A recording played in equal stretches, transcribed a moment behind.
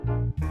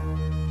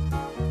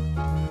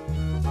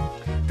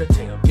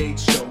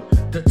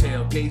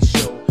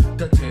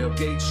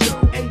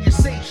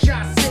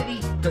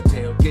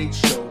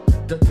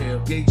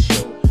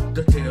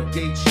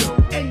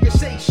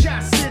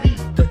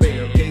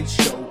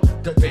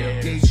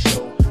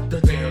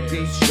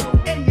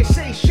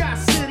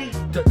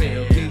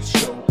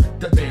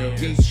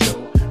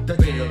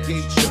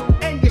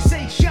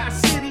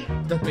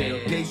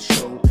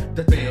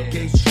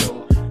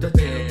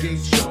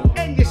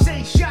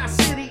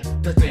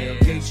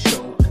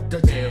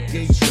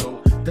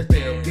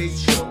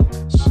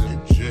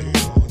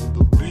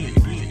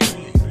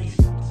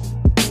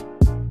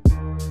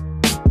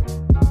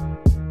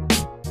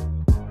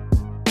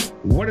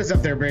What's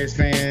up there, Bears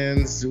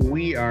fans?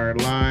 We are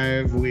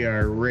live. We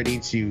are ready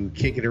to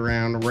kick it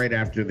around right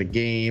after the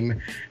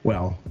game.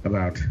 Well,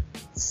 about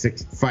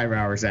 5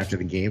 hours after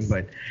the game,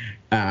 but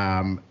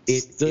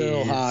it's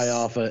still high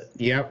off it.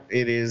 Yep,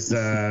 it is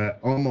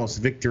almost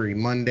Victory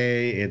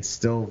Monday. It's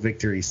still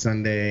Victory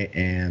Sunday,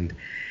 and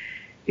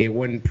it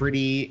wasn't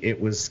pretty. It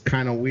was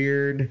kind of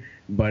weird,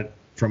 but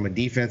from a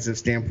defensive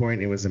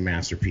standpoint, it was a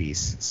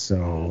masterpiece.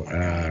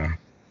 So,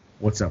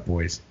 what's up,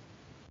 boys?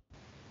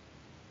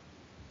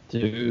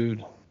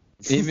 Dude,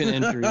 even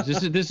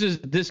injuries.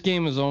 This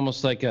game is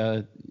almost like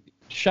a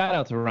shout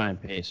out to Ryan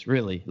Pace,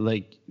 really.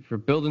 Like, for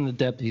building the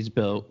depth he's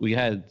built. We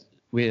had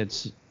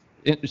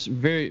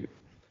very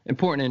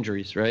important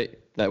injuries, right?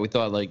 That we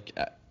thought like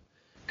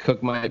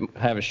Cook might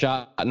have a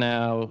shot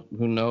now.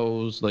 Who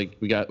knows? Like,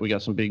 we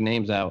got some big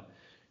names out.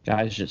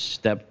 Guys just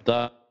stepped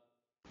up,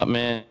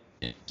 man.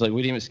 It's like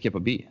we didn't even skip a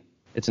beat.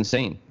 It's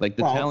insane. Like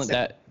the talent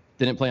that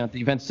didn't play on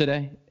defense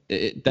today.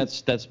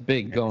 That's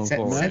big going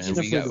forward. Imagine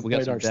if we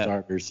got our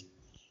starters.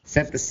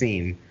 Set the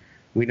scene.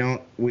 We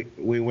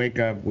wake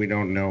up. We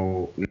don't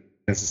know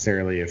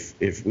necessarily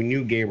if we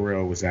knew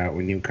Gabriel was out.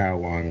 We knew Kyle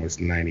Long was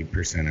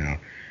 90% out.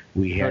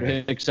 We had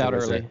Hicks out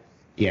early.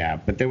 Yeah,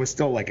 but there was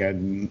still like a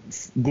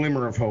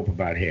glimmer of hope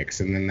about Hicks,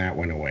 and then that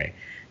went away.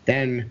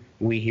 Then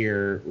we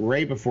hear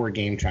right before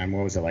game time.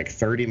 What was it, like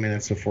 30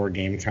 minutes before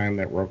game time,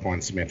 that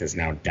Roquan Smith is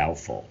now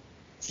doubtful.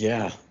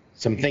 Yeah.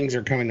 Some things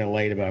are coming to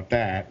light about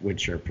that,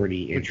 which are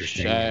pretty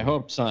interesting. I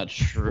hope it's not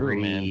true,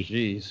 man.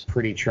 Jeez.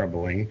 Pretty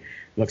troubling.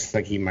 Looks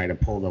like he might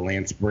have pulled a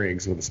Lance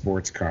Briggs with a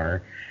sports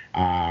car.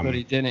 But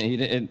he didn't.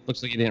 It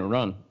looks like he didn't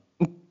run.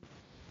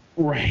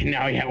 Right.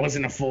 No, yeah, it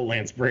wasn't a full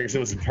Lance Briggs. It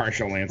was a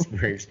partial Lance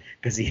Briggs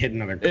because he hit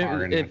another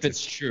car. If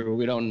it's true,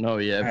 we don't know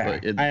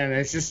yet. But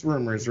it's just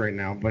rumors right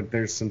now, but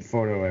there's some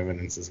photo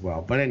evidence as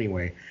well. But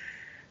anyway,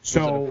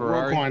 so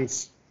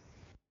Roquan's...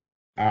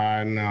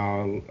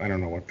 no, I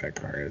don't know what that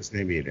car is.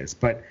 Maybe it is,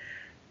 but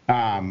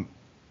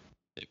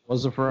it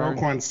was a Ferrari.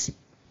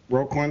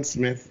 Roquan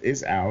Smith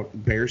is out.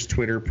 Bears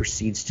Twitter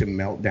proceeds to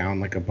melt down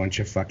like a bunch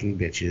of fucking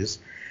bitches.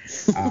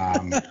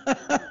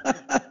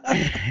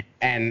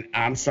 And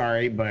I'm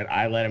sorry, but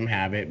I let him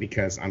have it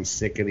because I'm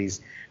sick of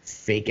these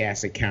fake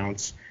ass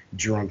accounts.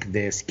 Drunk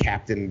this,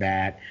 captain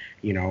that,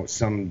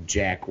 some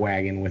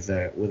jackwagon with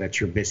a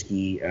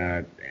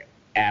Trubisky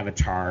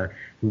avatar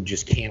who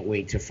just can't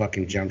wait to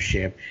fucking jump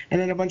ship, and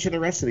then a bunch of the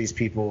rest of these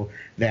people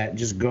that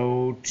just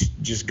go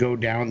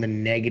down the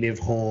negative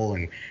hole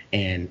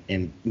and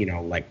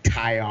like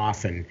tie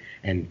off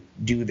and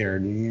do their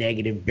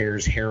negative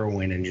Bears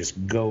heroin and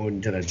just go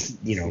into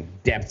the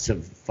depths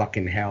of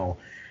fucking hell.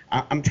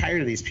 I'm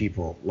tired of these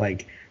people.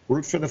 Like,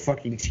 root for the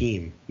fucking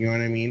team. You know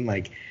what I mean?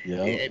 Like,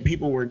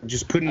 people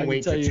couldn't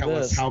wait to tell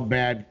us how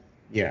bad.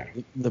 Yeah.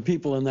 The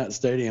people in that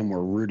stadium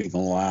were rooting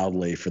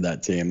loudly for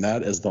that team.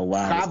 That is the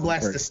loudest. God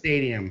bless the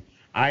stadium.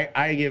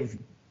 I give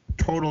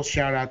total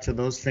shout out to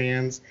those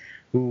fans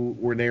who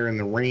were there in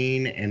the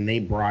rain and they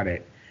brought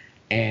it.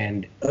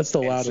 And that's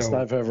the loudest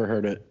I've ever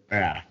heard it.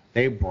 Yeah,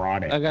 they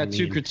brought it. I got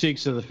two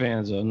critiques of the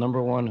fans, though.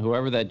 Number one,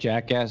 whoever that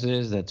jackass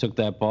is that took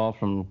that ball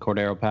from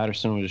Cordero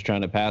Patterson was just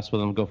trying to pass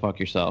with him, go fuck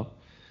yourself.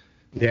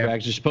 Yeah.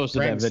 Bragg just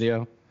posted that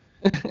video.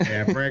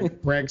 Yeah,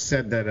 Bragg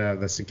said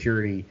that the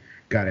security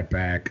got it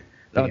back.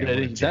 Oh,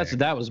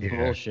 that was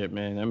bullshit,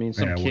 man. I mean,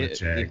 some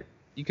kid,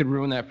 you could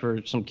ruin that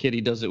for some kid. He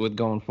does it with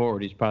going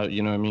forward. He's probably,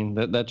 you know what I mean?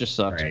 That just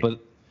sucks. Right.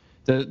 But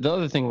the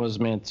other thing was,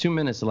 man, 2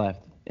 minutes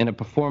left in a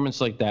performance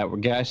like that where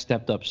guys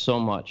stepped up so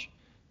much.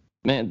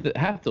 Man,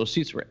 half those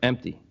seats were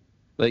empty.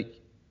 Like,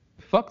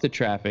 fuck the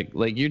traffic.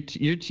 Like,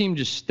 your team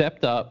just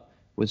stepped up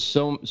with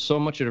so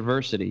much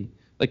adversity.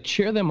 Like,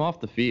 cheer them off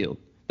the field.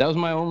 That was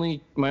my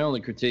only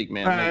critique,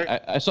 man.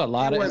 Like, I saw a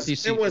lot of empty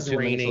seats. It was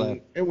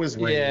raining. It was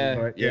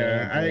raining. But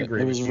I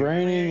agree. It was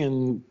raining,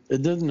 and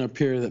it didn't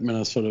appear that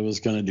Minnesota was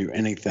going to do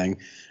anything.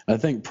 I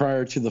think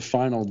prior to the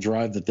final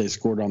drive that they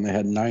scored on, they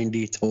had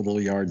 90 total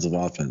yards of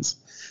offense.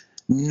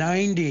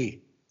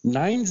 90.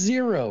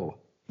 9-0.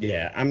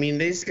 Yeah, I mean,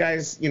 these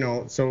guys,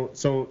 so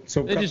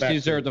they just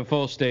deserved the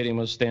full stadium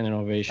was standing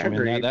ovation.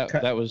 Man.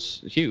 That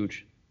was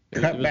huge.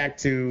 Cut back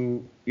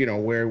to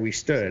where we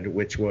stood,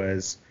 which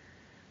was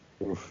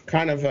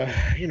kind of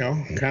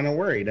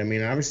worried. I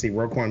mean, obviously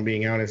Roquan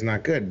being out is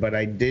not good, but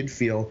I did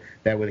feel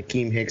that with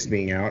Akeem Hicks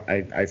being out,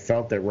 I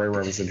felt that Roy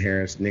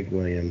Robertson-Harris, Nick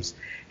Williams,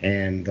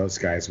 and those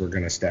guys were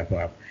going to step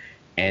up,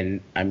 and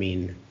I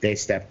mean, they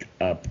stepped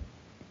up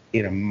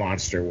in a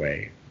monster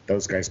way.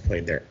 Those guys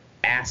played their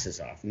asses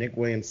off. Nick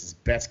Williams'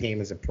 best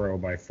game as a pro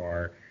by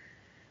far.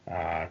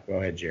 Go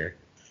ahead, Jared.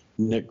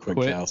 Nick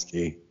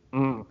Kwiatkowski.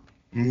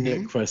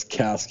 Nick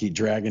Kwiatkowski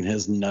dragging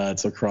his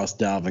nuts across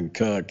Dalvin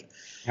Cook.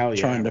 Hell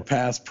yeah. Trying to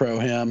pass pro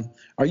him.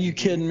 Are you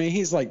kidding me?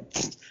 He's like,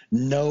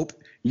 nope.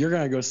 You're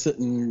going to go sit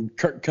in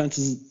Kirk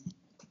Cousins'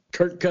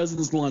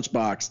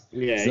 lunchbox.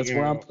 Yeah. That's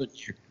where I'm putting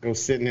you. Go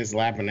sit in his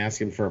lap and ask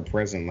him for a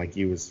present like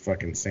he was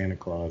fucking Santa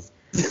Claus.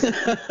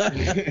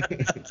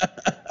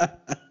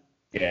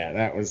 Yeah,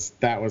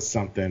 that was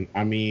something.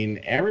 I mean,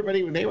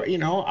 everybody, they were,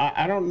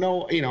 I don't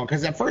know,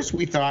 because at first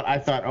I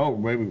thought, oh,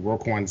 maybe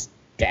Roquan's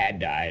dad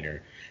died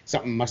or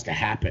something must have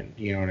happened.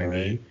 You know what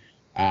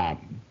I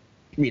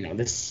mean?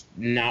 That's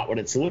not what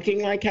it's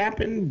looking like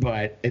happened,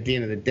 but at the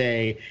end of the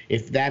day,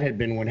 if that had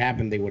been what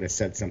happened, they would have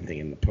said something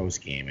in the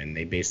post game, and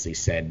they basically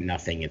said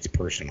nothing, it's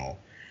personal.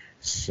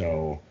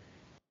 So,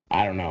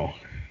 I don't know.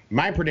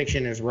 My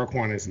prediction is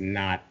Roquan is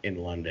not in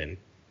London.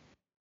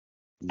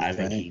 I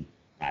think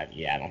I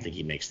don't think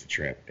he makes the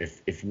trip.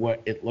 If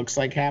what it looks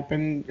like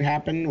happened,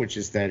 which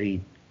is that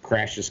he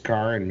crashed his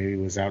car and maybe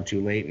was out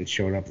too late and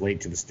showed up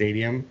late to the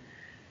stadium,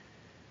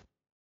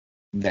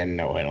 then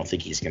no, I don't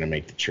think he's going to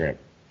make the trip.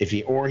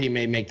 He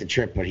may make the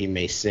trip, but he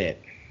may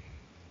sit.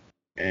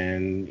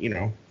 And,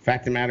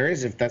 fact of the matter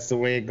is, if that's the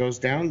way it goes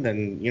down,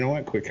 then you know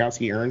what?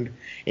 Kwiatkowski earned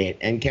it.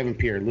 And Kevin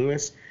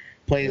Pierre-Louis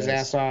played his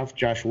ass off.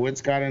 Josh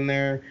Woods got in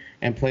there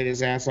and played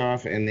his ass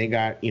off. And they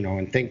got,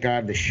 and thank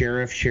God the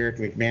Sheriff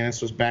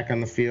McManus was back on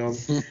the field.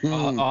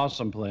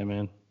 Awesome play,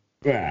 man.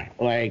 Yeah,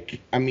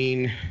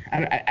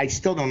 I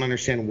still don't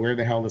understand where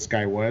the hell this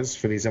guy was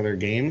for these other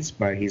games,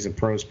 but he's a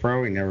pro's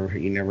pro. He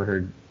never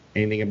heard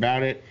anything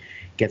about it.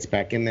 Gets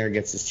back in there,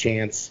 gets his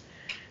chance,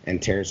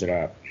 and tears it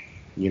up.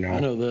 I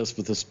know this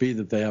with the speed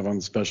that they have on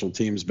special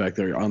teams back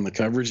there on the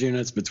coverage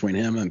units between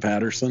him and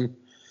Patterson.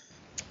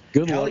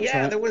 Good luck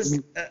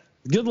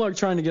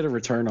trying to get a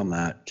return on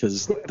that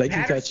because they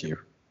can catch you.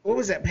 What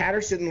was that?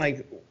 Patterson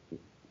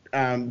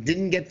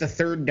didn't get the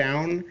third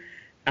down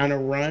on a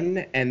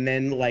run, and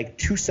then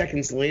 2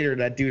 seconds later,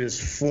 that dude is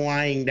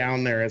flying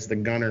down there as the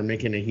gunner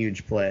making a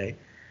huge play.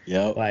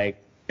 Yep.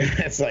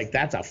 It's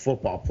that's a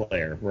football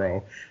player,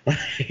 bro.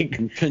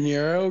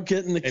 Pinheiro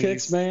getting the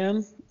kicks,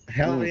 man.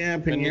 Hell yeah,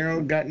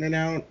 Pinheiro gutting it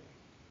out.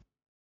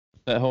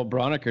 That whole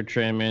Broniker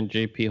train, man.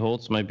 J.P.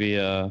 Holtz might be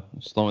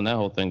slowing that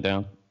whole thing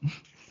down.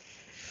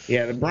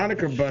 Yeah, the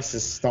Broniker bus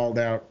is stalled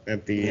out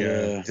at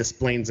the Des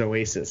Plaines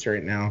Oasis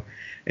right now.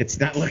 It's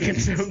not looking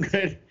so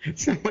good.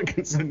 It's not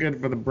looking so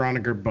good for the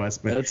Broniker bus.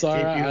 But that's all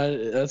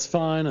right. That's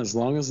fine as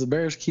long as the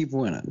Bears keep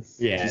winning.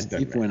 Yeah,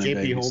 keep winning.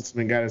 J.P.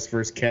 Holtzman got his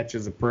first catch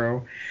as a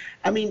pro.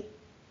 I mean,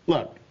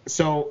 look.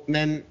 So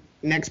then,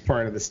 next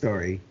part of the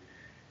story.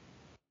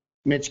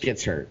 Mitch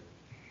gets hurt.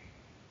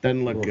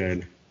 Doesn't look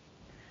good.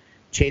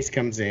 Chase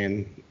comes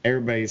in.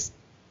 Everybody's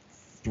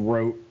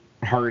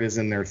heart is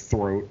in their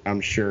throat,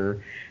 I'm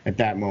sure, at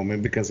that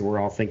moment because we're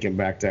all thinking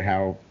back to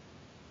how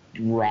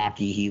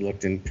rocky he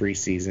looked in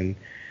preseason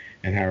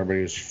and how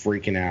everybody was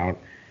freaking out.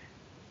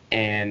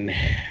 And,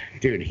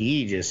 dude,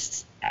 he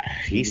was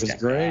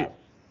great. Up.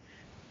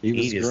 He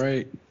was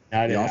great.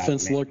 The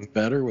offense looked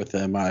better with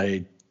him.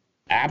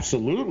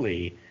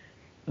 Absolutely.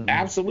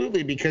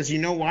 Absolutely, because you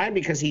know why?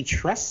 Because he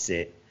trusts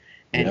it,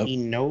 and he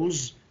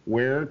knows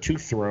where to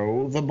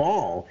throw the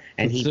ball,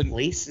 and he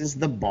places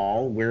the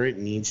ball where it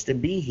needs to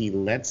be. He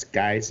lets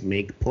guys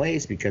make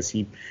plays because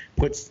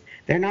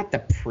they're not the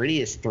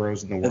prettiest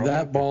throws in the world.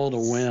 That ball to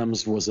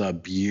Wims was a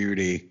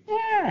beauty.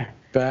 Yeah.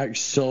 Back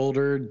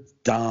shoulder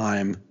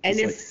dime. And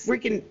if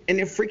freaking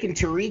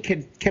Tariq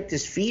had kept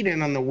his feet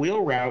in on the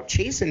wheel route,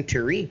 Chase and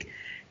Tariq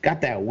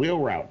got that wheel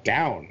route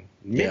down.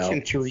 Mitch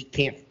and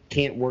Tariq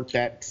can't work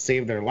that to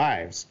save their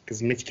lives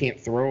because Mitch can't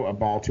throw a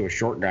ball to a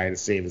short guy to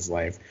save his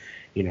life.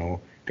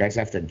 Guys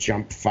have to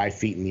jump 5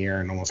 feet in the air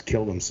and almost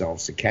kill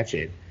themselves to catch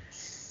it.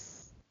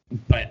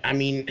 But I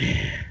mean,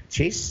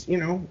 Chase,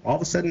 all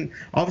of a sudden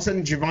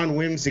Javon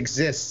Wims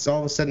exists. All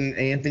of a sudden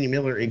Anthony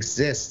Miller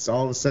exists.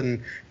 All of a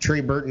sudden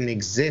Trey Burton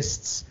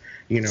exists.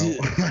 It's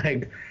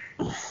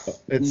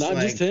not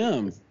just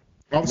him.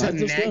 All of a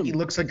sudden Nagy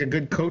looks like a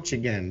good coach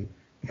again.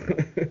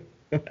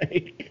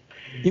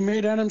 He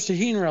made Adam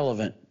Shaheen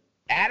relevant.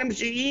 Adam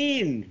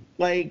Shaheen,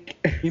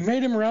 he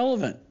made him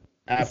relevant.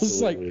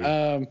 Absolutely.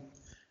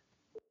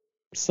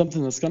 It's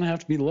something that's going to have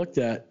to be looked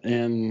at,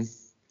 and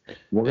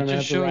we're going to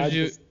have to ride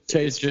with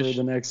Chase for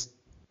the next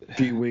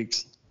few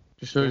weeks.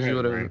 Just shows you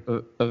what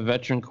a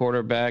veteran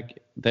quarterback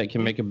that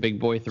can make a big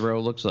boy throw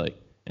looks like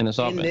in this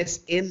offense.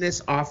 In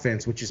this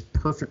offense, which is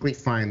perfectly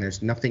fine.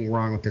 There's nothing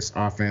wrong with this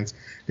offense.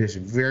 There's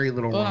very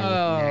little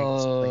wrong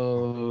with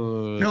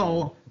the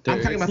No,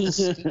 I'm talking about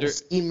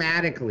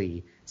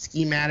schematically.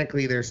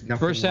 Schematically, there's nothing.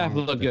 First half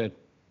looked good.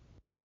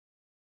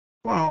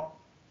 Well,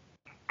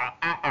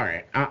 all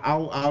right,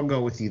 I'll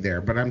go with you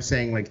there. But I'm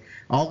saying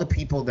all the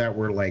people that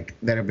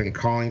have been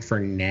calling for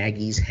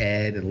Nagy's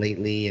head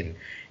lately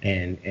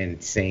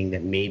and saying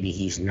that maybe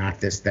he's not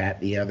this, that,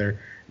 the other.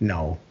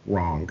 No,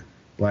 wrong.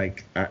 None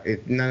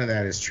of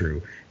that is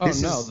true. I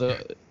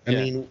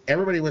mean,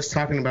 everybody was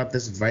talking about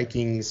this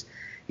Vikings,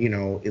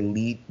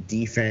 elite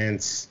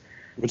defense.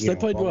 Which they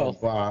played well.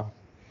 Blah.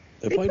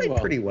 They played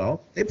pretty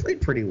well. They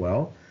played pretty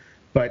well.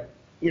 But,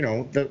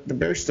 the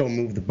Bears still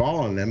moved the ball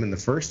on them in the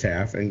first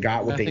half and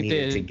got what they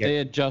needed to get. They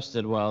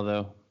adjusted well,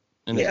 though,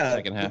 in the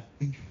second half.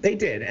 They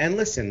did. And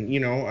listen,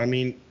 I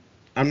mean,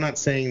 I'm not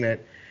saying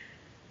that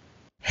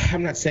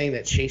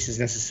Chase is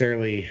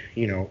necessarily,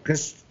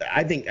 because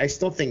I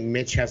still think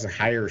Mitch has a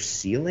higher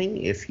ceiling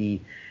if he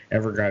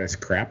ever got his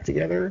crap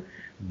together.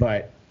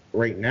 But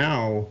right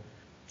now,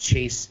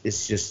 Chase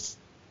is just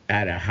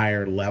at a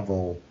higher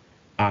level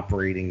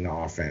operating the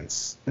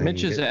offense.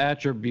 Mitch's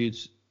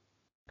attributes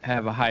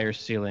have a higher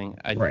ceiling.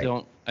 I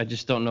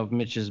just don't know if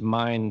Mitch's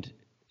mind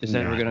is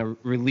ever going to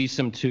release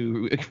him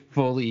to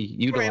fully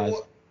utilize. Right,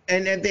 well,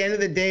 and at the end of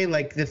the day,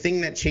 like the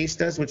thing that Chase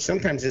does, which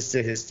sometimes is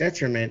to his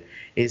detriment,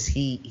 is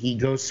he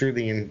goes through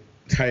the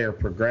entire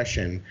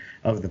progression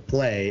of the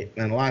play,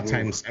 and a lot of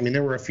times, I mean,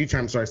 there were a few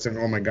times where I said,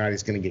 "Oh my God,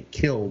 he's going to get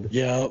killed."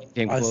 Yeah,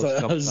 I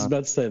was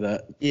about to say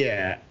that.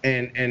 Yeah,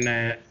 and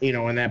you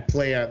know, and that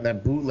play out,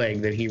 that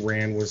bootleg that he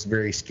ran was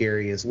very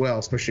scary as well,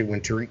 especially when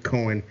Tariq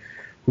Cohen,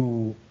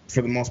 who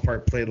for the most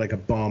part played like a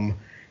bum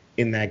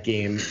in that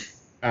game,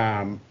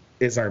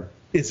 is our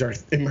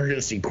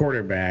emergency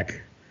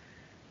quarterback.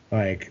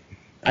 Like,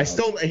 I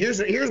still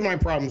here's my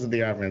problems with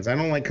the offense. I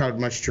don't like how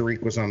much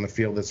Tariq was on the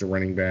field as a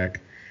running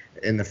back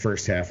in the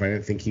first half. I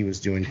didn't think he was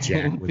doing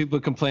jack. People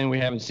complain we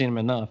haven't seen him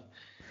enough.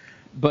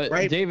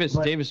 But Davis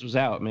was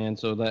out, man,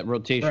 so that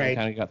rotation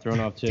kind of got thrown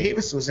off too.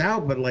 Davis was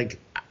out, but like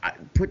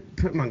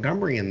put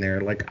Montgomery in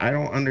there. Like, I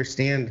don't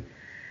understand.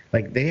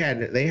 Like they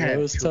had it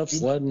was tough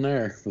sledding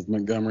there with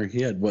Montgomery.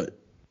 He had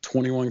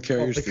 21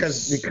 carries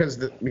because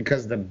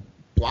the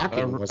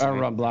blocking was our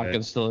run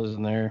blocking still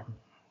isn't there.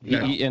 No.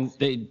 And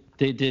they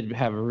did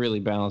have a really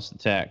balanced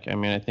attack. I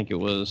mean, I think it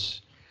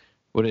was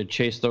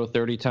Chase throw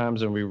 30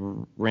 times and we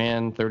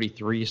ran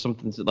 33,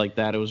 something like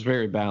that. It was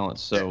very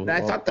balanced. So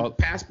I thought the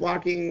pass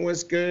blocking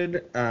was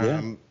good.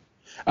 I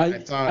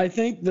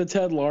think the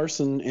Ted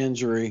Larson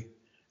injury,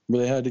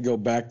 where they had to go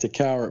back to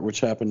Cowart,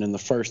 which happened in the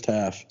first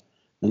half,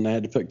 and they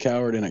had to put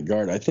Cowart in at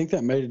guard. I think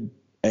that made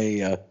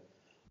that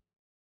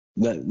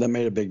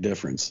made a big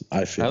difference.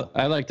 I feel.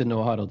 I like the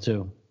no huddle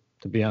too,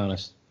 to be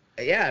honest.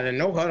 Yeah, the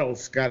no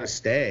huddle's got to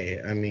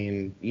stay. I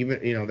mean,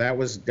 even that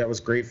was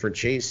great for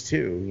Chase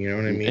too. You know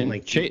what I mean? And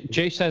like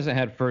Chase hasn't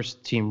had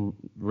first team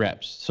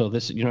reps, so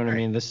this, you know what I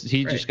mean.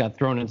 He just got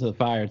thrown into the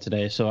fire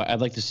today. So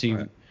I'd like to see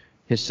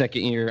his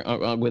second year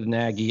with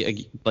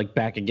Nagy like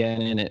back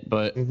again in it.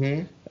 But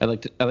I'd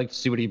like to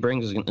see what he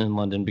brings in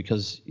London,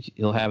 because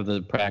he'll have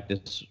the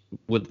practice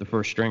with the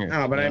first stringer.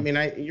 No, but I mean,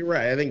 you're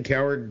right. I think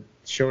Coward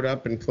showed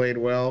up and played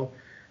well.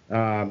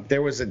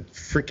 There was a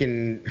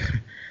freaking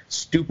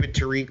stupid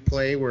Tariq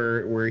play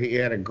where he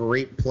had a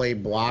great play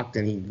blocked,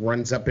 and he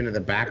runs up into the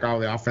back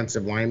of the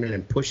offensive lineman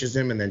and pushes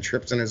him and then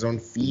trips on his own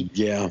feet.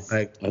 Yeah,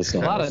 like a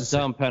lot of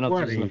dumb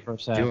penalties in the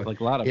first half.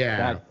 Like a lot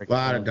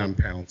of dumb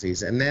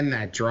penalties. And then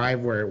that drive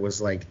where it was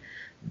like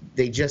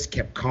they just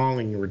kept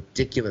calling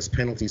ridiculous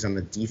penalties on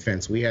the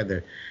defense. We had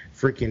the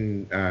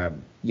freaking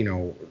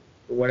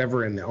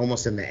whatever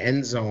almost in the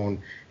end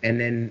zone, and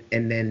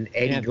then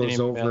Eddie goes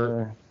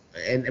over.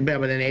 But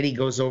then Eddie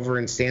goes over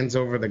and stands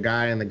over the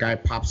guy, and the guy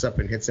pops up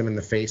and hits him in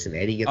the face, and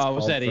Eddie gets called. Oh,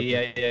 was Eddie?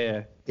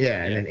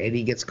 Yeah, and then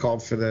Eddie gets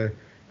called for the,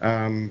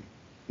 I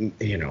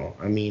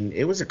mean,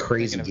 it was a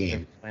crazy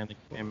game.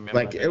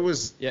 Like it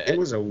was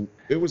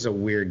a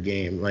weird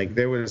game. Like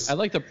there was. I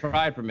like the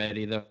pride from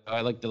Eddie though.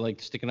 I like the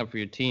sticking up for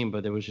your team,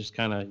 but it was just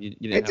kind of.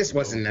 It just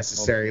wasn't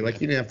necessary.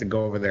 Like you didn't have to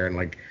go over there and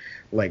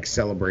like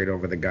celebrate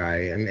over the guy.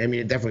 And I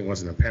mean, it definitely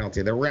wasn't a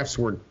penalty. The refs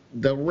were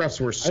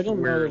squarely. I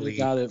don't know that he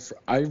got it.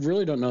 I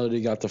really don't know that he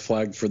got the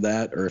flag for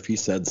that, or if he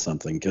said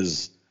something,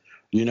 because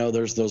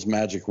there's those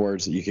magic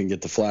words that you can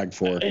get the flag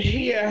for.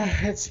 Yeah,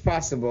 it's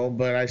possible,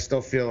 but I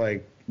still feel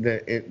like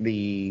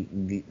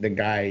the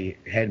guy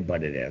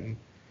headbutted him.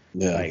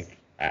 Yeah. Like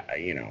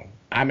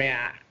I mean,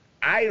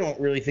 I don't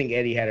really think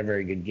Eddie had a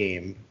very good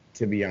game,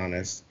 to be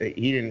honest.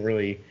 He didn't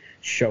really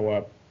show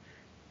up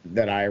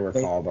that I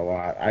recalled a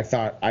lot. I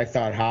thought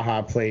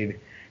HaHa played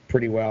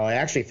pretty well. I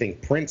actually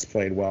think Prince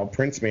played well.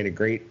 Prince made a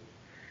great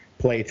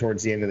play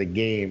towards the end of the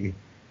game.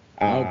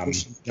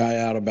 Pushed the guy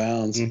out of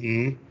bounds.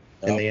 In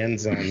the end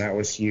zone. That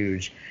was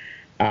huge.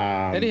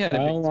 Eddie had a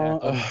big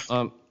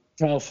tackle.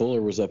 Kyle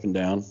Fuller was up and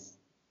down.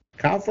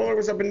 Kyle Fuller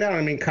was up and down.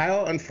 I mean,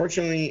 Kyle,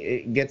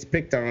 unfortunately, gets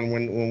picked on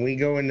when we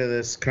go into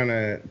this kind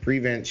of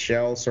prevent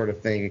shell sort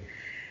of thing.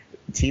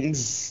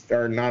 Teams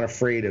are not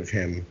afraid of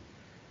him.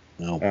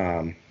 No.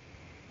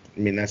 I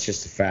mean, that's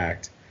just a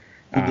fact.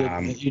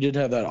 You did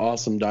have that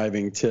awesome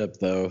diving tip,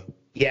 though.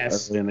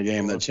 Yes. Early in the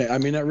game,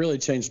 that really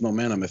changed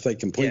momentum if they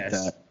complete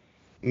that.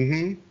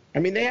 I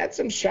mean, they had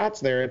some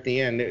shots there at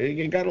the end.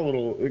 It got a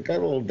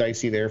little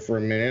dicey there for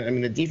a minute. I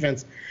mean, the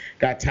defense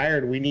got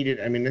tired. We needed.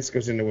 I mean, this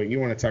goes into what you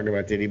want to talk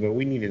about, Diddy, but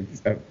we needed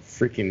a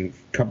freaking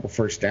couple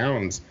first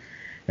downs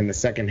in the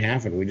second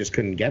half, and we just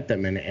couldn't get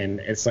them. And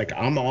it's like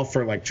I'm all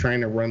for like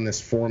trying to run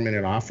this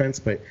 4-minute offense,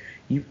 but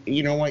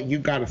you know what? You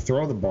got to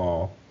throw the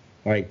ball.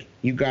 Like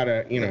you got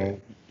to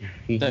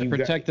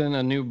protecting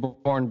a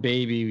newborn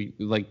baby,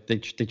 like they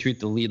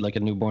treat the lead like a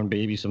newborn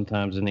baby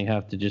sometimes, and they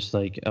have to just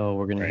like, oh,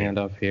 we're gonna hand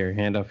off here,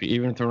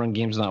 even if the run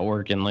game's not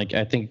working. Like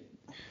I think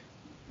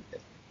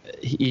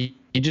he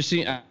just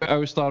see. I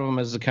always thought of him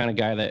as the kind of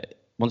guy that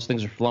once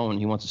things are flowing,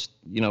 he wants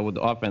to, with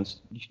the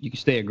offense, you can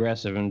stay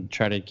aggressive and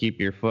try to keep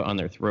your foot on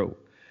their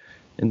throat.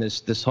 And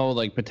this whole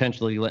like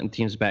potentially letting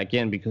teams back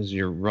in because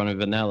you're running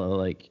vanilla,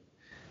 like.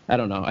 I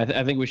don't know.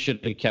 I think we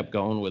should have kept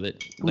going with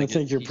it. I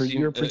think you're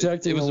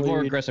protecting. It was a more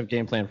aggressive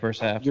game plan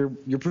first half. You're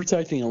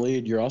protecting a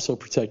lead. You're also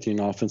protecting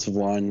an offensive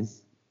line.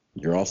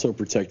 You're also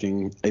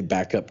protecting a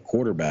backup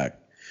quarterback.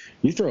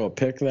 You throw a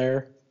pick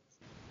there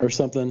or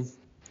something,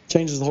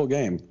 changes the whole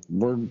game.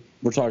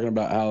 We're talking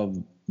about how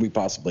we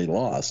possibly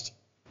lost.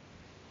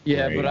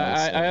 Yeah, right, but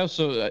I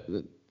also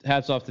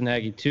hats off to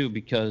Nagy too,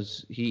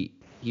 because he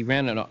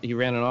ran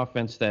an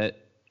offense that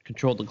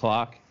controlled the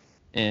clock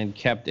and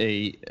kept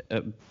a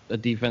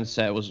defense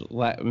that was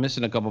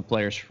missing a couple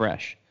players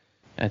fresh.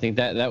 I think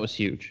that was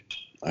huge.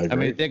 I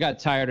mean, they got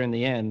tired in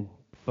the end,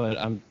 but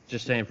I'm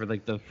just saying for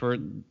like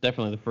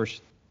definitely the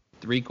first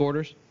 3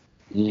 quarters,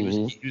 he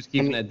was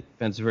keeping that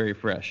defense very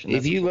fresh.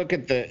 If you look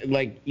at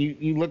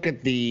you look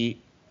at the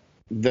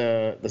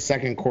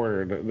second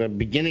quarter, the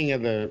beginning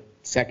of the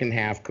second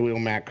half, Khalil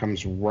Mack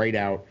comes right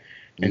out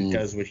and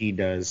does what he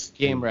does.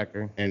 Game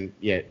record. And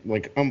yeah,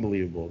 like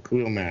unbelievable.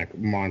 Khalil Mack,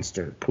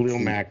 monster. Khalil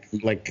Mack,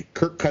 like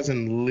Kirk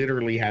Cousins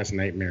literally has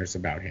nightmares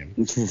about him.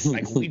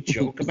 Like we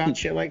joke about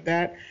shit like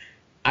that.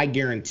 I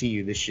guarantee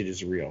you this shit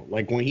is real.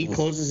 Like when he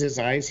closes his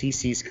eyes, he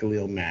sees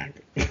Khalil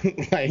Mack.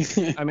 Like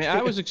I mean,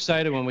 I was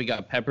excited when we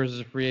got Peppers as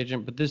a free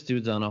agent, but this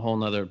dude's on a whole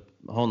nother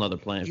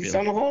playing field. He's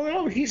on a whole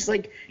other. He's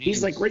like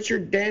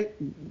Richard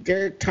Dent,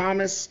 Derek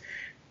Thomas,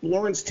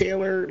 Lawrence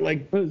Taylor.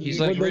 Like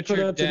he's like Richard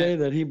Dent. Today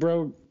that he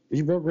broke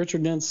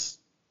Richard Dent's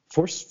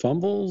forced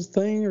fumbles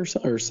thing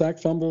or sack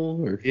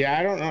fumble or. Yeah,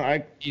 I don't know.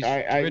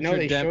 I know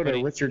they showed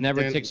a Richard never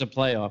Dent. takes a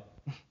playoff.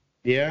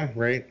 Yeah.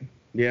 Right.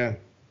 Yeah.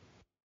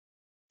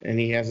 And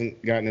he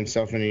hasn't gotten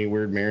himself in any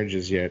weird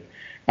marriages yet.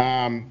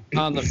 On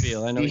the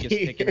field, I know he gets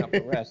taken up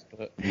the rest,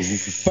 but.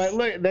 But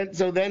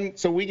look,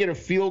 so we get a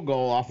field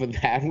goal off of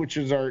that, which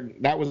is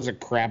that was a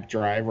crap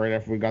drive right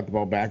after we got the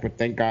ball back. But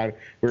thank God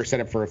we were set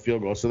up for a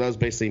field goal. So that was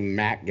basically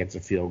Matt gets a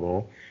field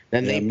goal.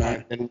 Then they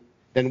punt.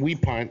 Then we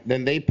punt.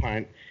 Then they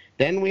punt.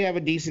 Then we have a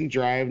decent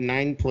drive,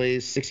 9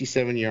 plays,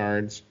 67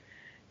 yards,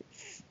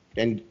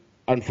 and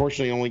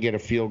unfortunately only get a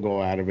field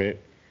goal out of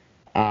it.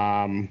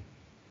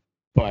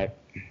 But.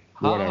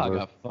 Whatever.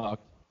 Got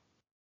fucked.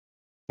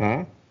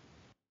 Huh?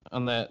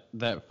 On that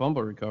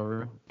fumble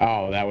recovery.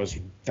 Oh, that was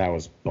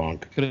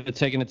bunk. Could have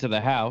taken it to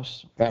the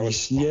house. That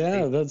was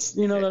that's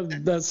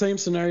that same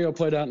scenario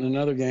played out in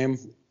another game,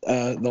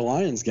 the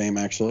Lions game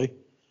actually,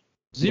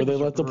 where they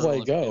let the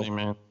play go.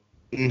 Man.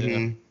 Mm-hmm.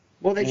 Yeah.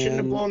 Well, they shouldn't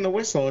have blown the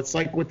whistle. It's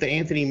like with the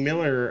Anthony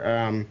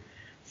Miller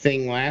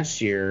thing last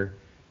year.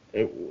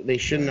 They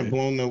shouldn't have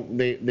blown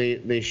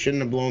they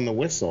shouldn't have blown the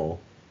whistle.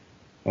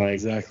 Like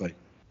exactly.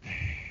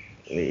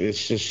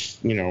 It's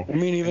just, I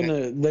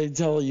mean, they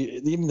tell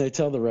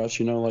the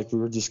refs, like we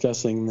were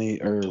discussing we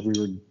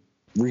were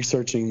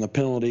researching the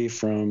penalty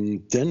from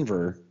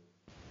Denver,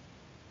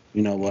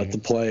 let the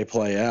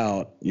play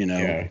out,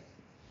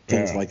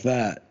 things like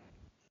that.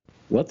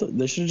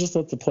 They should have just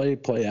let the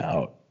play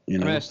out, I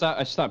mean, I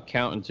stopped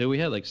counting too. We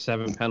had like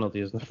 7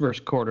 penalties in the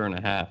first quarter and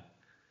a half.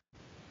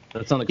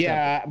 That's unacceptable.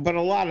 Yeah, but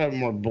a lot of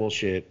them were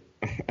bullshit.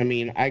 I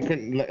mean, I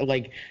couldn't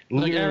like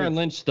Aaron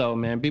Lynch though,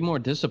 man. Be more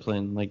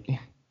disciplined, like.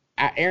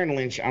 Aaron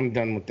Lynch, I'm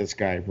done with this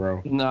guy,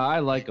 bro. No, I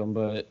like him,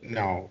 but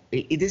no,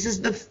 this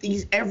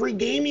is every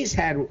game he's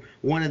had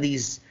one of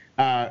these,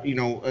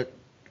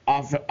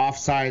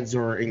 offsides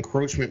or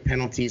encroachment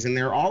penalties, and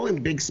they're all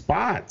in big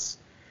spots.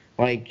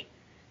 Like,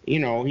 I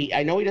know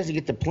he doesn't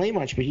get to play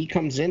much, but he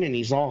comes in and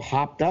he's all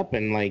hopped up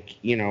and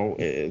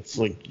it's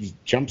like he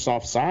jumps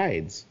off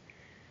sides.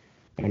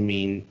 I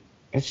mean,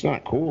 that's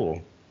not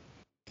cool.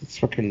 It's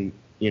fucking.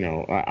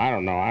 I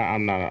don't know.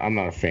 I'm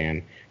not a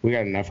fan. We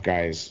got enough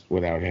guys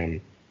without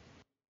him.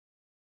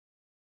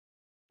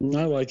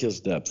 I like his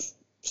depth,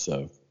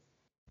 so.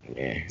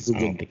 Yeah, I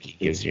don't think he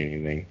gives you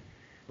anything.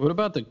 What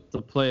about the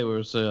play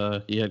where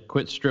he had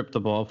quit stripped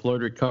the ball,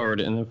 Floyd recovered,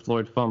 and then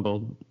Floyd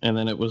fumbled, and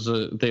then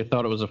they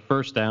thought it was a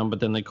first down, but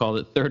then they called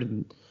it third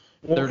and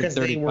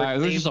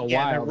 35. It was just a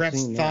wild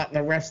scene. The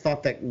refs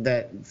thought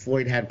that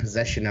Floyd had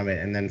possession of it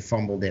and then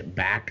fumbled it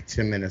back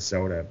to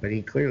Minnesota, but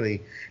he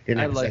clearly didn't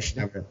have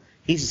possession of it.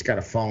 He's just got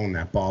to fall on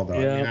that ball,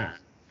 dog. Yeah.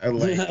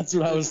 That's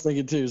what I was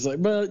thinking too. It's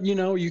like, but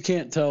you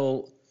can't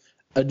tell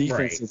a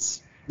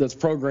defense that's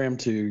programmed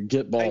to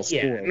get balls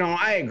scored. Yeah, no,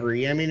 I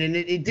agree. I mean, and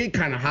it did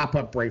kind of hop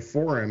up right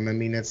for him. I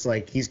mean, it's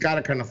like he's got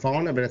to kind of fall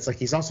on it, but it's like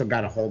he's also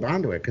got to hold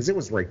on to it because it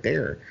was right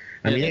there.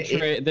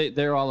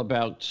 They're all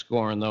about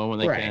scoring though when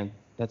they can.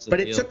 That's the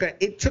deal.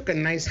 It took a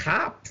nice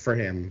hop for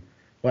him.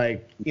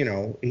 Like, he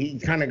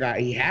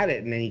had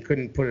it and then he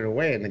couldn't put it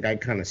away and the guy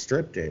kind of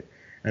stripped it.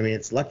 I mean,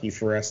 it's lucky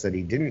for us that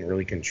he didn't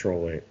really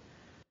control it,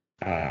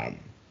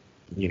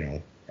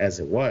 as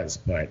it was.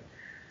 But,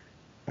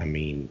 I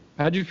mean.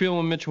 How'd you feel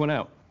when Mitch went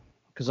out?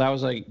 Because I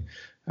was like,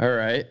 all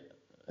right,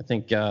 I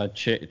think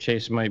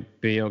Chase might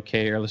be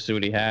okay, or let's see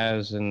what he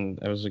has. And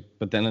I was like,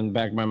 but then in the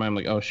back of my mind, I'm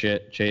like, oh,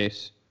 shit,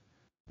 Chase.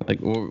 Like,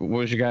 what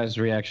was your guys'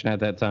 reaction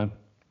at that time?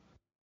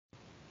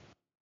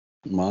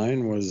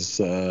 Mine was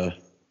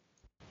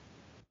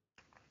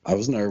I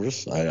was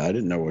nervous. I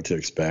didn't know what to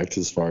expect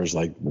as far as,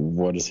 like,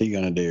 what is he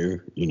going to do?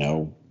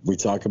 We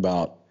talk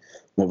about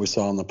what we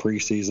saw in the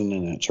preseason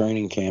and at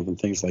training camp and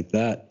things like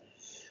that.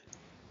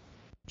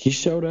 He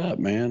showed up,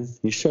 man.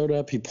 He showed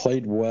up. He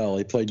played well.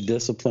 He played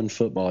disciplined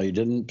football. He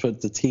didn't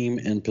put the team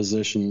in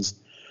positions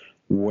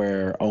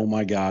where, oh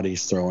my God,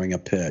 he's throwing a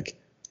pick.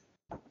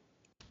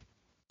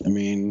 I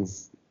mean,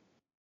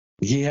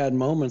 he had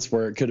moments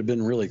where it could have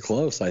been really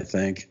close, I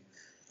think.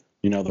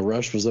 You know, the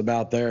rush was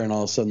about there, and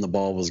all of a sudden the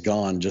ball was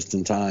gone just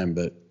in time.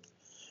 But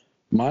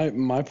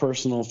my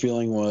personal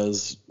feeling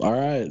was, all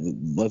right,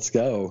 let's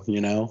go,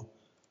 you know.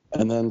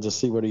 And then to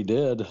see what he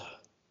did.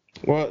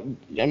 Well,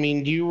 I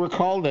mean, do you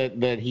recall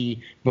that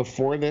he,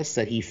 before this,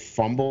 that he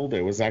fumbled?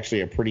 It was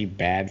actually a pretty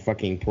bad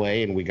fucking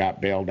play, and we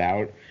got bailed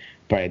out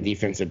by a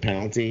defensive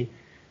penalty,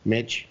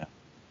 Mitch.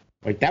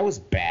 Like, that was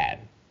bad.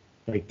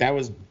 Like, that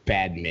was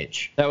bad,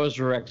 Mitch. That was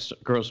Rex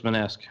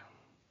Grossman-esque.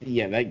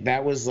 Yeah, like,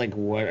 that was like,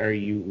 what are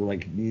you,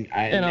 like...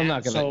 And I'm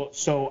not going to...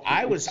 So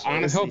I was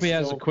honestly... I hope he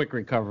has a quick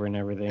recovery and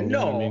everything. No.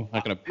 You know what I mean?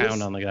 Not going to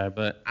pound on the guy,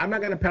 but... I'm not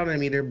going to pound on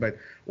him either, but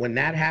when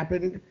that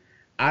happened...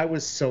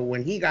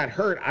 when he got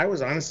hurt, I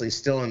was honestly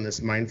still in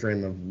this mind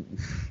frame of,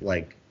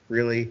 like,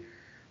 really,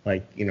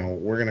 like, you know,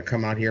 we're going to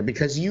come out here.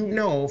 Because you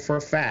know for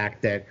a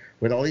fact that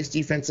with all these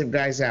defensive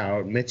guys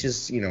out, Mitch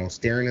is, you know,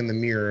 staring in the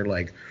mirror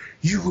like,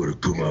 you got to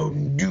come out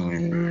and do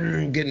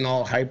it, getting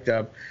all hyped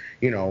up,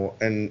 you know.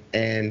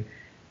 And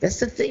that's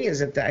the thing is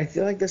that I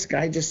feel like this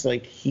guy just,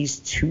 like, he's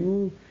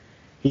too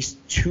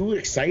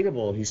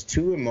excitable. He's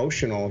too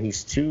emotional.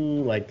 He's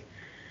too, like,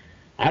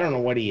 I don't know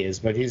what he is,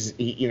 but he's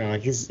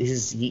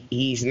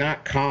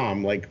not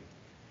calm. Like,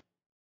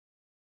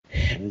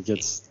 I think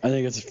it's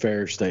a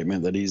fair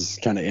statement that he's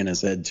kind of in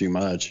his head too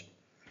much.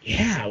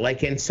 Yeah,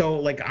 like, and so,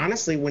 like,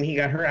 honestly, when he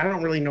got hurt, I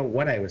don't really know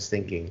what I was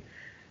thinking.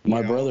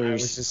 My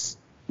brothers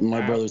who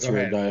are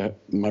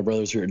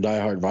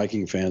diehard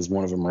Viking fans,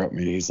 one of them wrote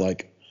me. He's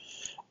like,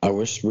 I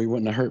wish we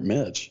wouldn't have hurt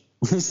Mitch.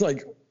 It's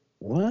like,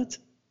 what?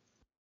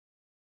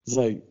 It's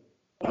like,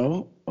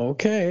 oh,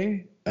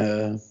 okay.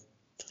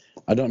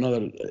 I don't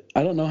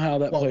know how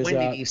that plays out.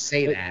 When did you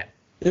say that?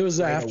 It was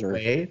after.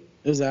 It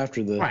was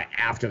after the. Right,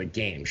 after the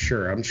game,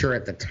 sure. I'm sure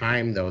at the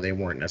time though they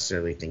weren't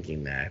necessarily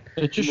thinking that.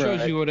 It just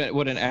shows you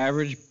what an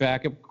average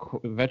backup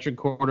veteran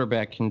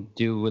quarterback can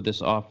do with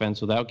this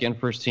offense without getting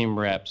first team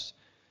reps.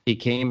 He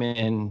came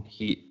in.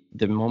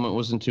 The moment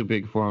wasn't too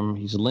big for him.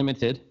 He's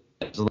limited.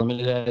 As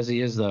limited as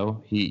he is,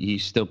 though, he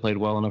still played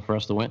well enough for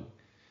us to win.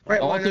 Right,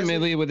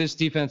 ultimately, with this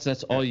defense,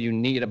 that's all you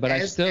need. But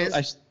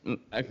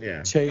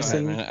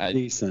chasing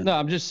decent. No,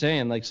 I'm just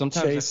saying. Like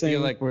sometimes I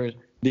feel like we're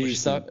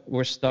stuck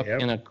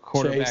in a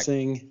quarterback.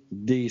 Chasing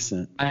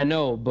decent. I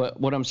know, but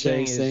what I'm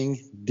saying is chasing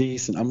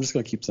decent. I'm just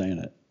gonna keep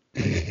saying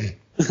it.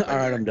 All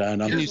right, I'm done.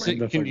 Can you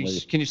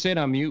say it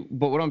on mute?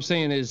 But what I'm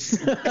saying is,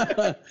 say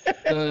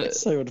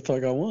what the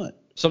fuck I want.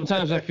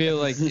 Sometimes I feel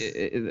like,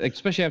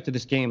 especially after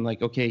this game,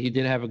 like okay, he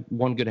did have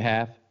one good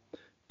half,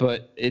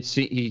 but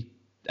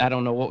I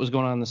don't know what was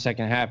going on in the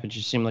second half. It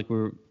just seemed like we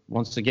were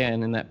once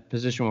again in that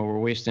position where we're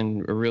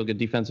wasting a real good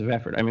defensive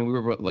effort. I mean, we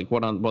were like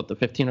on the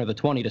 15 or the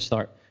 20 to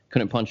start,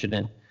 couldn't punch it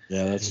in.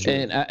 Yeah, that's true.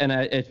 And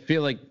I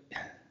feel like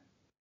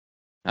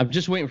I'm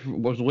just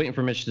was waiting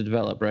for Mitch to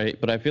develop, right?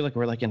 But I feel like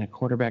we're like in a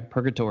quarterback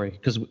purgatory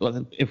because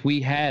if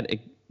we had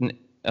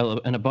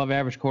an above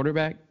average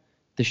quarterback,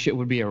 this shit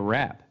would be a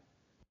wrap.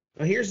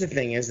 Well, here's the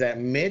thing: is that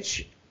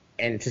Mitch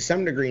and to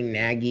some degree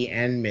Nagy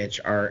and Mitch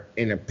are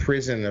in a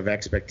prison of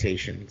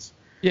expectations.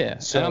 Yeah,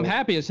 so, and I'm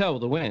happy as hell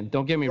with the win.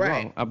 Don't get me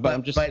wrong, but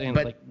I'm just saying.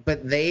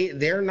 But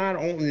they're not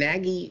only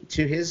Nagy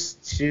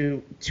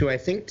to I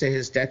think to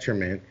his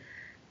detriment,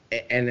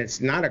 and it's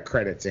not a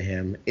credit to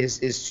him.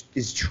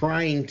 Is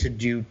trying to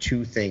do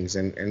two things,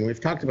 and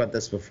we've talked about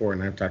this before,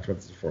 and I've talked about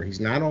this before.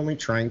 He's not only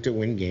trying to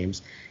win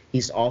games,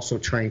 he's also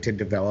trying to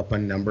develop a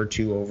number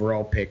 2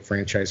 overall pick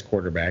franchise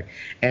quarterback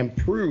and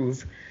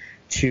prove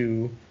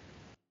to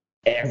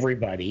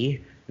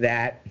everybody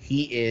that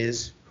he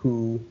is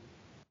who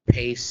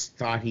Pace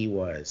thought he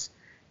was.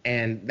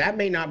 And that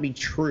may not be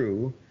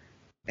true.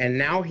 And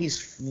now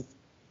he's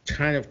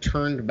kind of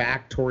turned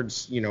back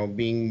towards,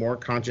 being more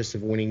conscious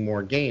of winning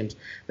more games.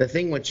 The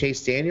thing with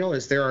Chase Daniel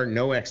is there are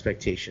no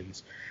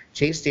expectations.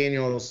 Chase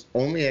Daniel's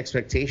only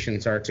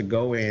expectations are to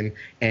go in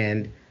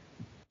and,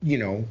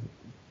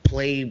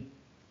 play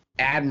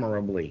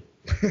admirably.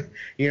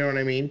 You know what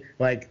I mean?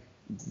 Like,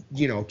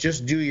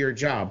 just do your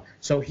job.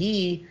 So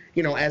he,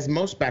 as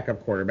most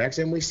backup quarterbacks,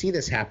 and we see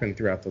this happen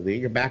throughout the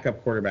league, a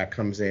backup quarterback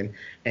comes in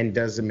and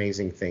does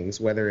amazing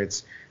things, whether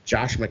it's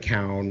Josh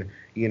McCown,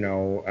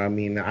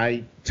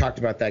 I talked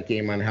about that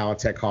game on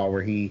Halitech Hall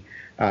where he,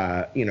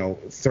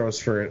 throws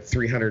for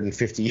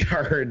 350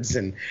 yards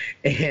and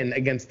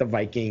against the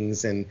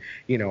Vikings and,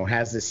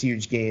 has this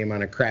huge game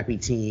on a crappy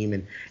team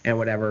and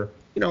whatever.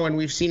 And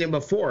we've seen it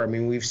before. I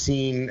mean, we've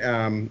seen,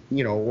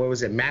 what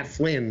was it, Matt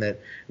Flynn that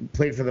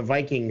played for the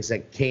Vikings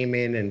that came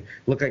in and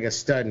looked like a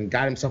stud and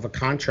got himself a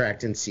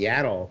contract in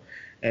Seattle.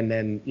 And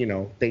then,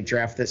 they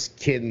draft this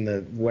kid in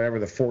the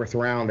 4th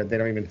round that they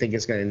don't even think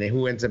is going to, and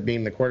who ends up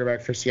being the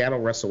quarterback for Seattle?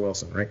 Russell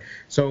Wilson, right?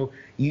 So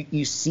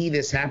you see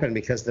this happen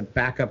because the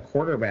backup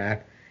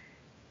quarterback,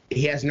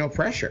 he has no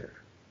pressure.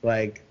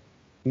 Like,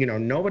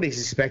 nobody's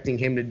expecting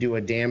him to do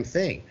a damn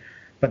thing.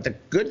 But the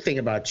good thing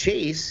about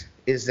Chase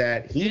is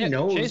that he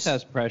knows Chase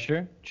has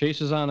pressure.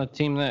 Chase is on a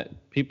team that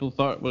people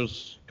thought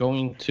was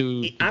going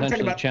to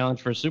potentially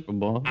challenge for a Super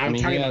Bowl. I'm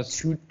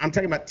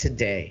talking about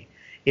today.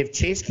 If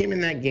Chase came in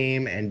that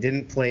game and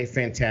didn't play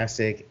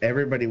fantastic,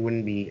 everybody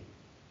wouldn't be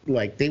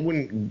like, they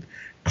wouldn't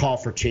call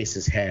for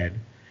Chase's head.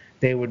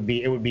 It would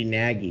be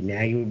Nagy.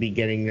 Nagy would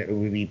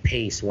be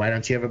Pace. Why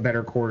don't you have a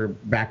better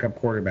backup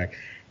quarterback?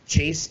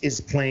 Chase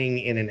is playing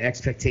in an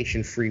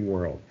expectation-free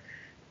world.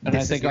 And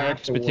I think our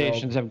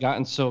expectations have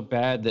gotten so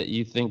bad that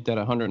you think that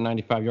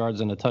 195 yards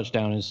and a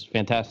touchdown is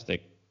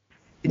fantastic.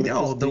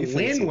 No, the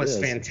win was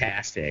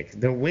fantastic.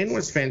 The win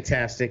was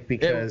fantastic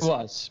because it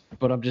was.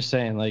 But I'm just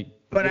saying, like.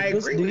 But I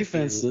agree with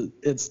you.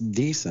 It's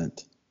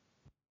decent.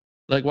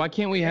 Like, why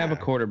can't we have a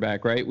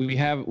quarterback, right? We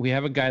have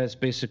a guy that's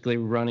basically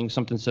running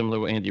something similar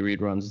to what Andy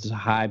Reid runs. It's a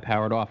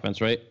high-powered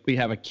offense, right? We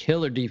have a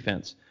killer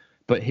defense.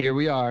 But here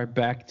we are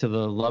back to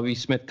the Lovie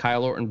Smith,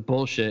 Kyle Orton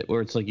bullshit where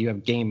it's like you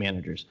have game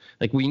managers.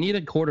 Like, we need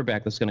a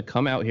quarterback that's going to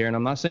come out here, and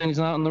I'm not saying he's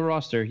not on the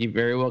roster. He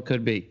very well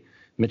could be.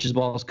 Mitch's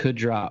balls could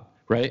drop,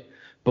 right?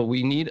 But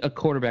we need a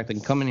quarterback that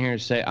can come in here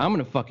and say, I'm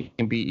going to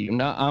fucking beat you.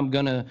 No, I'm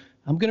going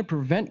to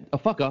prevent a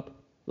fuck-up.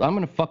 I'm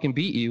going to fucking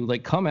beat you.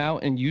 Like, come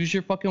out and use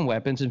your fucking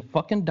weapons and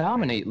fucking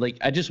dominate. Like,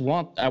 I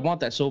want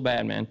that so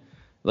bad, man.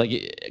 Like,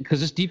 because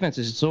this defense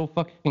is so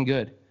fucking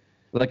good.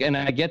 Like, and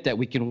I get that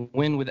we can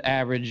win with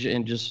average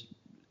and just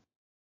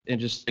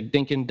like,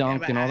 dink and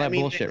dunk and all that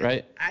bullshit,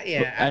 right?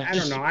 I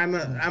don't know. I'm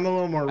a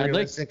little more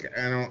realistic.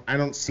 I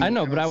don't see. I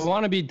know, but I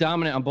want to be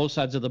dominant on both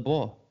sides of the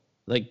ball.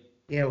 Like,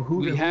 yeah,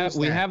 we have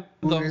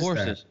the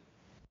horses.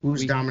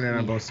 Who's dominant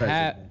on both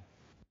sides?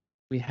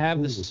 We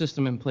have the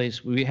system in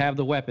place. We have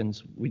the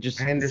weapons.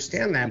 I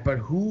understand that, but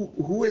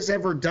who has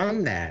ever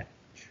done that?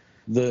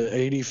 The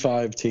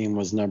 85 team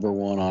was number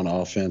one on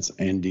offense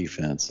and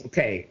defense.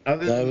 Okay.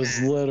 That was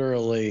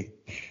literally.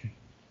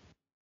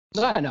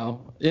 I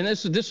know. And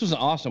this was an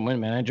awesome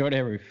win, man. I enjoyed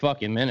every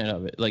fucking minute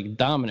of it. Like,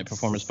 dominant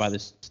performance by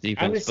this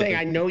defense. I'm just saying,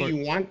 I know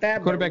you want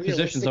that. Quarterback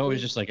position's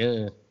always just like,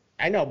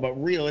 I know, but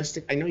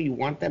I know you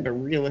want that, but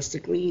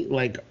realistically,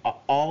 like,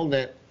 all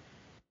that,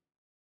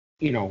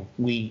 you know,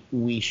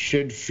 we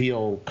should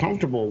feel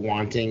comfortable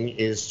wanting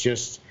is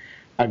just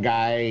a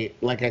guy,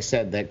 like I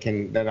said,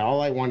 that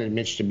all I wanted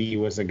Mitch to be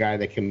was a guy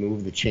that can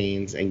move the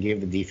chains and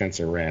give the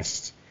defense a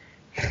rest.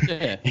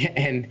 Yeah.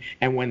 and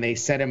when they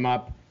set him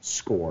up,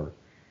 score.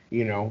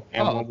 You know,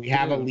 and when we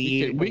have a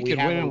lead, we could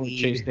win with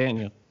Chase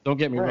Daniel. Don't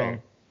get me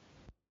wrong.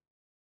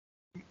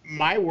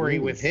 My worry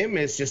with him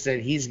is just that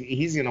he's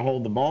going to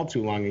hold the ball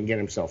too long and get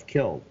himself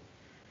killed.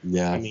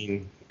 Yeah. I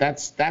mean,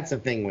 that's the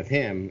thing with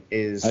him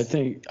is. I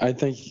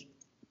think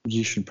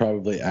you should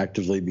probably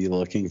actively be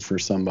looking for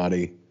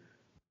somebody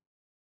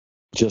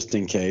just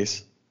in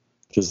case,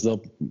 because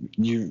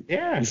you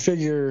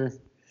figure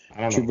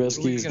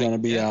Trubisky's going to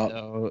be out.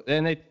 Though.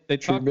 And they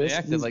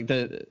acted like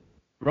the.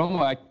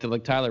 Romo acted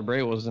like Tyler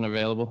Bray wasn't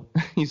available.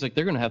 He's like,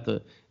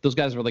 those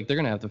guys were like, they're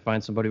going to have to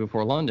find somebody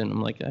before London. I'm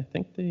like, I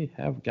think they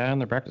have a guy on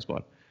their practice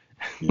squad.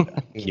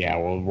 Yeah,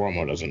 well,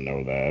 Romo doesn't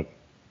know that.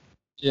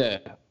 Yeah.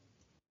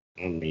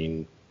 I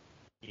mean,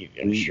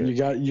 I'm sure.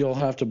 You'll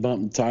have to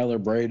bump Tyler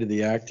Bray to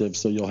the active,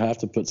 so you'll have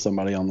to put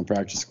somebody on the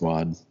practice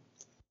squad.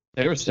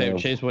 They were saying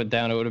if Chase went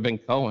down, it would have been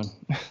Cohen.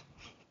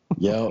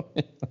 Yep.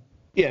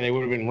 Yeah, they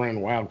would have been running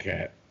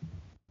Wildcat.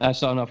 I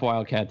saw enough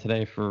Wildcat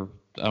today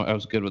I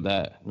was good with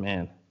that,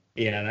 man.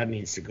 Yeah, that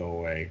needs to go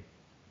away.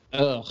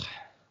 Ugh.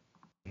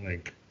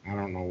 Like, I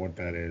don't know what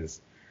that is.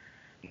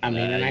 I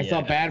mean, and I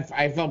felt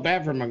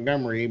bad for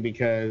Montgomery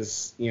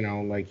because, you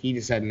know, like, he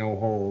just had no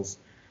holes.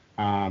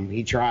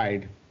 He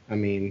tried. I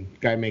mean,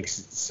 guy makes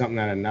something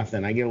out of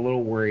nothing. I get a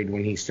little worried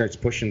when he starts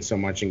pushing so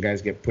much and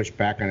guys get pushed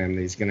back on him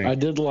that he's gonna. I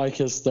did like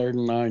his 3rd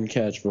and 9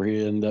 catch where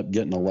he ended up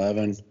getting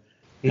 11,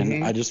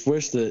 and I just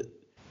wish that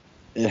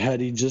had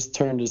he just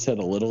turned his head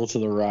a little to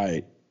the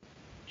right,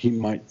 he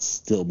might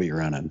still be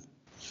running.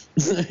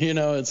 You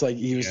know, it's like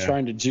he was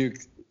trying to juke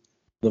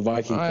the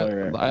Viking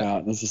player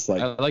out. And it's just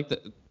like, I like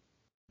that.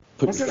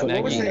 Put your foot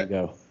in and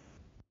go.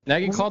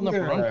 Nagy called enough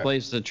run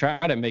plays to try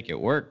to make it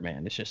work,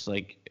 man. It's just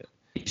like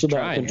it's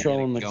about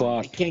controlling the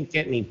clock. They can't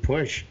get any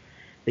push.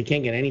 They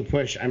can't get any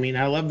push. I mean,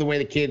 I love the way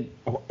the kid,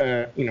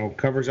 you know,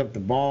 covers up the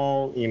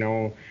ball. You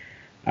know,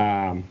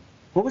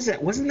 what was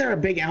that? Wasn't there a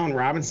big Allen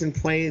Robinson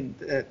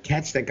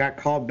catch that got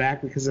called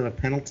back because of a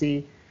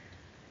penalty?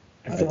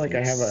 I feel like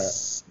I have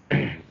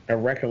a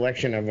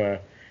recollection of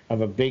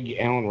a big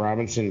Allen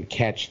Robinson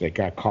catch that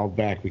got called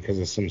back because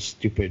of some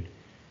stupid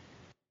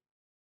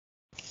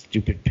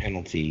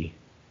penalty.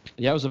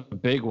 Yeah, it was a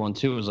big one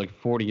too. It was like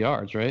 40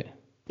 yards, right?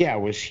 Yeah,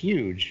 it was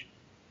huge.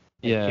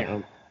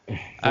 Yeah.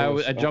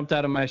 I jumped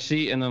out of my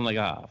seat and then like,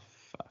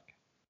 fuck.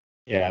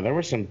 Yeah, there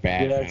were some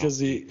bad. Yeah,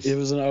 because it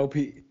was an OP.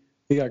 He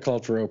got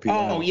called for OP.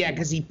 Oh yeah,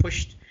 because he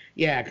pushed.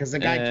 Yeah, because the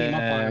guy came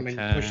up on him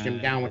and pushed him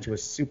down, which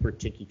was super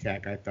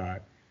ticky-tack, I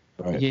thought.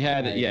 Right.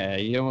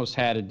 He almost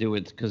had to do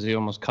it because he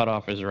almost cut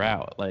off his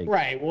route. Like,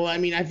 right. Well, I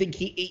mean, I think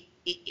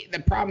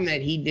the problem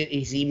that he did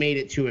is he made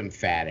it too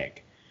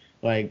emphatic.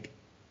 Like,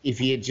 if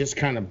he had just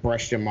kind of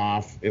brushed him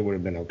off, it would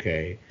have been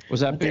okay.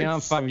 Was that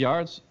beyond 5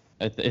 yards?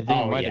 I think it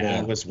might have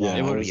been. It was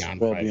well beyond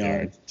 5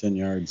 yards. 10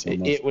 yards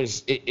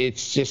almost.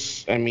 It's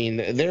just, I mean,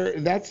 the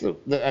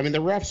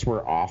refs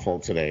were awful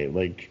today,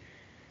 like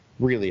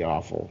really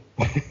awful.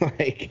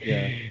 Like,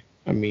 yeah.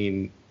 I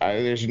mean,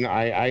 I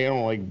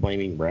don't like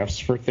blaming refs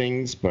for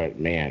things, but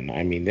man,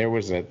 I mean, there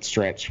was a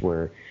stretch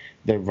where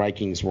the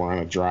Vikings were on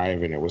a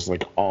drive and it was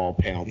like all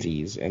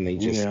penalties, and they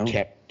just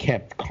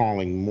kept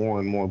calling more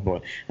and more.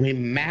 But I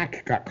mean,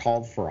 Mack got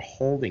called for a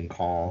holding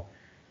call,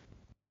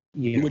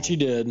 which he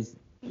did.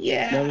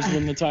 Yeah, that was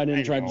when the tight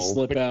end tried to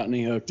slip out and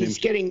he hooked him.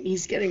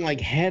 He's getting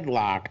like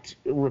headlocked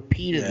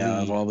repeatedly.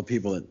 Yeah, of all the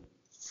people that.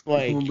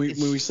 Like when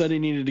we said he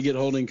needed to get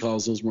holding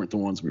calls, those weren't the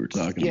ones we were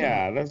talking about.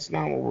 Yeah, that's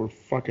not what we're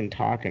fucking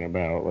talking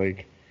about.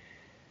 Like,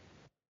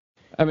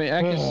 I mean,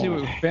 I can see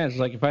what fans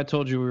like. If I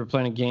told you we were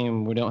playing a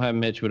game, we don't have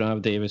Mitch, we don't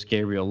have Davis,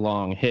 Gabriel,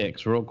 Long,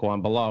 Hicks,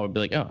 Roquan, Bilal, would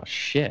be like, oh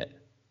shit.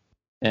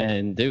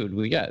 And dude,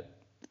 we got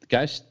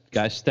guys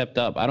stepped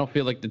up. I don't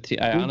feel like the team.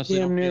 I honestly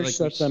don't feel like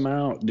shut them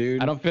out,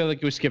 dude. I don't feel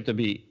like we skipped a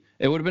beat.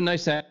 It would have been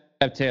nice to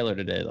have Taylor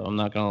today, though. I'm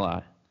not gonna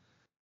lie,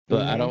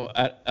 but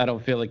I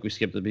don't feel like we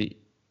skipped a beat.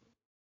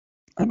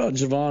 How about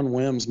Javon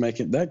Wims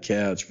making that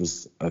catch?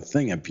 Was a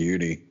thing of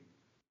beauty.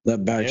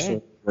 That back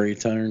where he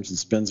turns and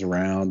spins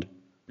around.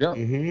 Yeah.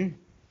 Mm-hmm.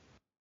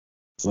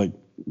 It's like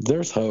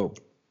there's hope.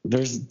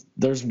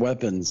 There's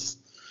weapons.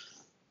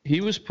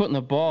 He was putting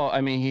the ball.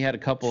 I mean, he had a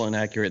couple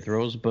inaccurate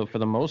throws, but for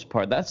the most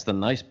part, that's the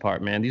nice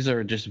part, man. These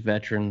are just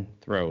veteran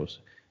throws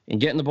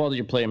and getting the ball to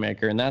your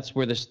playmaker, and that's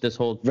where this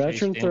whole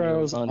veteran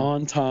throws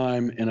on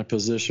time in a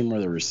position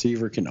where the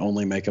receiver can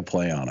only make a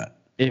play on it.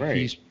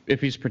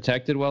 If he's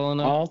protected well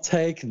enough, I'll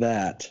take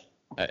that.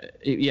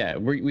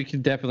 We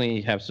could definitely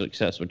have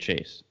success with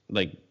Chase,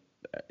 like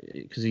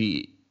because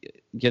he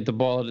get the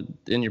ball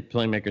in your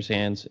playmaker's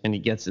hands and he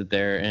gets it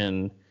there,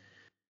 and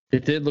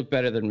it did look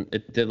better than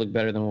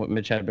what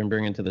Mitch had been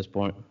bringing to this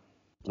point.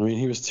 I mean,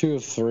 he was 2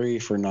 of 3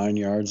 for 9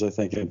 yards, I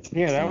think. So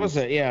that was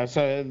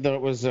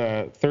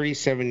a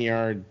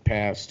 37-yard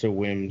pass to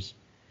Wims.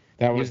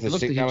 That was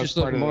he just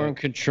looked more in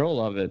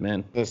control of it,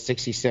 man. The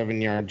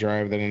 67-yard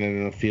drive that ended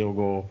in a field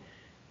goal.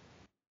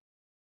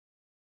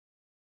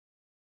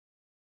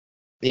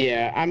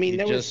 Yeah, I mean,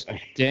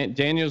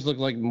 Daniels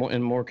looked like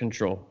in more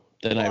control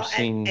than I've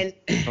seen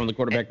from the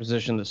quarterback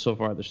position that's so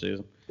far this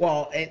season.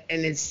 Well,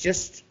 and it's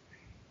just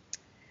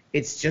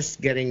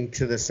getting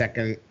to the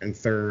second and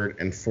third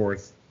and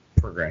fourth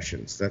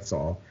progressions. That's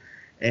all.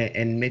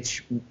 And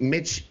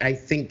Mitch, I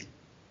think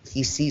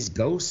he sees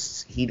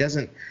ghosts. He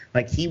doesn't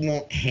he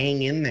won't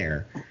hang in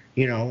there.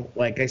 You know,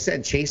 like I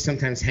said, Chase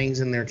sometimes hangs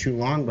in there too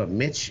long, but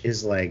Mitch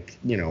is like,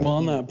 well,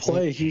 on that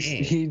play,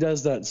 he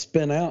does that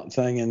spin out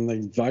thing, and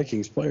the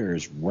Vikings player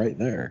is right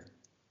there.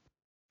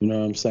 You know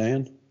what I'm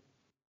saying?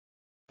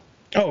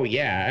 Oh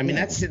yeah, I mean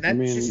that's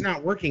just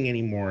not working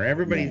anymore.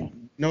 Everybody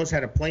knows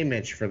how to play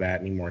Mitch for that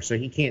anymore, so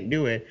he can't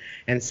do it.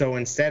 And so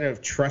instead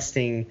of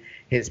trusting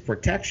his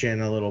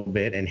protection a little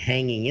bit and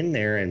hanging in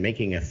there and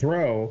making a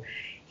throw,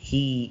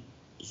 he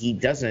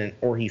doesn't,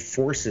 or he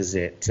forces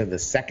it to the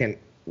second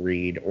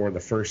read or the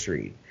first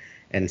read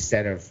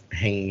instead of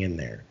hanging in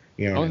there.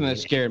 You know, the only thing that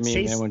scared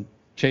me, man, when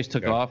Chase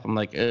took off, I'm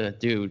like,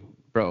 dude,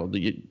 bro,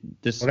 you're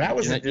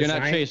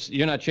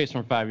not Chase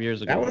from 5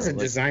 years ago. That was a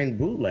designed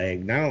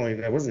bootleg. Not only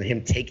that wasn't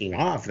him taking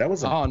off, that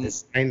was a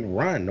designed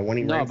run when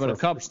he ran for a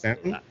first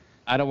down.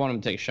 I don't want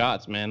him to take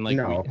shots, man. Like,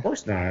 no, of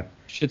course not.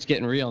 Shit's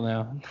getting real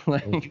now.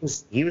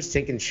 He was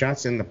taking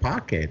shots in the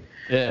pocket.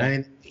 Yeah.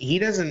 And he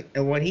doesn't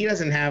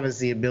have is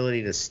the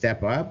ability to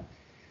step up.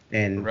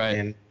 And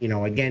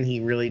again, he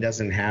really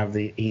doesn't have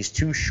he's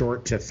too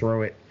short to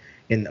throw it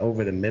in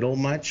over the middle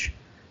much,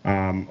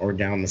 or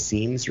down the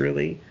seams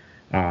really.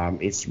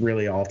 It's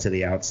really all to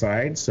the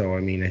outside. So,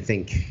 I mean, I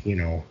think,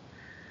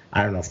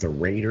 I don't know if the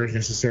Raiders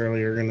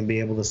necessarily are going to be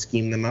able to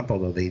scheme them up,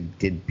 although they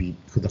did beat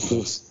the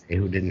Colts,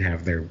 who didn't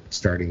have their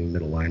starting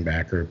middle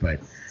linebacker.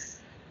 But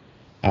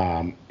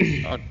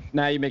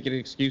now you're making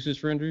excuses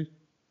for injuries?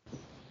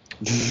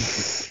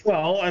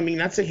 Well, I mean,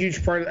 that's a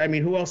huge part. I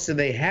mean, who else do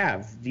they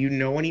have? Do you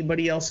know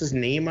anybody else's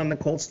name on the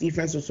Colts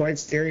defense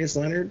besides Darius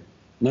Leonard?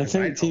 And I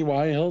think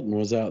T.Y. Hilton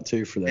was out,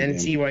 too, for that game. And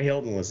T.Y.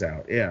 Hilton was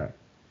out, yeah.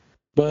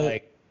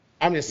 But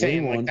I'm just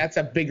saying, that's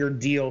a bigger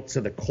deal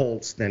to the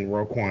Colts than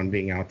Roquan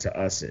being out to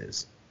us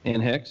is.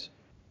 And Hicks?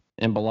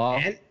 And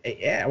Bilal?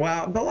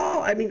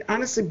 Bilal, I mean,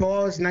 honestly,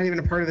 Bilal is not even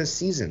a part of this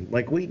season.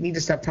 We need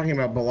to stop talking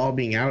about Bilal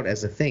being out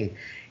as a thing.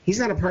 He's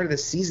not a part of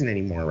this season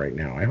anymore right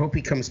now. I hope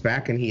he comes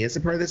back and he is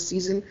a part of this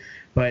season,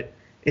 but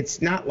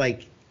it's not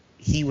like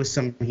he was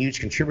some huge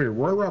contributor.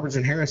 Roy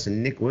Robertson Harris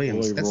and Nick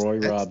Williams. Roy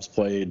Robs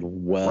played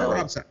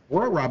well.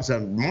 Roy Rob's a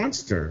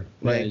monster.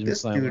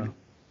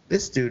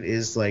 This dude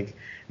is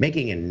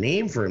making a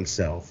name for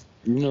himself.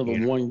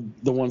 The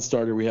one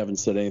starter we haven't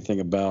said anything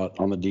about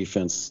on the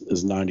defense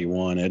is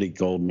 91, Eddie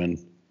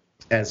Goldman.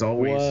 As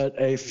always. What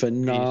a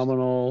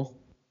phenomenal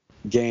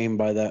game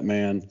by that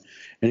man.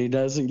 And he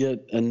doesn't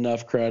get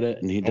enough credit,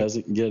 and he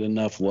doesn't get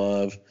enough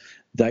love.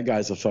 That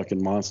guy's a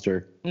fucking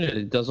monster. Yeah,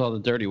 he does all the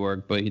dirty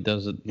work, but he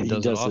does it. He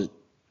does it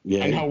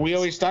Yeah. I know we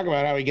always talk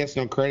about how he gets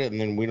no credit, and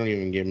then we don't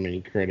even give him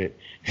any credit.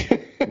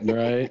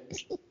 Right.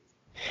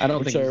 I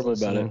don't think terrible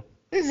about it.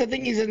 This is the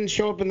thing. He doesn't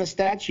show up in the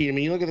stat sheet. I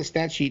mean, you look at the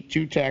stat sheet,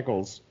 2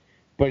 tackles,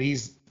 but he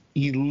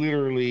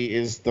literally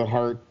is the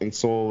heart and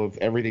soul of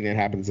everything that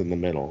happens in the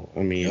middle.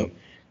 I mean,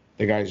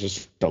 The guy's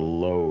just a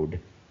load.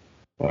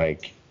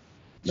 Like,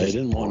 they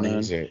didn't want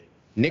none. It.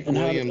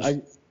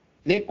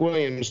 Nick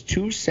Williams,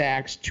 2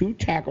 sacks, 2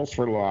 tackles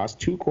for loss,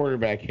 2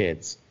 quarterback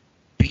hits.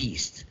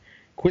 Beast.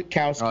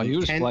 Kwiatkowski. Oh, he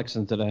was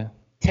flexing today.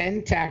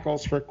 10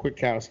 tackles for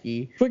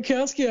Kwiatkowski.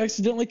 Kwiatkowski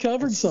accidentally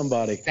covered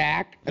somebody.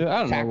 Sack. Dude, I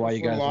don't know why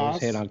you guys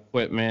always hate on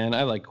Quit, man.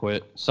 I like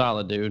Quit.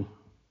 Solid dude.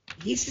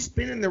 He's just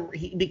been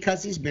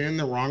because he's been in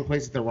the wrong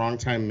place at the wrong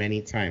time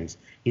many times.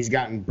 He's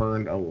gotten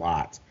burned a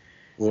lot,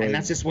 and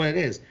that's just what it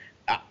is.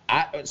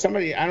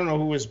 Somebody, I don't know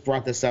who was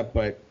brought this up,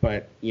 but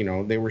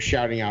they were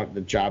shouting out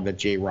the job that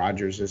Jay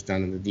Rogers has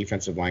done in the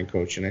defensive line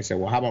coach, and I said,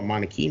 well, how about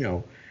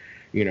Monachino?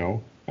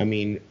 I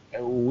mean,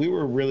 we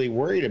were really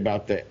worried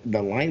about the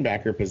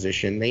linebacker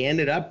position. They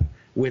ended up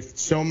with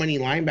so many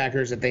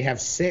linebackers that they have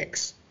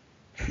 6.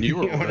 You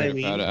were worried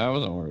about it. I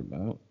wasn't worried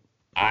about it.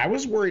 I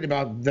was worried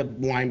about the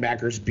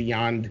linebackers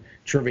beyond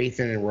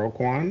Trevathan and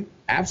Roquan.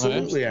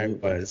 Absolutely, I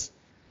was.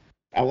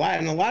 A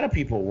lot of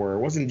people were. It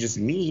wasn't just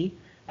me.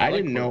 I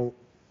didn't know.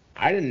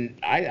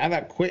 I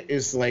thought Quit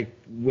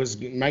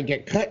might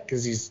get cut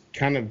because he's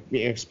kind of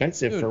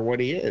expensive for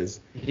what he is.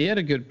 He had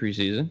a good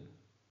preseason.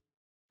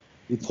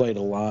 He played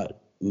a lot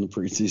in the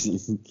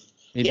preseason.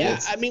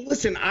 I mean,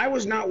 listen, I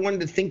was not one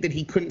to think that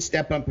he couldn't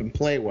step up and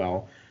play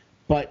well,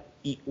 but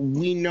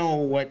we know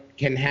what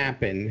can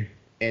happen,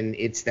 and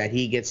it's that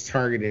he gets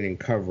targeted in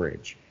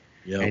coverage,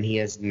 and he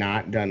has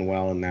not done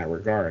well in that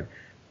regard.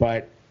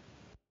 But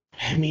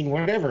I mean,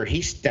 whatever,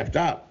 he stepped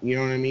up. You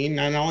know what I mean?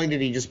 Not only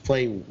did he just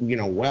play,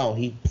 well,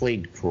 he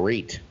played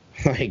great.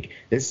 Like,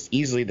 this is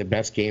easily the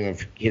best game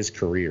of his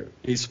career.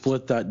 He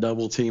split that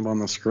double team on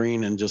the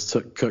screen and just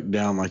took Cook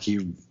down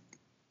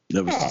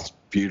that was just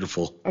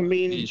beautiful. I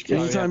mean,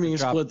 anytime you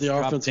split the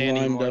offensive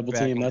line double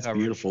team, that's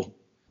beautiful.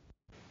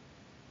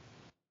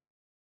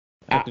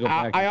 I'm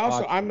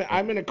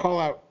going to call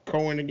out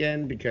Cohen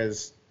again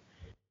because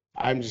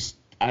I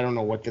don't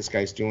know what this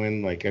guy's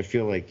doing. Like, I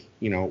feel like,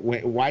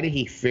 why did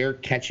he fair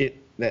catch it?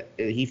 That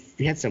he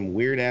had some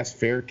weird ass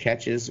fair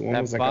catches. One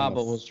that was like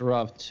bobble was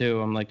rough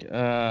too. I'm like,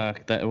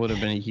 that would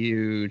have been a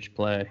huge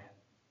play.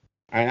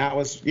 And that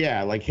was,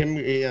 like him,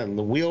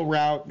 the wheel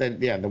route.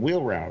 The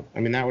wheel route.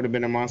 I mean, that would have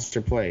been a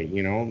monster play,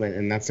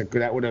 And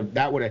that would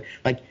have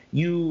like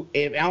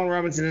if Allen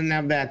Robinson didn't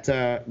have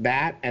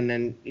that, and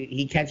then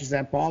he catches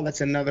that ball,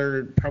 that's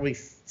another probably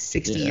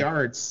 60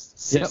 yards,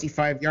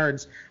 65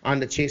 yards on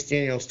the Chase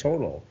Daniels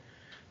total.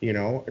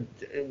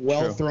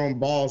 Thrown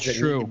balls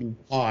that need to be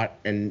caught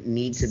and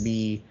need to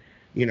be,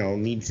 he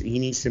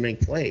needs to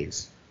make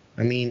plays.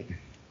 I mean,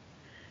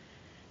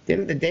 at the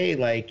end of the day,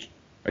 like.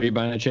 Are you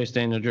buying a Chase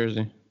Daniel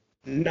jersey?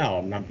 No,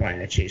 I'm not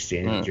buying a Chase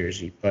Daniel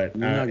jersey, but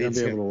you're not gonna be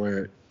able to wear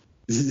it.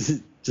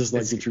 Just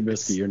like the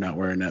Trubisky, you're not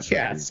wearing that.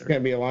 Yeah, it's gonna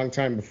be a long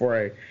time before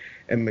I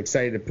am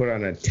excited to put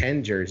on a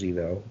 10 jersey,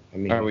 though. I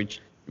mean,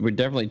 we're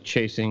definitely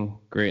chasing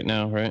great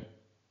now, right?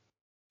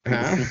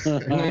 Huh?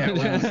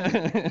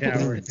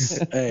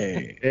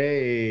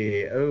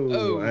 Hey.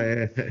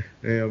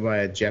 I'll buy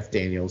a Jeff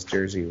Daniels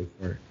jersey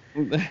before.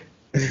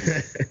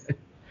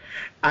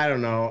 I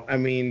don't know. I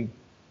mean,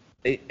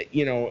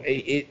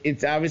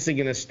 it's obviously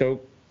going to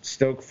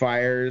stoke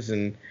fires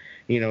and,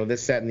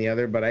 this, that, and the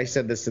other. But I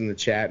said this in the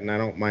chat, and I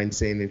don't mind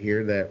saying it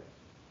here, that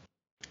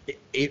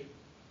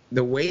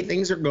the way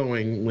things are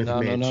going with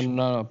Mitch.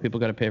 No. People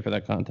got to pay for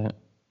that content.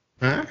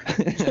 Huh?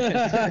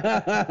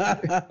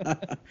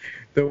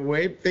 The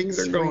way things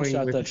are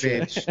going with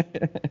Mitch,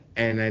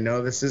 and I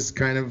know this is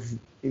kind of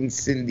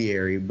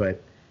incendiary, but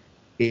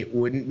it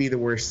wouldn't be the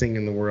worst thing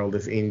in the world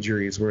if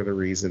injuries were the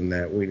reason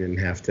that we didn't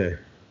have to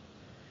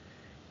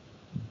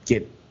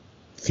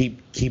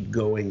keep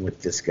going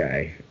with this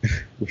guy.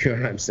 You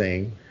know what I'm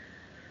saying?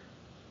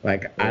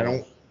 Like, I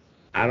don't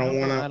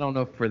want to. I don't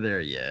know if we're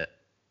there yet.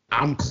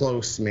 I'm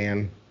close,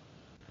 man.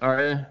 All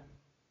right.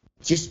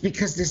 Just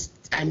because this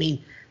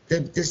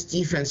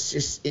defense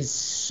just is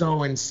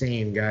so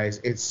insane,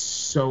 guys. It's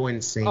so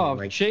insane. Oh,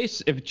 if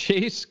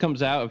Chase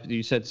comes out, if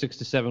you said 6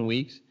 to 7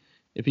 weeks,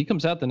 if he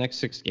comes out the next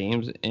 6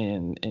 games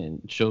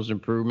and shows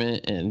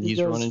improvement and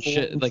he's running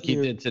shit like he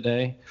did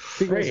today,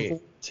 he goes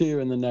 2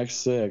 in the next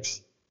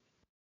 6,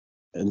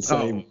 and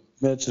say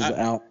Mitch is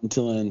out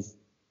until then.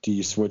 Do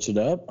you switch it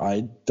up?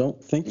 I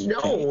don't think you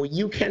can. No,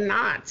 you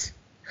cannot.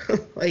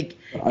 Like,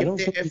 I don't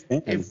think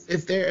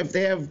if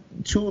they have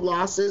 2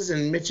 losses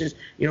and Mitch is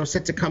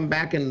set to come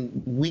back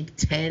in week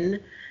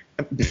 10,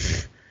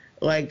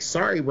 like,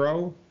 sorry,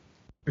 bro.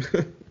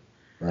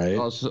 Right.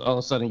 All of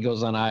a sudden he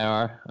goes on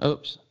IR.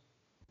 Oops.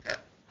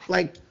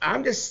 Like,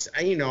 I'm just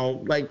I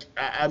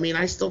mean,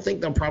 I still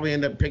think they'll probably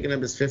end up picking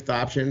up his 5th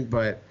option,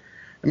 but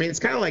I mean, it's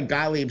kind of like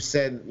Gottlieb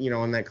said,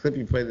 in that clip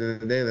he played the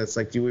other day. That's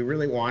like, do we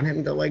really want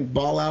him to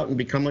ball out and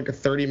become like a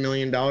 $30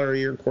 million a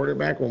year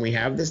quarterback when we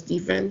have this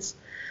defense?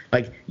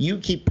 Like, you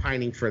keep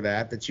pining for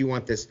that you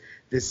want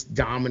this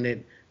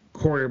dominant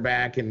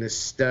quarterback and this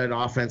stud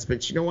offense,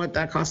 but you know what?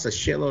 That costs a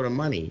shitload of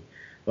money.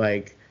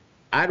 Like,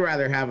 I'd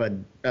rather have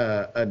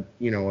a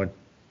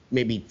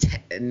maybe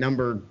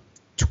number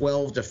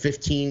 12 to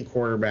 15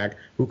 quarterback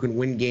who can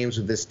win games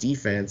with this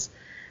defense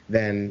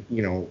than,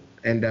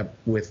 end up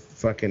with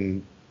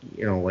fucking,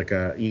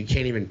 you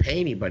can't even pay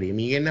anybody. I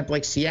mean, you end up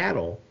like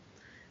Seattle.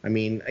 I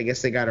mean, I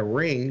guess they got a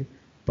ring,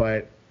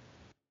 but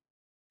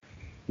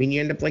you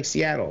end up like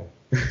Seattle.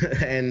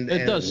 and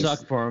it does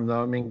suck for him,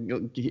 though. I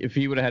mean, if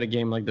he would have had a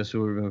game like this, it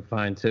would have been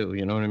fine too.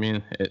 You know what I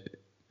mean?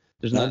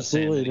 There's not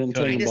absolutely didn't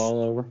turn the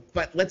ball over.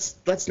 But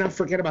let's not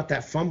forget about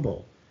that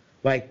fumble.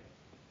 Like,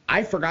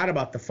 I forgot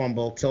about the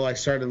fumble till I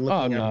started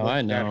looking at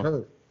what got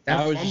hurt.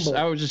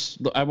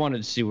 I wanted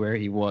to see where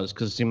he was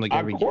because it seemed like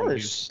every game he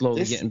was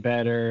slowly getting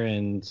better,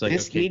 and it's like,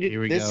 okay,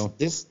 here we go.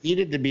 This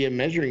needed to be a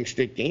measuring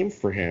stick game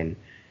for him,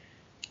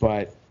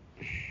 but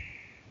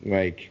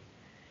like,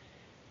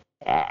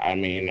 I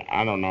mean,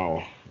 I don't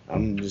know.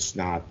 I'm just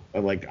not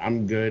like,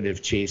 I'm good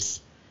if Chase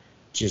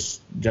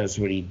just does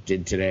what he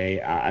did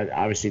today.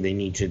 Obviously, they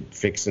need to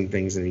fix some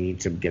things, and they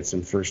need to get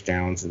some first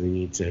downs, and they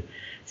need to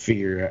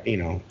figure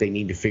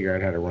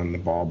out how to run the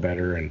ball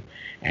better.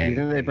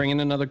 And they bring in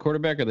another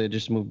quarterback, or they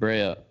just move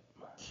Bray up?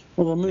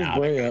 Well, they'll move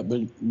Bray up,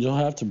 but you'll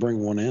have to bring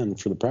one in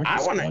for the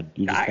practice squad. I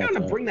want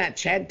to bring that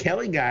Chad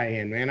Kelly guy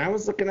in, man. I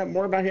was looking up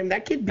more about him.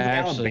 That kid beat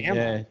Alabama.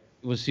 Yeah.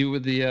 Was he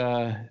with the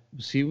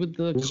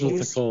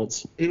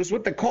Colts? He was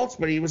with the Colts,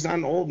 but he was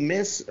on Ole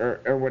Miss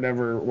or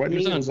whatever.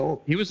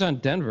 He was on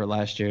Denver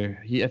last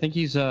year. I think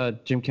he's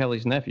Jim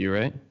Kelly's nephew,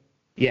 right?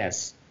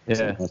 Yes.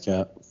 Yeah. Like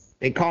that.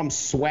 They call him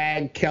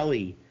Swag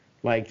Kelly.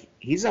 Like,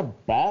 he's a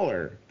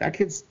baller. That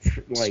kid's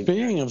like.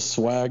 Speaking of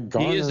swag,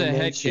 he is a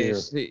head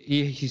case.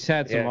 He's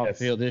had some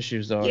off-field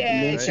issues, though.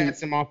 Yeah, he's had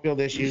some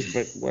off-field issues,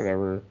 but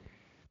whatever.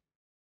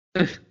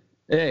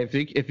 Hey,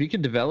 if you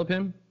could develop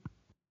him,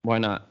 why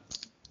not?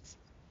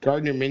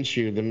 Gardner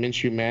Minshew, the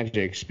Minshew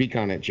Magic. Speak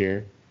on it,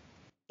 Jer.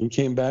 He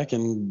came back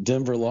and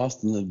Denver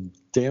lost in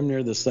damn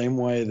near the same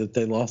way that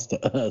they lost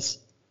to us.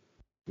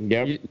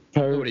 Yep.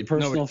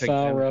 Personal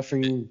foul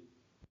roughing.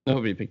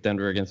 Nobody picked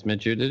Denver against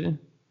Minshew, did you?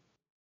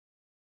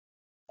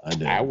 I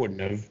did. I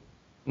wouldn't have.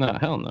 No,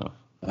 hell no.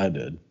 I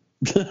did.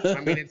 I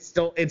mean, it's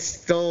still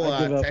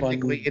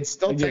technically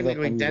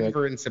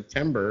Denver in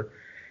September.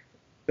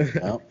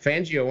 Well.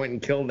 Fangio went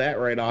and killed that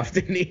right off,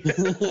 didn't he?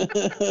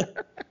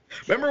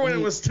 Remember when it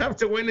was tough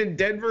to win in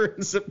Denver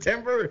in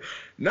September?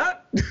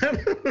 Not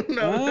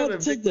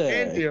today.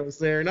 Fangio's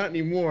there, not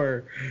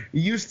anymore. It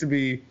used to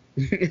be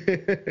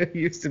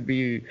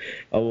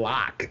a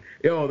lock.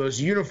 Yo,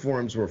 those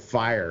uniforms were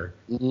fire.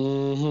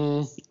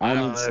 Mm-hmm. I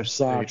need some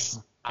socks.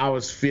 I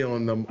was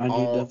feeling them. I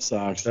need them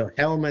socks. The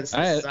helmets.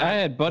 I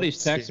had buddies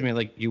texting me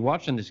like, "You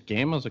watching this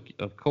game?" I was like,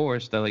 "Of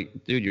course." They're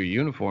like, "Dude, your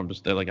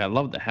uniforms." They're like, "I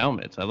love the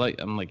helmets. I'm like,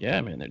 "Yeah,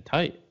 man, they're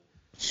tight."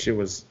 Shit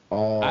was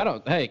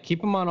all. Hey,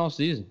 keep them on all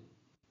season.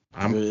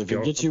 If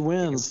it gets you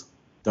wins,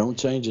 don't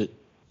change it.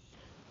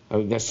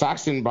 The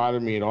socks didn't bother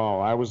me at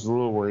all. I was a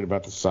little worried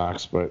about the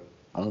socks, but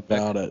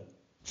about it.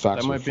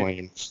 Socks were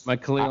flames. My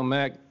Khalil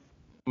Mack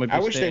might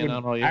be staying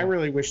on all year. I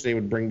really wish they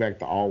would bring back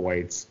the all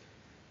whites.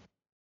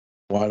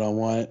 White on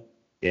white.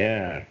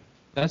 Yeah.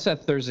 That's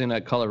that Thursday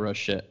night color rush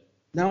shit.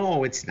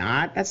 No, it's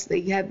not.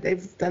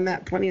 They've done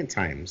that plenty of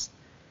times.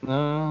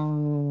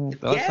 No.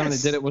 The last time they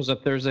did it was a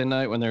Thursday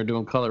night when they were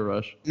doing color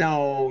rush.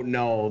 No.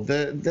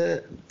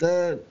 The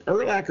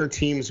Urlacher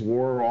teams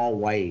wore all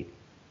white.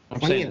 I'm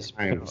saying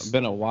it's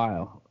been a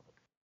while.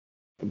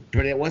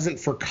 But it wasn't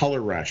for color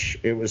rush.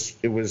 It was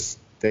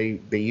they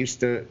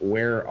used to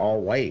wear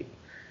all white.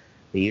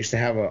 They used to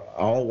have an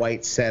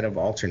all-white set of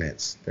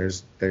alternates. There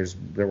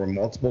were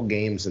multiple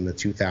games in the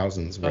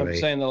 2000s where I'm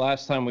saying the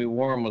last time we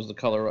wore them was the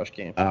Color Rush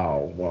game.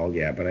 Oh, well,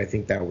 yeah, but I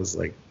think that was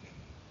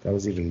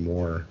even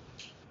more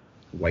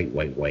white.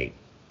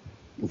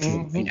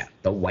 Mm-hmm. Yeah,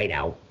 the White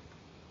Album.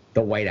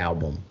 The White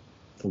Album.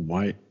 The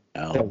White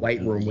Album. The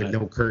White Room with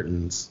no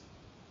curtains.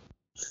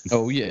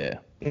 Oh, yeah.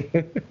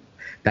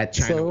 That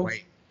China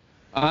White.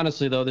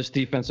 Honestly, though, this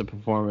defensive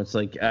performance,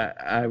 like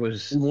I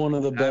was one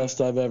of the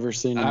best I've ever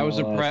seen. I was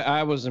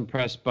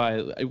impressed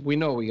by. We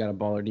know we got a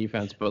baller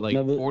defense, but like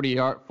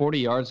 40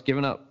 yards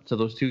given up to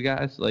those two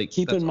guys. Like,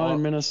 keep in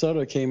mind,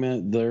 Minnesota came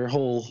in. Their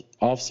whole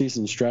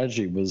offseason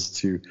strategy was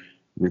to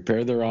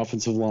repair their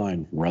offensive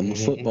line, run the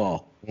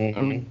football,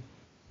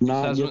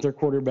 not get their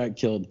quarterback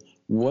killed.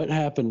 What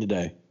happened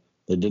today?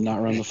 They did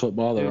not run the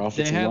football. Their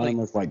offensive line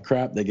looked like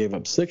crap. They gave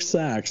up 6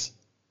 sacks,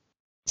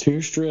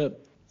 2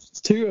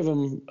 of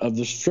them of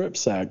the strip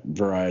sack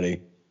variety.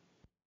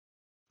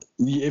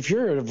 If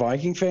you're a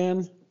Viking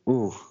fan,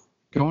 ooh.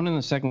 Going in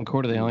the second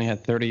quarter, they only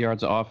had 30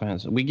 yards of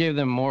offense. We gave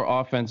them more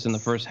offense in the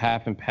first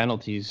half and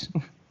penalties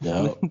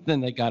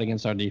than they got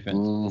against our defense.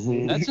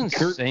 Mm-hmm. That's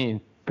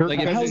insane.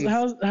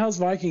 How's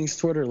Vikings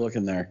Twitter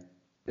looking there?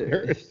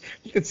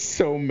 It's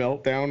so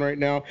meltdown right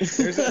now.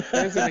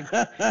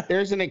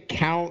 There's an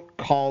account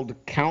called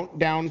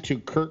Countdown to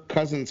Kirk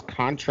Cousins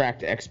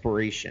Contract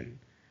Expiration.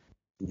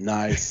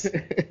 Nice.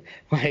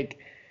 Like,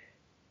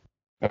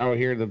 Oh,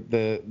 here the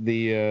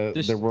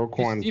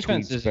Roquan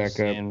tweets back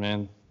insane, up.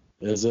 Man.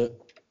 Is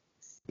it?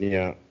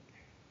 Yeah.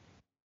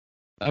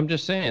 I'm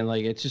just saying,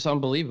 like, it's just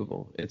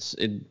unbelievable. It's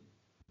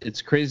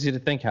crazy to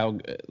think how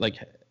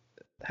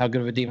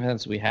good of a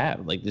defense we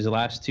have. Like, these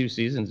last 2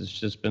 seasons, it's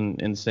just been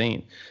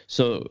insane.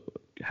 So,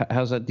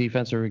 how's that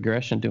defensive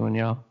regression doing,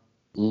 y'all?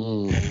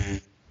 Well,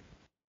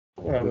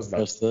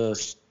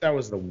 that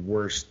was the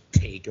worst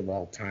take of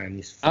all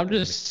time. I'm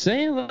just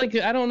saying, like,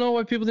 I don't know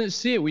why people didn't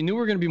see it. We knew we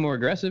were going to be more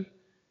aggressive.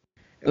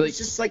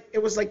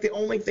 It was like the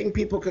only thing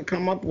people could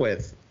come up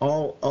with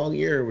all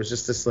year. It was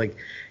just this, like,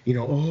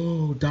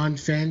 oh, Don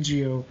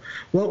Fangio.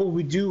 What will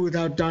we do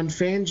without Don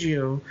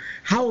Fangio?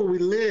 How will we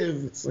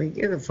live? It's like,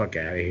 get the fuck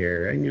out of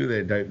here. I knew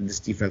that this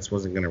defense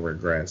wasn't going to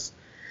regress.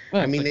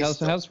 Well, I mean,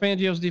 how's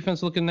Fangio's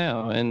defense looking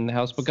now, and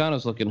how's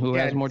Pagano's looking? Who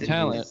has more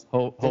talent?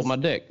 Hold my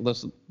dick.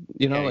 Listen,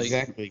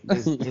 exactly.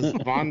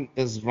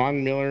 Does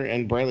Von Miller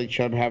and Bradley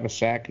Chubb have a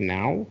sack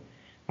now?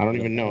 I don't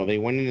even know. They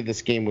went into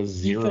this game with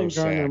 0 sacks. You think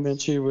Gardner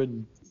Minshew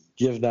would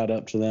give that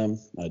up to them?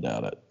 I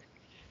doubt it.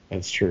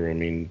 That's true. I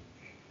mean,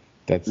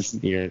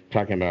 you're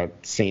talking about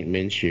Saint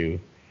Minshew.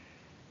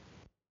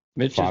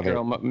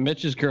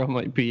 Mitch's girl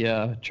might be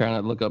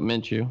trying to look up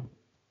Minshew.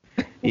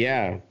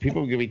 Yeah,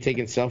 people are gonna be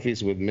taking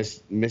selfies with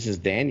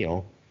Mrs.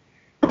 Daniel.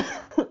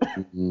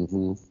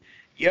 Mm-hmm.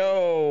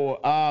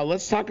 Yo,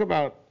 let's talk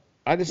about.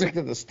 I just looked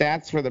at the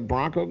stats for the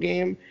Bronco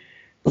game.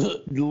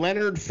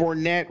 Leonard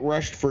Fournette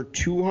rushed for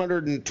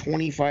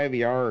 225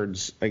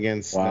 yards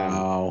against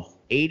them.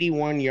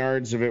 81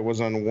 yards of it was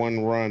on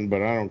one run,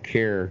 but I don't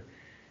care.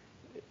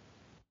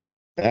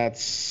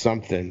 That's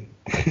something.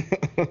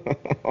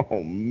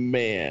 Oh,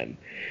 man.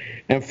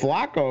 And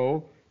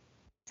Flacco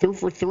threw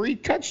for 3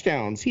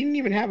 touchdowns. He didn't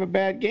even have a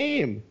bad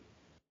game.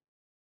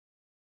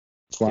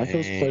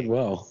 Flacco's played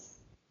well.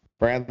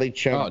 Bradley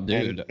Chubb. Oh,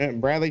 dude.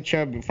 Bradley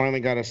Chubb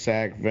finally got a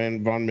sack.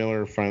 Von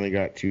Miller finally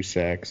got 2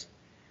 sacks.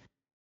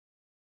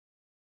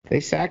 They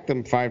sacked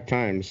them 5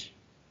 times.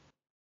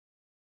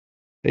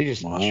 They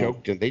just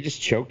choked. They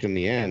just choked in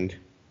the end.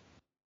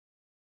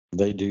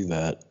 They do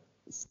that.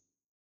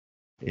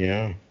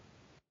 Yeah.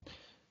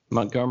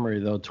 Montgomery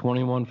though,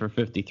 21 for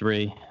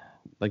 53.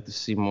 Like to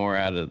see more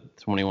out of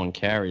 21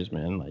 carries,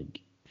 man.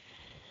 Like.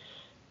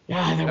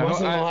 Yeah, there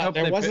wasn't a lot.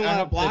 There wasn't a lot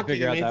of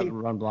blocking.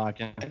 Run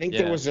blocking. I think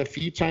there was a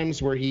few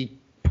times where he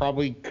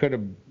probably could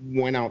have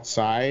went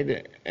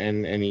outside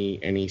and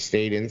he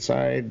stayed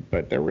inside,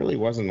 but there really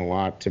wasn't a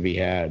lot to be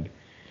had.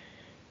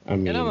 I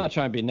mean, and I'm not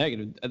trying to be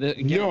negative.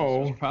 Again,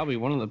 no, this was probably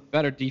one of the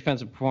better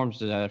defensive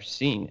performances that I've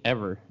seen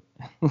ever.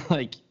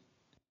 Like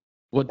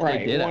what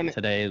they did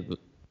today.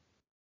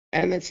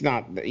 And it's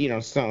not,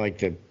 it's not like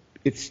the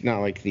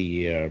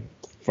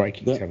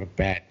Vikings have a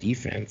bad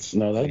defense.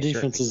 No, that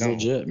defense is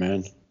legit,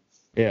 man.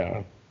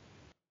 Yeah.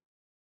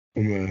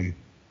 There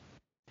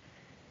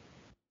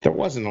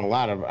wasn't a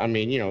lot of,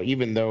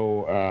 even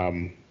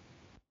though,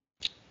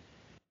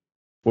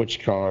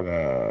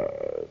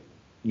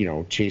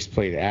 Chase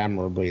played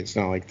admirably, it's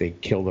not like they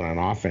killed it on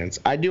offense.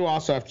 I do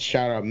also have to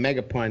shout out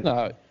Mega Punt,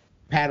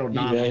 Pat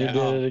O'Donnell. Yeah, he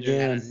did it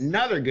again.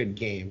 Another good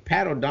game.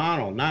 Pat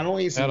O'Donnell, not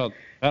only is Pat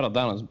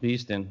O'Donnell's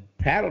beasting.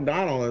 Pat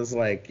O'Donnell is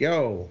like,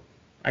 yo,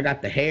 I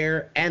got the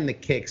hair and the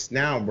kicks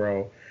now,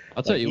 bro.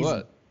 I'll tell you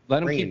what,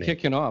 let him keep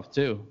kicking off,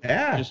 too.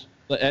 Yeah. Just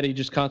let Eddie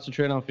just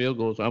concentrate on field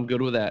goals. I'm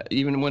good with that,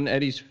 even when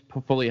Eddie's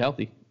fully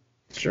healthy.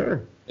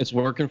 Sure. It's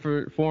working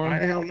for him. Why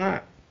the hell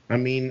not? I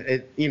mean,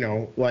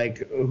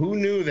 who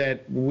knew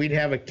that we'd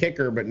have a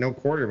kicker but no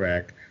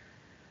quarterback?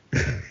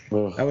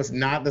 That was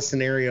not the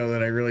scenario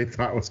that I really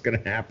thought was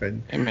going to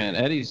happen. Hey, man,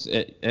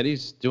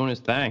 Eddie's doing his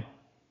thing.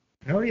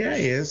 Oh, yeah,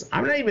 he is.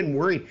 I'm not even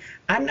worried.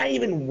 I'm not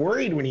even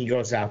worried when he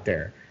goes out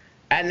there.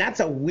 And that's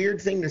a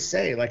weird thing to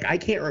say. Like, I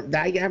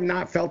have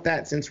not felt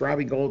that since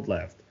Robbie Gould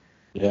left.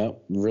 Yeah,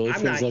 really.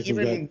 I'm not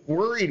even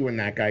worried when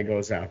that guy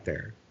goes out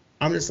there.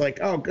 I'm just like,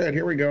 oh, good,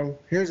 here we go.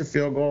 Here's a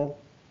field goal.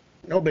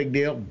 No big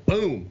deal.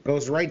 Boom,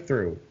 goes right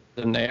through.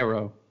 The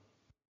narrow.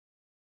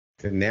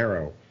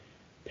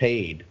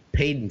 Paid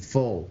in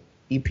full.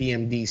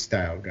 EPMD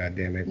style,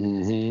 goddammit.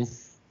 Mm-hmm.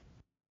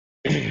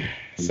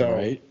 So,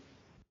 right.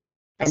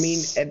 I mean,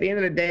 at the end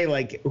of the day,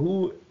 like,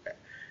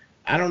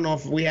 I don't know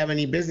if we have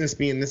any business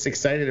being this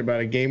excited about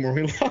a game where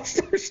we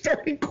lost our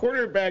starting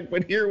quarterback,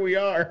 but here we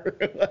are.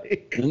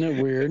 Like, isn't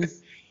it weird?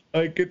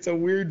 Like, it's a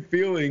weird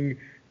feeling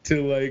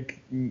to,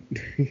 like,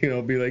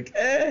 be like,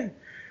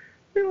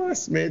 we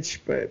lost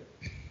Mitch, but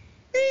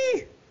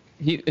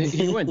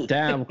He went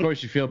down. Of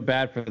course, you feel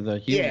bad for the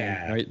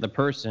human, right? The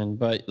person,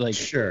 but like,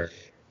 sure.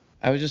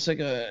 I was just like,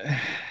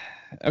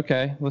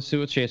 okay, let's see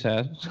what Chase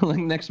has. Like,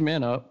 next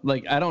man up.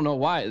 Like, I don't know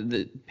why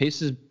the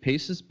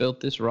Paces built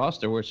this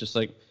roster where it's just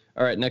like,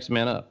 all right, next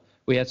man up.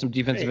 We had some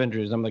defensive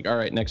injuries. I'm like, all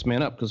right, next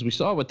man up, because we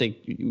saw what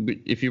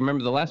if you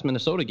remember the last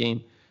Minnesota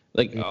game,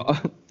 like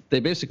they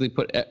basically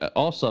put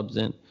all subs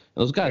in.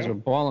 Those guys were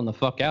balling the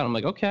fuck out. I'm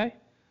like, okay.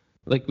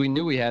 Like, we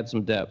knew we had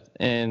some depth.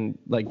 And,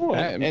 like,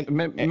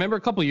 remember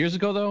a couple years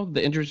ago, though,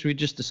 the injuries we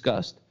just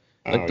discussed?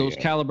 Like, those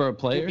caliber of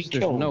players,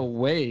 there's no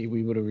way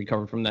we would have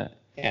recovered from that.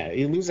 Yeah,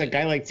 you lose a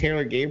guy like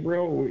Taylor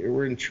Gabriel,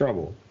 we're in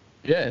trouble.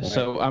 Yeah, right.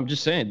 So I'm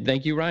just saying,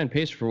 thank you, Ryan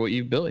Pace, for what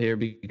you've built here,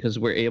 because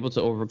we're able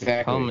to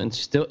overcome and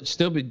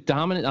still be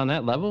dominant on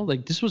that level.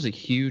 Like, this was a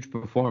huge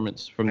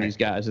performance from these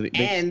guys. They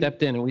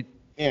stepped in, and we.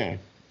 Yeah,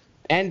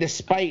 and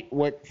despite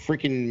what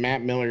freaking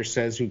Matt Miller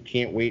says, who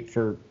can't wait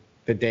for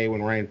the day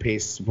when Ryan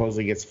Pace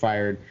supposedly gets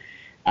fired,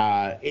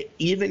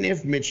 even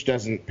if Mitch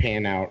doesn't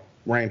pan out,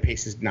 Ryan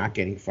Pace is not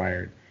getting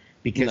fired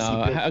because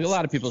a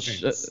lot of people.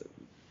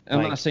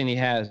 I'm not saying he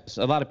has.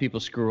 A lot of people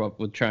screw up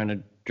with trying to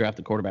draft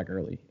the quarterback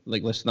early.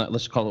 Like, let's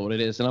call it what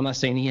it is. And I'm not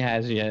saying he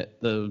has yet.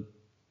 Who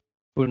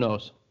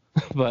knows?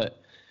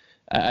 But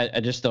I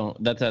just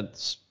don't.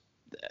 That's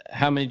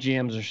how many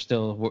GMs are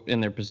still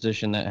in their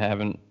position that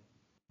haven't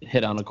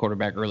hit on a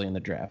quarterback early in the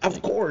draft.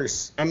 Of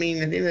course. I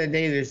mean, at the end of the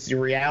day, there's the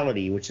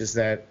reality, which is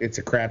that it's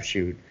a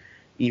crapshoot.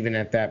 Even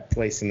at that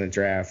place in the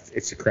draft,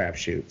 it's a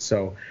crapshoot.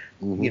 So,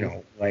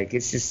 like,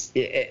 it's just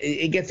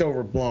it gets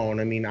overblown.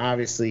 I mean,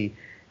 obviously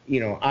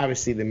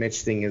the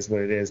Mitch thing is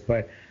what it is,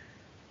 but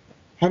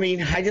I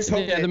mean, I just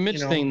hope the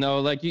Mitch thing though,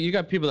 like you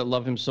got people that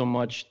love him so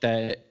much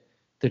that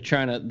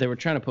they were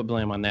trying to put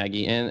blame on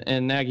Nagy,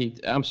 and Nagy,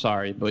 I'm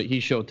sorry, but he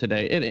showed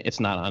today it's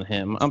not on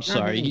him. I'm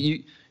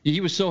sorry,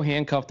 he was so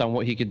handcuffed on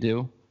what he could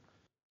do.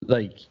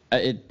 Like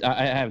I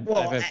have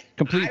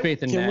complete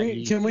faith in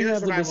Nagy. Can we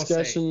have the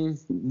discussion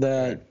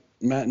that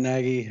Matt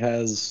Nagy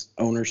has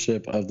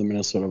ownership of the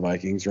Minnesota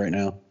Vikings right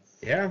now?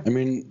 Yeah. I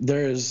mean,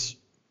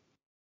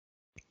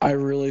 I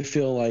really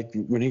feel like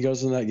when he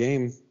goes in that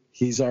game,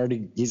 he's got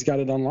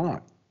it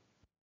unlocked,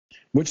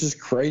 which is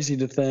crazy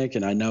to think.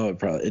 And I know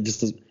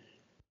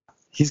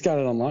he's got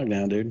it unlocked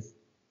now, dude.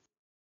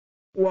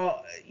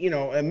 Well,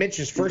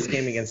 Mitch's first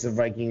game against the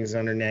Vikings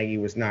under Nagy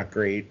was not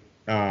great.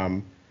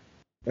 And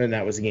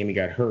that was the game he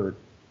got hurt,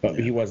 but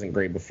he wasn't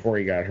great before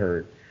he got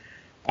hurt.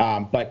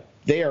 But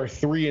they are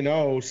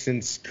 3-0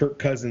 since Kirk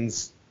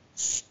Cousins'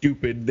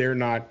 stupid "they're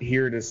not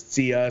here to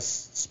see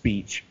us"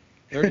 speech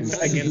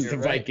against the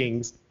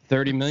Vikings.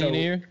 30 million a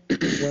year.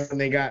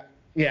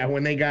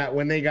 When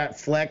they got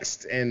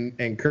flexed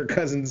and Kirk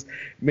Cousins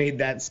made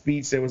that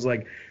speech that was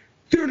like,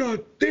 they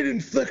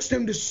didn't flex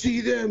them to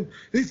see them,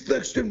 they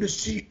flexed them to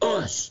see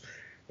us.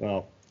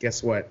 Well,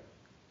 guess what,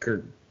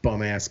 Kirk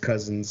bum ass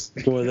Cousins.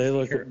 Boy, they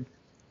look.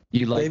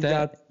 You like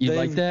that?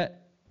 Like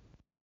that?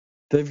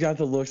 They've got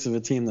the looks of a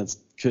team that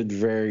could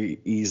very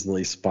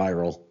easily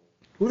spiral.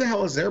 Who the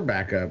hell is their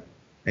backup?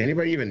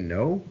 Anybody even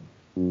know?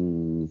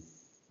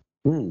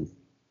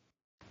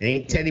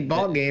 Ain't Teddy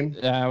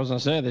Ballgame. I was gonna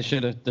say they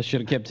should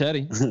have kept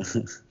Teddy.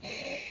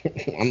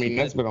 I mean,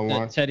 that's been a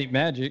long. Teddy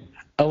magic.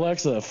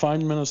 Alexa,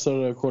 find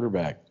Minnesota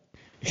quarterback.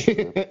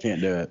 Can't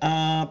do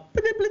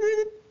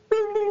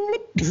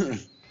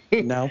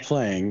it. Now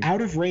playing.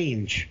 Out of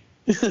range.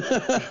 The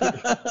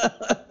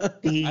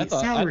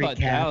salary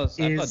cap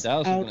is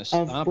out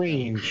of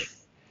range.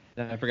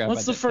 I forgot.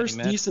 What's the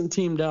first decent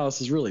team Dallas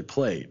has really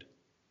played?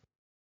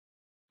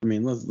 I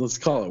mean, let's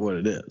call it what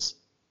it is.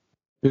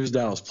 Who's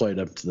Dallas played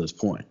up to this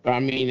point? I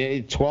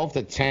mean,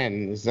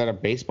 12-10. Is that a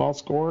baseball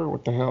score?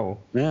 What the hell?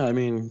 Yeah, I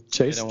mean,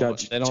 Chase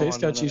got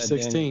you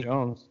 16.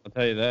 Jones, I'll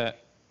tell you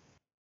that.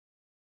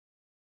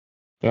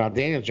 Well,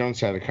 Daniel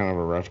Jones had a kind of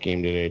a rough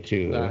game today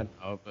too. I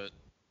know,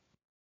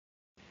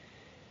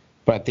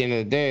 but at the end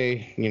of the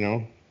day,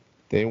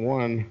 they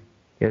won.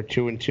 They're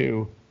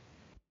 2-2.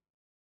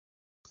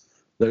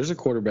 There's a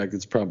quarterback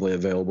that's probably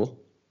available.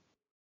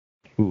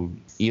 Who?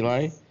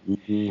 Eli?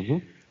 Mm-hmm.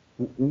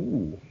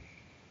 Ooh.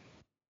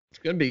 It's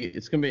gonna be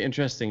an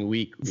interesting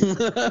week.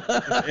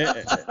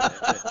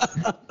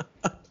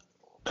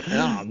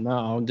 Oh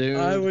no, dude!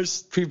 I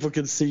wish people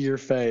could see your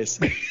face.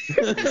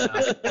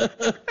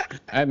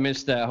 I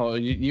missed that whole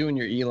you and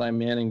your Eli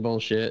Manning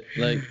bullshit.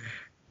 Like,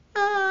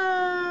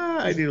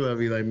 I do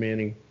love Eli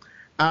Manning.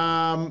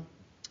 I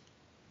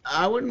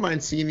wouldn't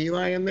mind seeing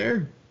Eli in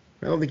there.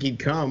 I don't think he'd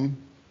come,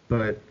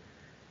 but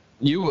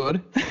you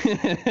would.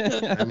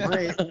 I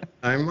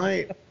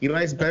might.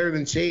 Eli's better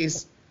than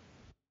Chase.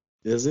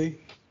 Is he?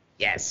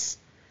 Yes,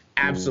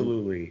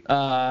 absolutely.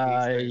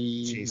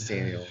 Chase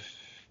Daniel.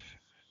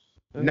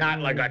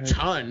 Not like a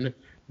ton,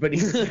 but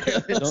he's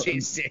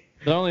Chase Daniel.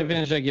 The only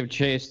advantage I give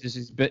Chase is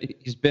he's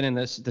been in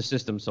the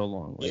system so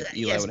long. Like,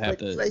 Eli would have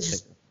to. Eli's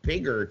just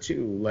bigger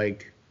too.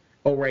 Like,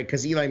 right,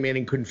 because Eli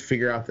Manning couldn't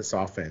figure out this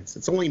offense.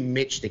 It's only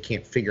Mitch that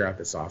can't figure out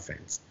this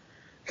offense.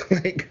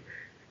 Like,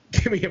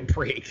 give me a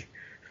break.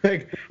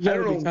 Like, I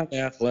don't know. He's kind of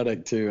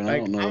athletic too, and like, I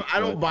don't know. I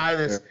don't buy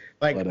this.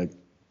 Like. Athletic.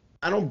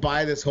 I don't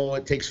buy this whole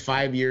it takes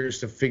 5 years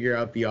to figure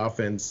out the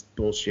offense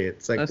bullshit.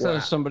 It's like I saw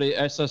somebody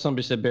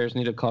said Bears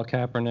need to call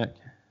Kaepernick.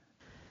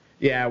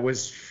 Yeah, it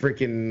was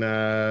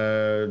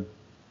freaking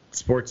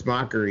sports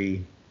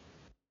mockery.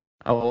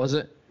 Oh, was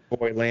it?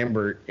 Boy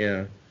Lambert,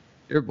 yeah.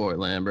 Your boy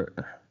Lambert.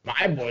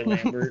 My boy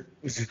Lambert.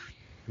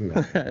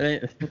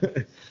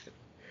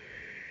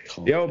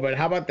 Yo, but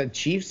how about the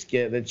Chiefs?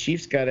 The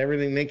Chiefs got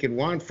everything they could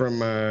want from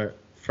the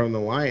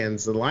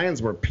Lions. The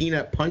Lions were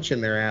peanut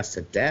punching their ass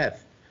to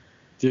death.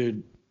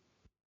 Dude,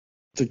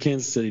 the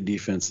Kansas City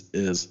defense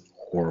is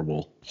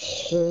horrible.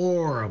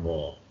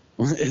 Horrible.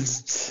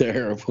 It's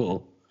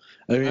terrible.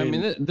 I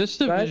mean this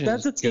division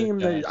that's a team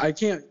that I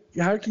can't.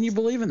 How can you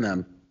believe in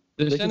them?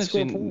 This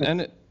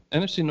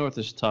NFC North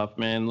is tough,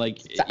 man. Like,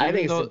 I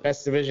think it's the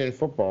best division in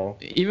football.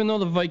 Even though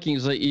the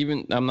Vikings, like,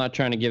 I'm not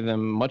trying to give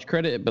them much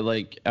credit, but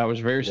like, I was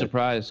very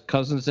surprised.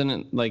 Cousins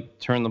didn't like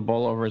turn the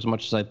ball over as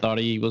much as I thought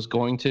he was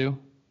going to.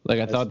 Like,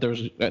 I thought there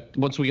was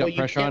once we got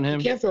pressure on him.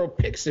 You can't throw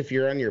picks if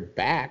you're on your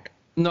back.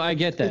 No, I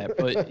get that,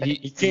 but he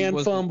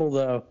can fumble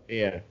though.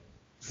 Yeah.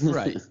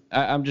 Right.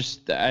 I'm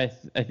just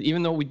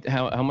even though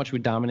how much we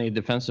dominated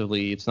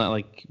defensively, it's not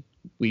like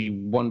we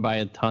won by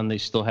a ton. They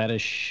still had a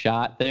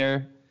shot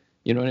there.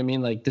 You know what I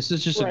mean? Like, this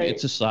is just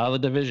it's a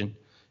solid division.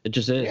 It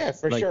just is. Yeah,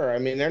 for sure. I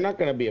mean, they're not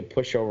going to be a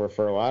pushover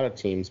for a lot of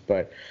teams,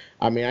 but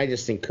I mean, I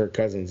just think Kirk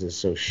Cousins is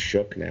so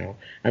shook now.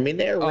 I mean,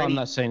 they're already. I'm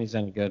not saying he's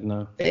any good.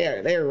 No.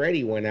 They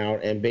already went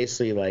out and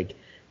basically like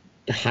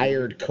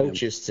hired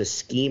coaches to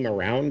scheme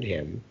around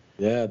him.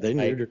 Yeah, they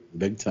needed it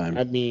big time.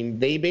 I mean,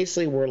 they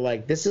basically were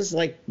like, this is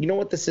like, you know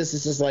what this is?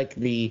 This is like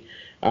the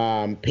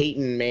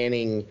Peyton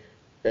Manning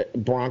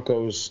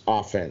Broncos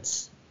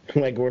offense.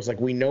 Like, where it's like,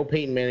 we know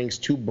Peyton Manning's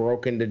too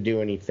broken to do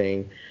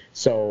anything,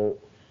 so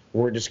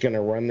we're just going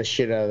to run the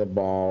shit out of the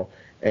ball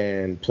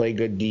and play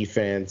good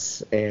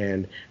defense.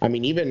 And, I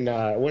mean, even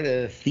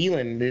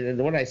Thielen,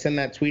 when I sent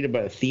that tweet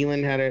about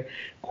Thielen had a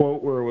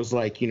quote where it was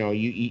like, you know,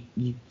 you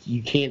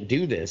can't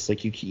do this.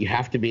 Like, you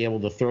have to be able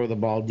to throw the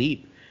ball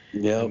deep.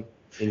 Yep.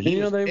 And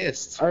he was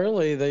pissed.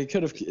 Early, they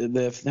could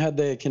have had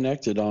they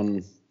connected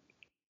on.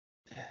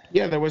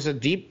 Yeah, there was a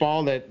deep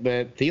ball that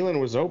Thielen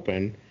was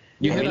open.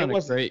 You hit on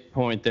a great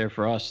point there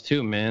for us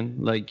too, man.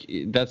 Like,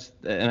 that's,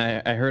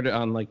 and I heard it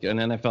on like an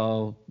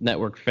NFL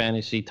Network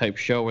fantasy type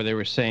show where they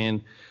were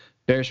saying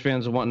Bears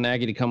fans want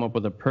Nagy to come up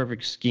with a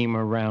perfect scheme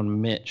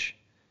around Mitch.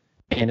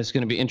 And it's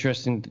going to be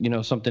interesting, you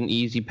know, something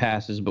easy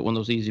passes, but when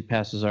those easy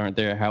passes aren't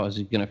there, how is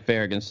he going to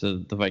fare against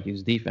the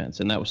Vikings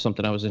defense? And that was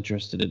something I was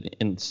interested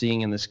in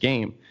seeing in this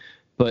game.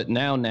 But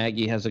now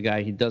Nagy has a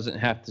guy he doesn't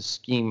have to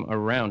scheme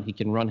around. He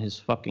can run his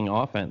fucking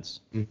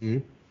offense. Mm-hmm.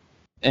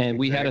 And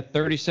we had a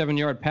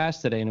 37-yard pass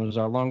today, and it was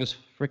our longest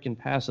freaking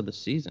pass of the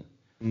season.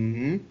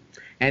 Mm-hmm.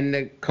 And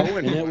the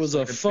Cohen. And it was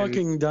a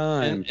fucking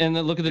dime. And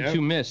then look at the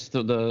two missed.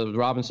 The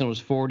Robinson was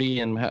 40,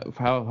 and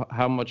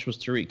how much was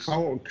Tariq's?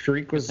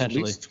 Tariq was at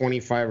least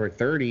 25 or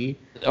 30.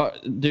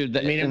 Dude,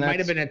 I mean, it might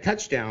have been a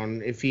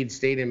touchdown if he'd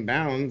stayed in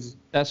bounds.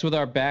 That's with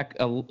our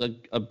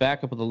a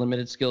backup with a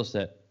limited skill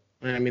set.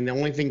 I mean, the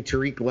only thing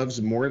Tariq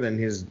loves more than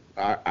his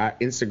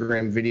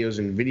Instagram videos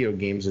and video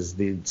games is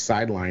the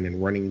sideline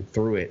and running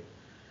through it.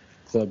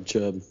 Club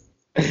Chub.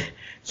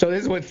 So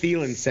this is what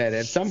Thielen said.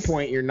 At some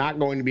point, you're not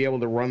going to be able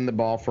to run the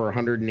ball for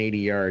 180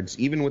 yards,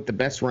 even with the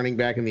best running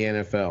back in the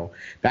NFL.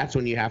 That's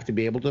when you have to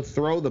be able to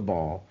throw the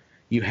ball.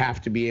 You have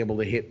to be able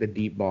to hit the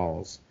deep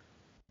balls.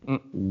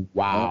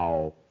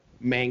 Wow.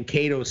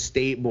 Mankato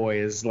State boy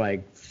is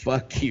like,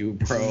 fuck you,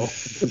 bro.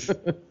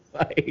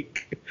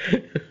 like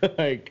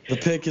the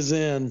pick is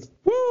in.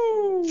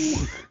 Woo!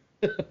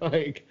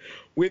 Like,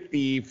 with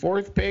the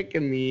 4th pick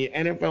in the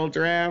NFL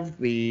draft,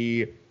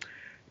 the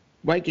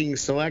Vikings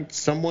select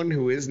someone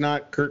who is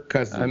not Kirk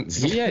Cousins.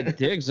 He had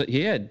Diggs.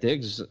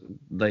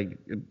 Like,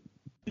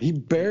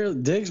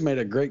 Diggs made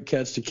a great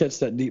catch to catch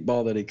that deep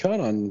ball that he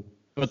caught on.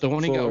 But the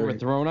one he got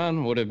overthrown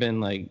on would have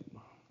been like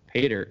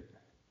hater.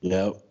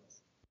 Yep.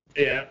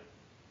 Yeah.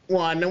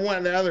 Well, and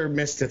the other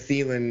miss to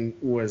Thielen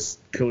was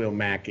Khalil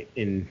Mack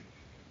in.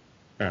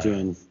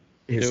 Doing.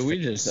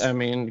 I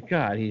mean,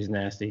 God, he's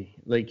nasty.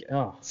 Like,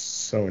 oh,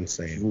 so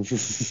insane.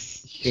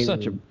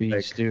 Such a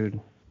beast, dude.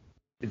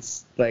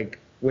 It's like.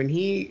 When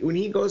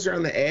he goes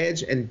around the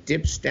edge and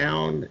dips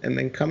down and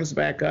then comes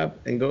back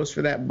up and goes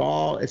for that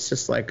ball, it's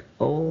just like,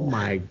 oh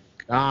my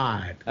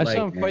God! I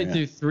saw him fight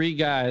through 3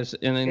 guys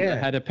and then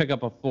had to pick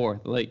up a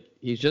 4th. Like,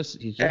 he's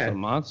just a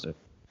monster.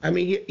 I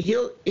mean,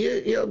 he'll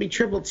be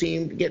triple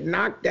teamed, get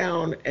knocked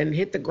down, and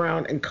hit the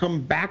ground and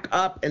come back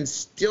up and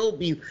still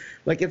be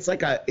like it's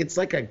like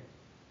a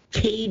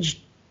caged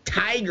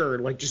tiger,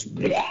 like just.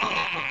 He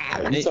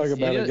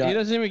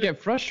doesn't even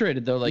get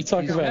frustrated though. Like,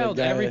 he's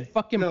held every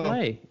fucking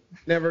play.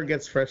 Never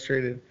gets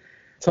frustrated.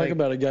 Talk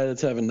about a guy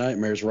that's having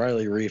nightmares.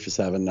 Riley Reef is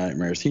having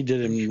nightmares. He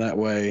did him that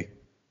way.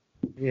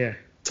 Yeah.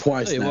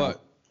 Twice now.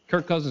 What,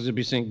 Kirk Cousins would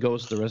be seeing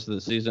ghosts the rest of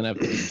the season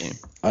after this game.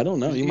 I don't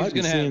know. He might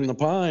be seeing the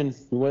pine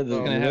the way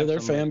their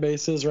fan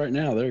base is right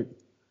now.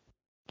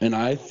 And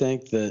I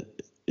think that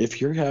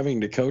if you're having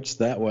to coach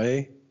that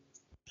way,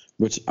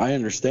 which I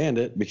understand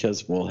it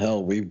because, well,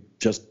 hell, we've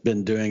just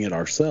been doing it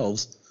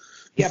ourselves.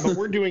 Yeah, but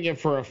we're doing it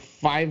for a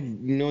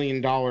 $5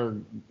 million,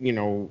 you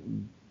know,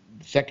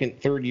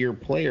 second, third-year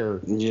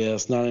player. Yeah,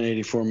 it's not an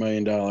 $84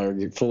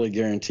 million fully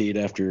guaranteed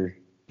after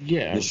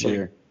this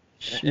year.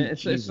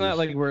 It's not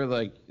like we're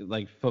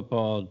like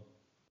football,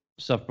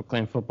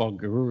 self-proclaimed football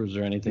gurus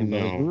or anything. No.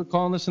 But we were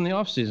calling this in the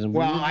offseason.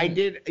 Well, I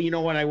did. You know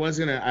what? I was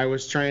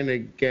trying to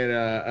get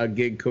a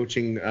gig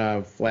coaching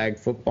flag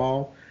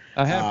football.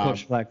 I have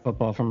coached flag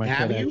football for my kid.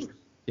 Have you?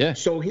 Yeah.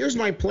 So here's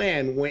my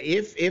plan.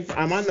 If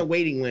I'm on the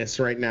waiting list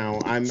right now,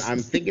 I'm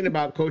thinking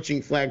about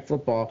coaching flag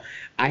football.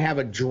 I have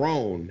a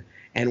drone,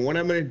 and what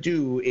I'm going to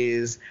do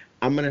is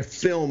I'm going to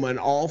film an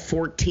all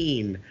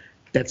 14.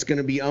 That's going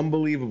to be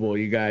unbelievable,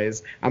 you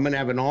guys. I'm going to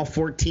have an all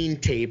 14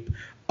 tape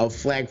of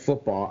flag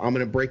football. I'm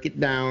going to break it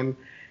down,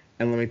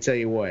 and let me tell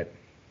you what,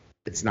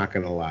 it's not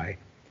going to lie.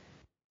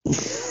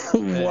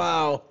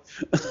 Wow.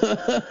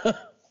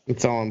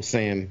 That's all I'm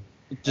saying.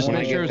 Just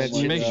make sure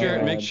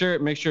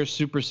it's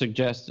super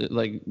suggestive,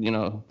 like,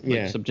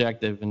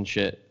 subjective and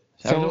shit.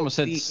 I almost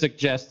said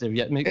suggestive.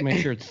 Yeah, make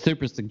sure it's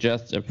super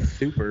suggestive.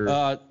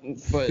 Super.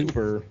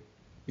 Super.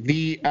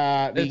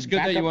 It's good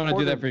that you want to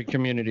do that for your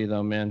community,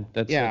 though, man.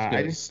 That's good.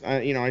 I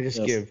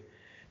just give.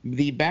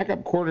 The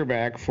backup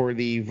quarterback for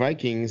the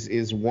Vikings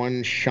is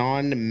one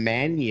Sean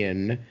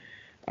Mannion.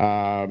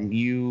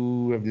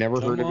 You have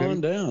never heard of him? Come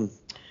on down.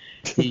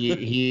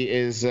 He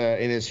is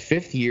in his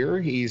 5th year.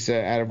 He's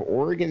out of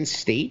Oregon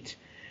State.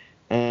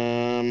 I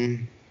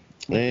didn't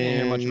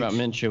hear much about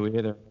Minshew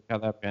either. How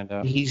that panned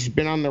out. He's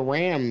been on the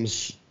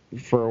Rams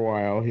for a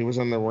while. He was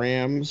on the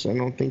Rams. I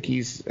don't think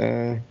he's.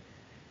 In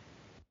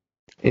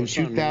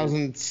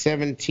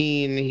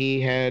 2017,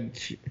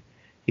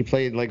 he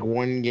played like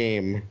 1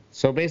 game.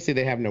 So basically,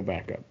 they have no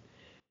backup.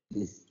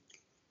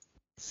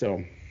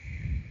 So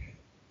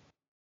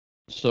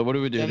what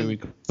do we do? Do we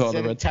call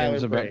the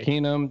Redskins about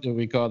Keenum? Do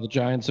we call the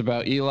Giants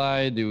about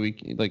Eli? Do we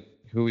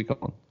who we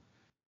call?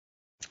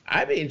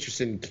 I'd be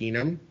interested in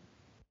Keenum.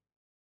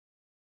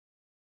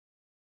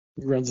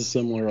 He runs a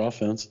similar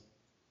offense.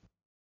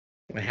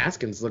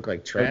 Haskins look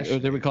like trash. Or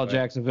did we call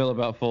Jacksonville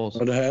about Foles?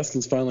 Oh, did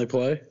Haskins finally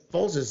play?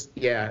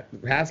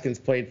 Haskins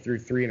played through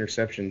 3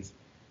 interceptions.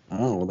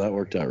 Oh, well, that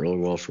worked out really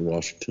well for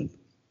Washington.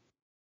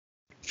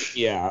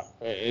 Yeah,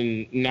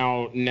 and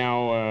now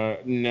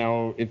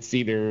it's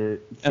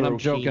either. And I'm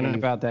joking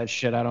about that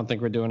shit. I don't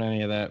think we're doing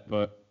any of that,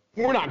 but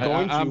we're not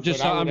going to. I'm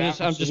just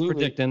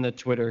predicting the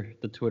Twitter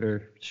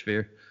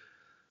sphere.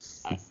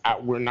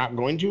 We're not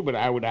going to, but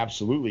I would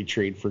absolutely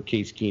trade for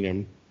Case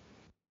Keenum.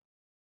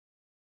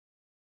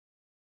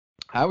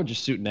 I would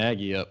just suit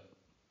Nagy up.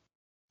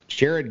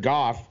 Jared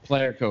Goff,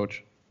 player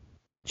coach.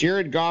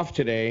 Jared Goff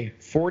today,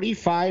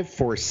 45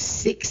 for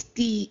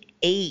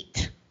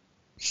 68.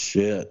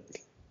 Shit.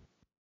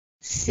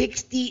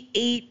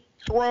 68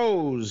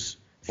 throws.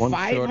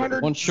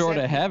 One short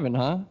of heaven,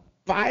 huh?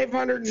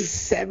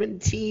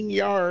 517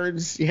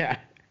 yards. Yeah.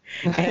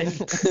 And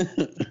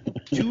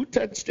 2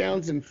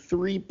 touchdowns and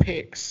 3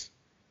 picks.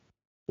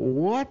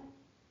 What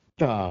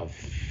the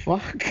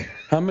fuck?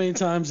 How many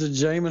times did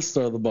Jameis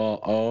throw the ball?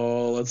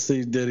 Oh, let's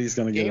see. Diddy's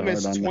going to get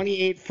hard on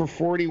 28 for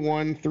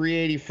 41,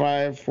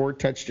 385, 4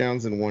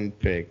 touchdowns and 1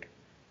 pick.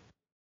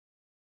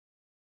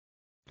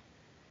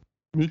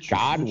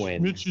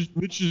 Godwin. Mitch is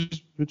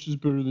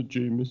better than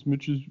Jameis.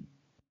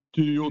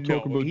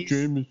 Talk about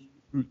Jameis.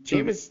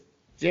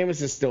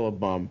 Jameis is still a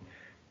bum.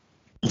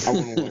 I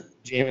wouldn't want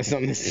Jameis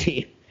on this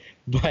team.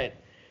 But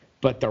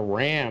the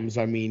Rams,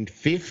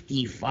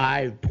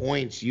 55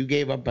 points. You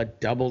gave up a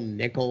double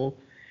nickel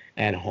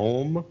at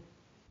home.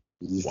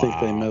 You think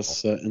they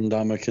miss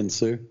Ndamukong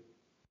Suh?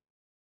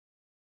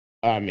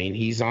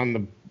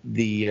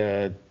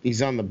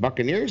 He's on the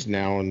Buccaneers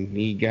now, and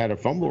he got a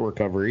fumble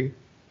recovery.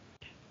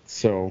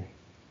 So,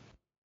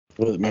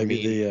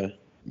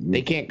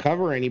 they can't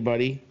cover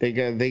anybody.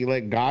 They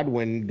let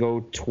Godwin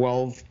go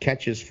 12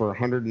 catches for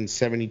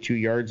 172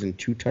 yards and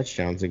 2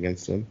 touchdowns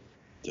against them.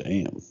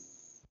 Damn.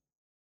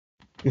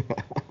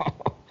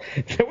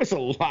 There was a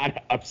lot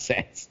of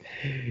upsets.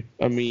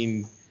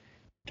 The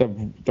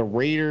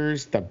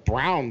Raiders, the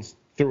Browns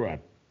threw a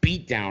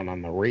beatdown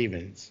on the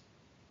Ravens.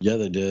 Yeah,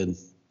 they did.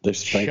 They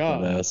spanked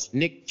that ass.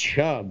 Nick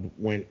Chubb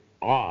went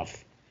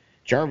off.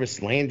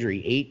 Jarvis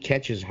Landry, 8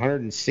 catches,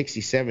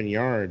 167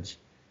 yards.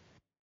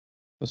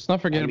 Let's not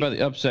forget about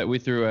the upset we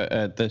threw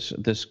at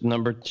this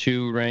number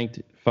 2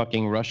 ranked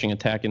fucking rushing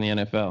attack in the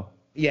NFL.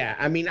 Yeah,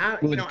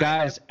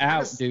 guys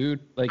out, dude.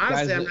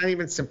 Honestly, I'm not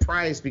even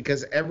surprised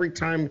because every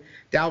time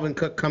Dalvin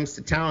Cook comes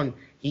to town,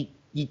 he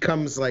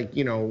comes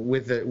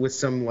with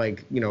some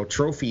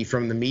trophy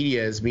from the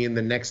media as being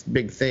the next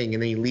big thing,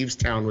 and then he leaves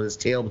town with his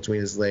tail between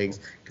his legs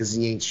because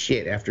he ain't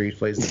shit after he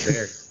plays the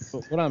Bears.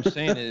 What I'm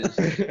saying is,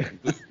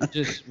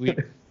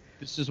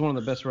 this is one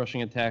of the best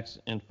rushing attacks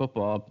in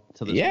football up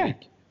to this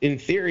week. In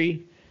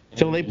theory,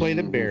 till they play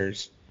the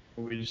Bears.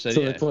 We just said,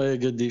 they play a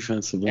good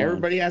defensive line.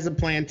 Everybody has a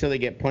plan till they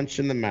get punched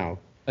in the mouth.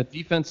 A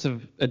defense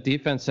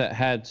that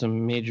had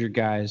some major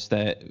guys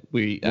that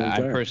I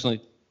personally,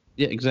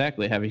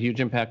 have a huge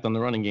impact on the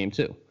running game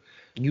too.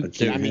 You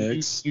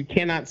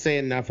cannot say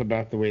enough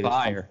about the way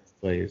this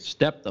plays.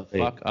 Step the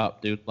fuck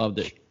up, dude. Loved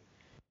it.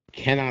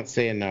 Cannot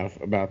say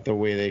enough about the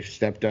way they've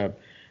stepped up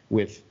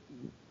with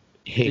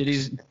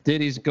Hicks.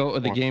 Diddy's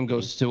the game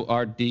goes to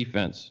our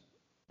defense.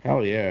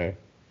 Hell yeah.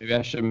 Maybe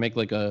I should make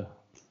I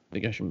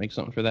should make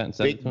something for that and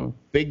send it to him.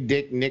 Big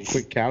Dick Nick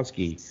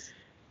Kwiatkowski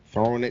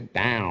throwing it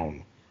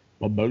down.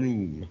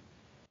 Boom.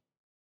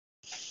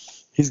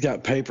 He's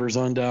got papers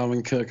on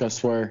Dalvin Cook, I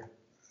swear.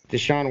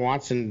 Deshaun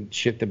Watson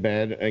shit the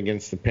bed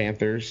against the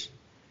Panthers.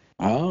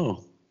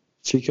 Oh,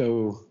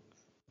 Chico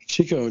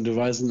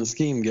devising the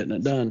scheme, getting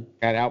it done.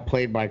 Got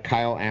outplayed by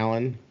Kyle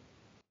Allen.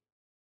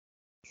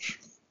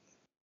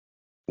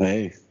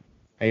 Hey,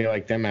 How you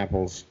like them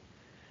apples?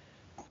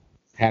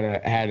 Had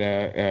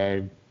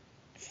a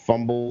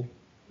fumble,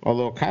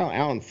 although Kyle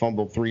Allen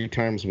fumbled 3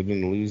 times but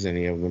didn't lose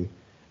any of them.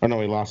 Oh no,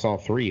 he lost all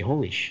 3.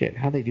 Holy shit!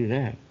 How'd they do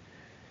that?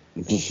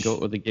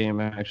 Goat of the game,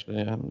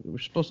 actually. We're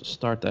supposed to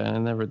start that. I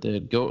never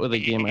did. Goat of the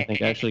game, I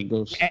think, actually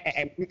goes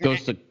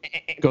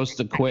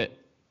to quit.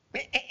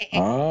 oh,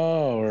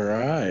 all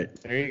right.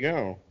 There you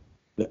go.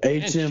 The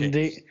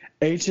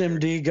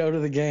HMD go to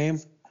the game.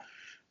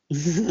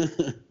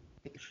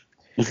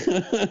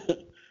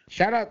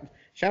 Shout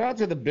out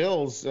to the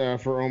Bills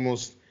for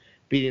almost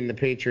beating the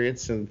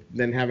Patriots and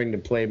then having to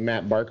play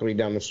Matt Barkley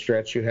down the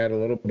stretch, who had a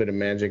little bit of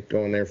magic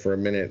going there for a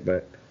minute,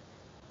 but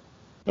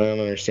I don't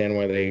understand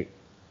why they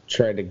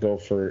tried to go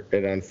for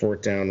it on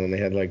 4th down when they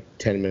had like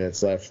 10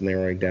 minutes left and they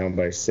were down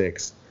by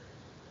 6.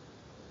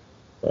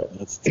 But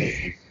That's tough.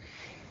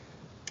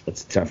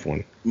 It's a tough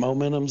one.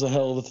 Momentum's a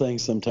hell of a thing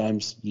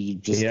sometimes. You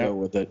just go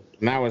with it.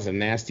 And that was a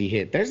nasty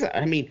hit.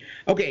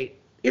 Okay,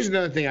 here's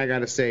another thing I got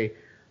to say.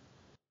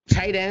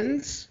 Tight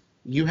ends,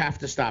 you have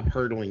to stop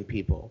hurdling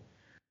people.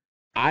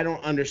 I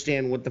don't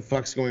understand what the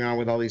fuck's going on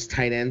with all these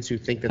tight ends who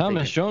think that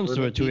Thomas Jones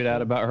threw a tweet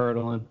out about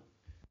hurdling.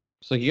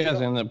 It's like you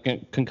guys end up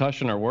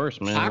concussion or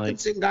worse, man.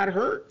 Hawkinson got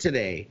hurt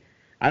today.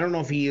 I don't know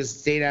if he has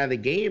stayed out of the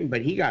game,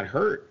 but he got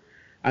hurt.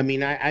 I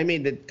mean, I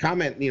made the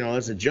comment,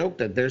 as a joke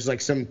that there's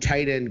like some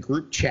tight end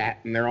group chat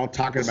and they're all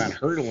talking about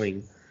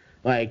hurdling.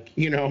 Like,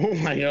 I'm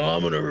going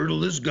to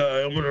hurdle this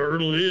guy. I'm going to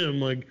hurdle him.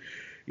 Like,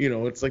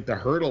 it's like the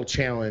hurdle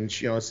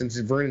challenge. Since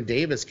Vernon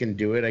Davis can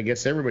do it, I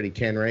guess everybody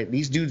can, right?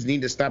 These dudes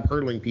need to stop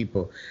hurdling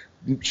people.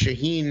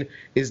 Shaheen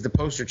is the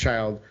poster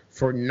child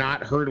for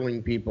not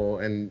hurdling people,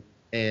 and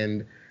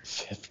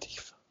 50.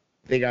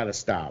 They got to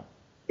stop.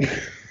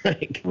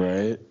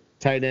 Right.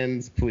 Tight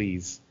ends,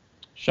 please.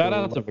 Shout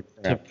out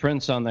to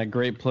Prince on that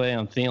great play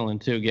on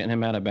Thielen, too, getting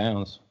him out of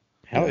bounds.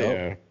 Hell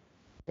yeah.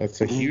 That's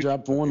a huge... He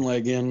dropped one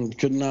leg in,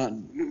 could not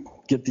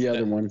get the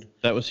other one.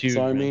 That was huge.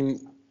 So, I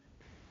mean,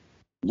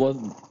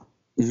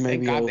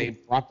 thank God they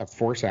brought the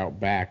force out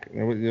back.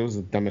 It was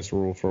the dumbest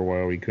rule for a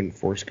while. We couldn't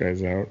force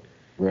guys out.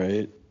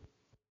 Right.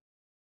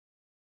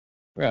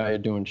 We're out here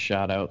doing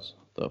shout-outs.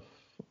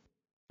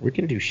 We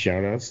can do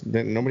shout-outs.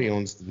 Nobody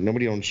owns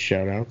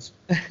shout-outs.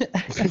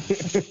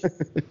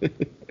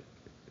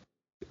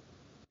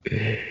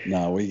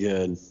 No, we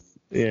good.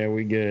 Yeah,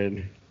 we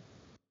good.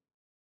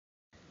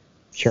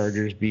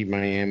 Chargers beat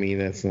Miami.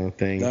 That's no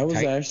thing. That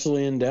was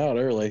actually in doubt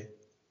early.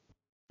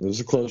 It was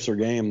a closer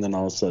game. Then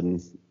all of a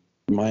sudden,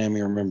 Miami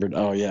remembered.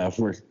 Oh yeah,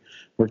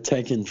 we're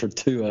taking for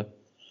Tua.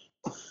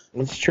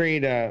 Let's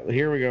trade.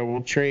 Here we go.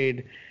 We'll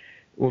trade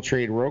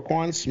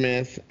Roquan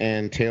Smith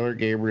and Taylor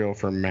Gabriel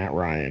for Matt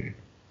Ryan.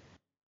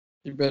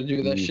 You better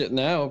do that shit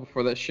now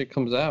before that shit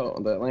comes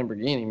out. That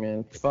Lamborghini,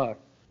 man. Fuck.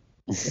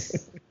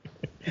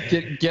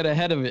 Get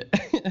ahead of it.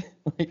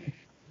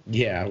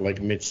 Yeah,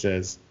 like Mitch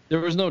says. There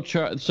was no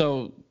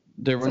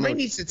Somebody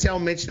needs to tell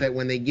Mitch that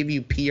when they give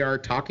you PR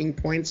talking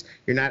points,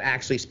 you're not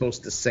actually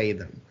supposed to say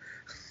them.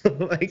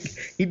 Like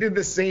he did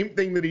the same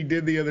thing that he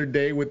did the other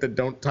day with the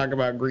don't talk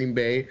about Green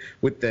Bay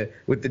with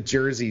the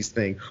jerseys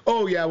thing.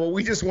 Oh yeah, well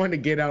we just wanted to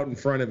get out in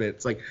front of it.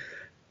 It's like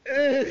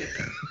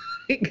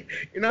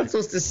you're not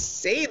supposed to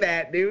say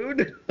that,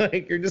 dude.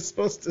 Like you're just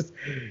supposed to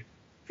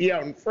be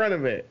out in front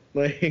of it.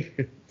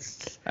 Like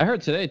I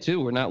heard today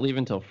too, we're not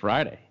leaving till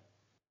Friday.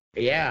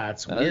 Yeah,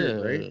 it's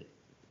weird, right?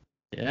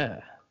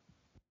 Yeah.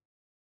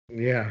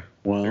 Yeah.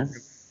 Well,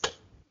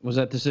 was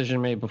that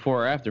decision made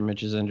before or after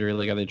Mitch's injury?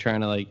 Like, are they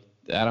trying to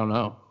I don't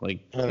know. It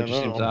just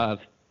seems odd.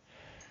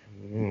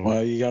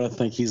 Well, you got to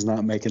think he's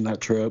not making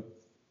that trip.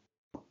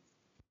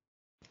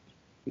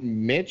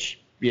 Mitch?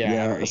 Yeah.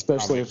 Yeah,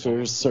 especially if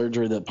there's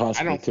surgery that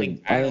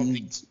possibly I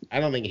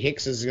don't think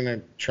Hicks is going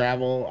to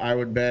travel, I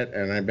would bet,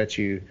 and I bet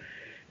you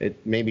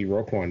maybe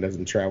Roquan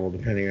doesn't travel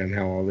depending on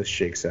how all this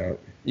shakes out.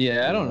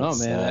 Yeah, I don't know, man.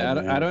 Sad,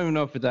 I don't even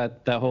know if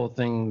that whole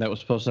thing that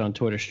was posted on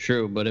Twitter is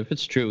true, but if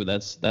it's true,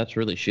 that's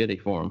really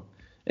shitty for him.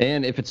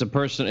 And if it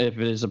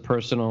is a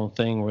personal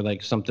thing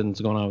where something's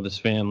going on with his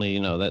family,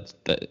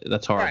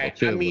 that's horrible right.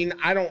 too. I mean,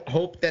 I don't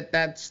hope that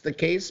that's the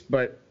case,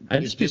 but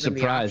I'd just be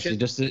surprised.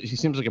 He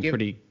seems like a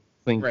pretty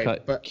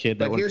clean-cut kid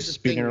that wouldn't be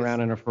speeding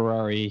around in a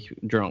Ferrari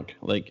drunk.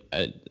 I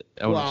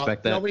wouldn't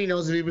expect that. Nobody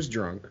knows if he was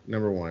drunk.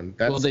 Number one.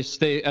 I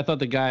thought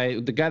the guy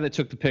that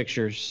took the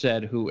pictures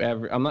said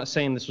whoever. I'm not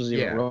saying this was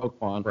even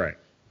Roquan. Right.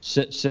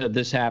 Said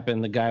this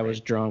happened. The guy was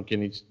drunk,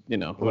 and he's who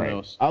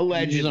knows.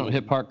 Allegedly. You just don't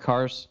hit park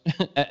cars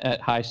at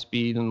high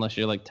speed unless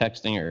you're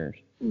texting or.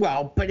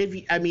 Well, but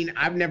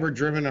I've never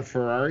driven a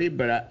Ferrari,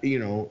 but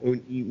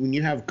when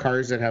you have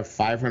cars that have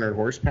 500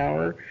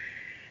 horsepower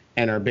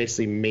and are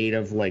basically made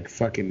of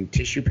fucking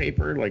tissue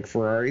paper like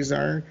Ferraris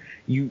are,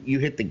 you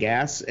hit the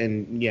gas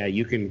and yeah,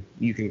 you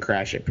can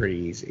crash it pretty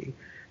easy.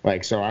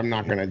 So I'm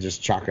not gonna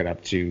just chalk it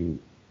up to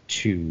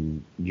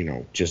to,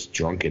 just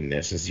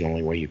drunkenness is the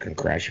only way you can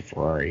crash a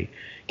Ferrari.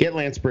 Get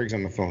Lance Briggs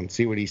on the phone.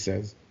 See what he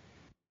says.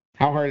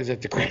 How hard is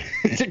it to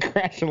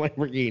crash a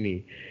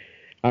Lamborghini?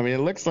 I mean, it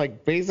looks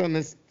like based on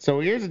this. So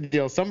here's the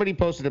deal. Somebody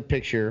posted a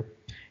picture,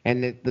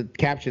 and the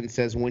caption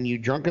says, "When you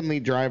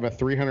drunkenly drive a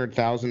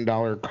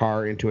 $300,000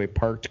 car into a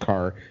parked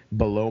car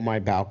below my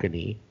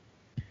balcony,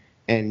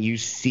 and you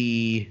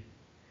see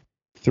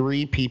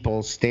 3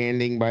 people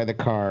standing by the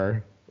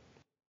car.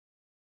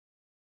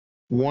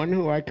 One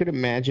who I could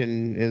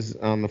imagine is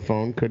on the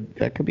phone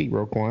could be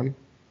Roquan.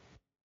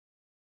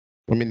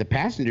 I mean, the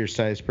passenger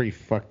side is pretty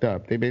fucked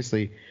up. They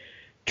basically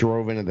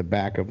drove into the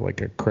back of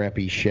like a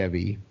crappy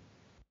Chevy.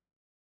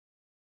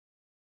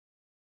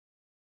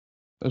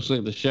 Looks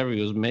like the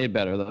Chevy was made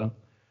better though.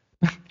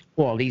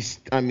 Well, these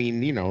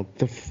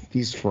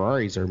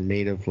Ferraris are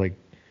made of like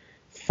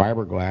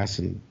fiberglass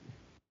and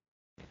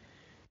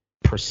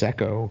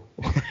Prosecco,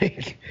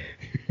 like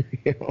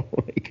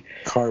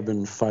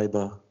carbon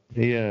fiber.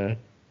 Yeah.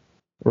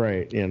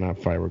 Right. Yeah, not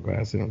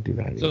fiberglass. They don't do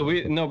that. So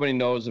nobody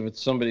knows if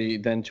it's somebody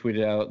then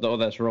tweeted out, "Oh,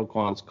 that's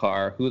Roquan's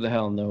car." Who the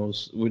hell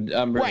knows?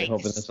 I'm really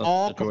hoping that's not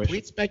all the situation.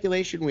 Complete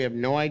speculation. We have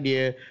no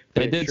idea.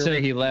 They did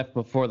say he left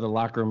before the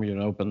locker room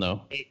even opened,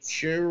 though. It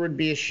sure would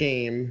be a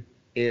shame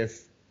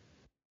if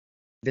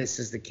this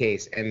is the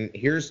case. And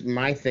here's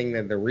my thing: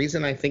 that the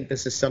reason I think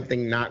this is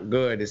something not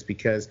good is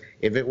because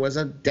if it was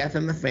a death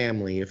in the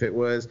family, if it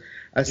was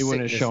a he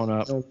wouldn't have shown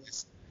up.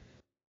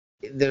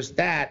 There's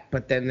that,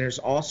 but then there's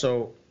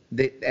also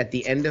at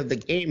the end of the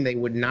game, they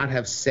would not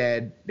have just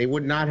said,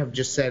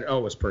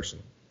 "Oh, it's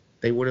personal."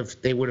 They would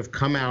have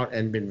come out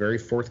and been very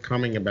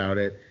forthcoming about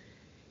it.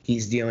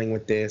 He's dealing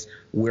with this.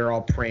 We're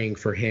all praying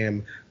for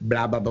him.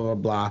 Blah blah blah blah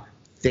blah.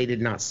 They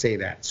did not say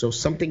that. So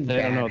something they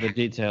bad. Don't know the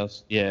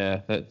details.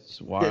 Yeah,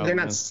 that's wild. They're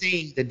not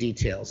saying the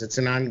details. It's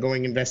an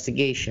ongoing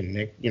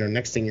investigation.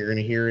 Next thing you're going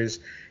to hear is,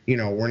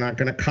 we're not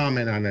going to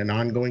comment on an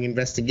ongoing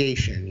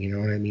investigation. You know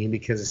what I mean?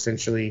 Because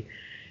essentially,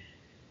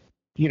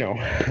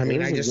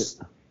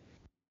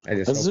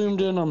 I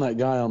zoomed in on that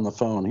guy on the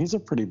phone. He's a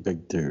pretty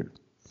big dude.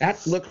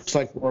 That looks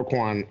like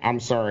Roquan. I'm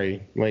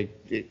sorry.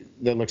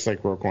 That looks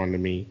like Roquan to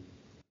me.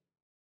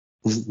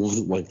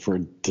 Like for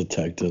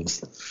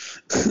detectives.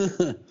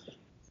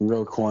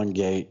 Roquan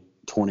Gate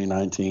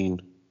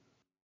 2019.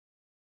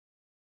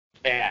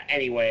 Yeah,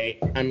 anyway,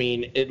 I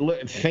mean,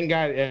 thank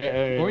God.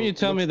 Weren't you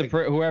telling me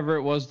whoever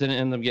it was didn't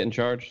end up getting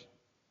charged?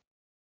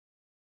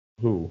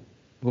 Who?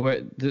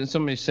 Didn't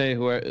somebody say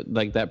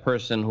that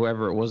person,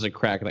 whoever it was that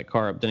cracked that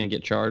car up, didn't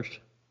get charged?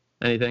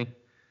 Anything?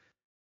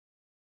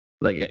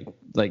 Like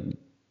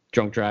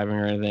drunk driving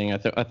or anything?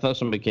 I thought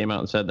somebody came out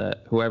and said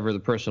that whoever the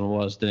person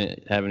was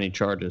didn't have any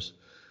charges.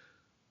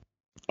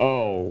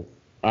 Oh,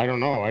 I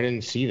don't know. I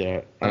didn't see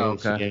that.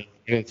 I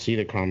didn't see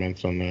the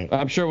comments on that.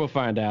 I'm sure we'll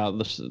find out.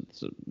 This,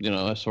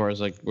 as far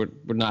as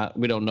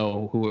we don't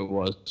know who it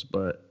was,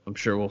 but I'm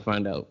sure we'll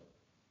find out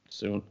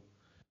soon.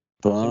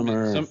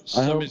 Bummer.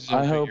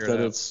 I hope that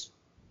it's.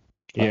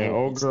 Yeah,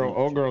 old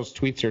girl's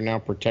tweets are now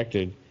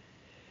protected.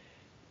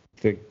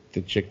 The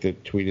chick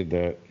that tweeted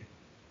that.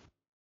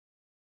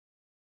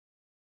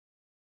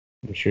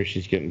 I'm sure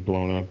she's getting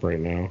blown up right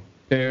now.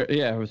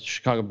 Yeah, with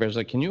Chicago Bears,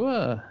 like, can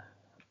you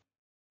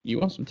you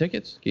want some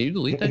tickets? Can you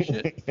delete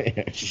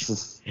that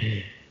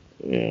shit?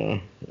 Yeah.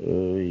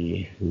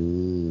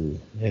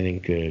 That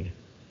ain't good.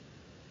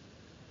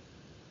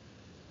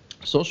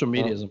 Social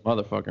media is a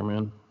motherfucker,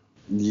 man.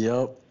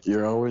 Yep.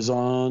 You're always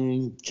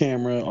on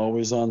camera,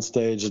 always on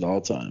stage at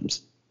all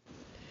times.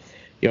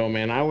 Yo,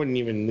 man, I wouldn't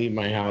even leave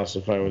my house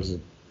if I was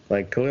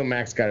Khalil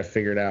Mack's got it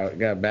figured out. You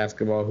got a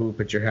basketball hoop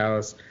at your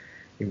house.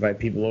 Invite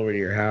people over to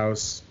your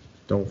house.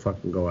 Don't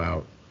fucking go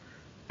out.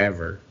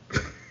 Ever.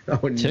 I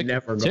would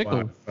never go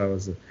out if I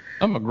was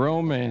I'm a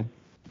grown man.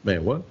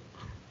 Man, what?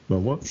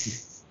 Man, what?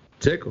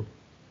 Tickle?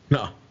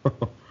 No.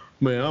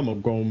 Man, I'm a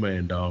grown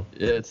man, dog.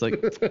 Yeah, it's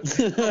like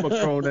I'm a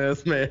grown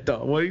ass man,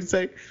 dog. What did he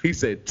say? He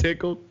said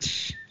tickle.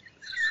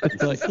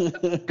 It's like,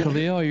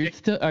 Khalil, are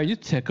you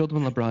tickled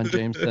when LeBron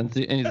James sends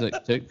you? And he's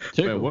like,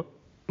 tickle. Man, what?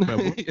 Man,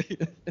 what?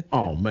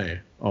 Oh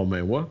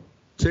man, what?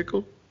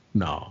 Tickle?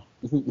 No.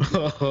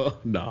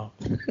 No.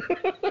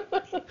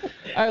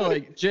 I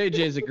like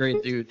JJ's a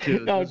great dude too.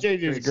 No,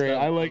 JJ's great.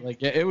 Stuff. I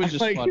like it was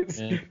just fun,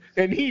 man.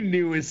 And he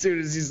knew as soon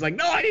as he's like,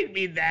 no, I didn't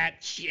mean that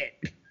shit.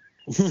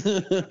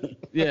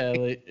 Yeah,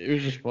 it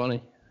was just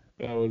funny.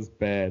 That was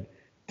bad.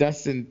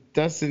 Dustin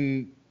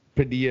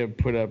Padilla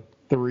put up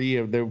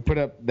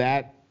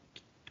that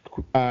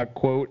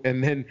quote,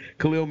 and then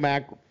Khalil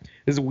Mack,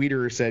 as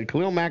Wiederer said,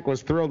 Khalil Mack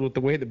was thrilled with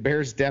the way the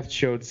Bears' depth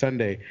showed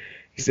Sunday.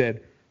 He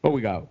said, "Oh, we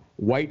got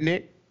white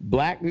Nick,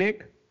 black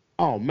Nick.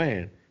 Oh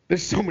man,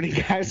 there's so many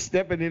guys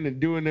stepping in and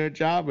doing their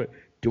job, but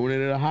doing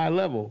it at a high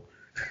level."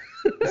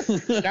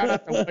 Shout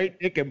out to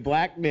white Nick and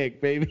black Nick,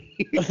 baby.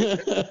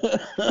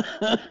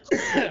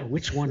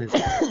 Which one's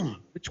Big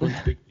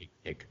Dick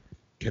Nick?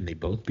 Can they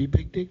both be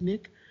Big Dick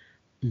Nick?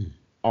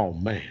 Oh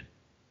man.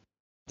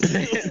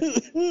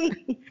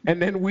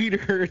 And then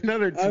Weeder,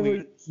 another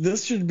tweet.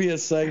 This should be a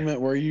segment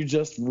where you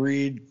just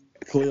read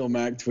Khalil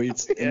Mack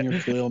tweets in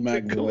your Khalil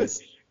Mack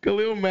voice.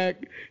 Khalil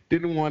Mack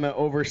didn't want to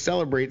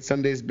over-celebrate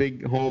Sunday's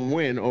big home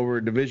win over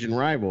a division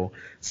rival.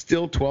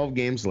 Still 12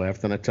 games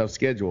left on a tough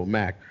schedule.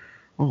 Mack,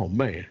 oh,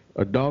 man,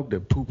 a dog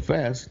that poop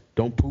fast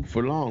don't poop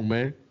for long,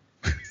 man.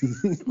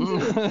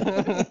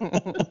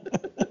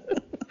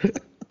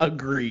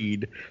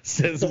 Agreed,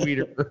 says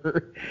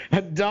Wiederer.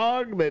 A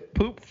dog that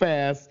poop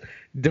fast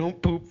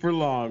don't poop for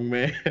long,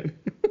 man.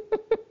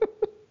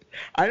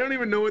 I don't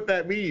even know what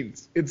that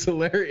means. It's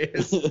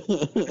hilarious.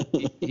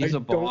 He's a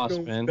boss,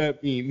 man. What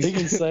that means. He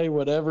can say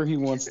whatever he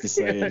wants to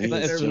say.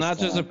 It's not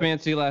just a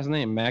fancy last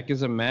name. Mac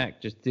is a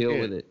Mac. Just deal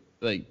with it.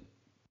 Like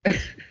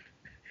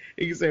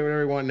he can say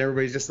whatever he wants, and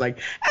everybody's just like,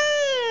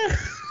 ah.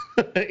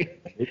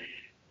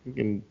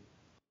 Fucking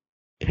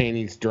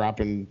panties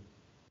dropping,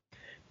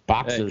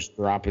 boxers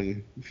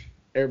dropping,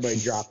 everybody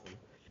dropping.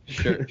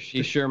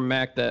 She sure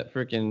Mac that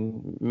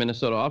freaking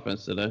Minnesota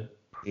offense today.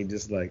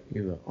 He's like,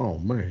 oh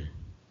man.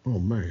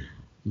 I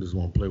just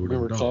want to play with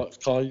them dogs.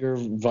 Call your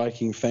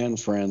Viking fan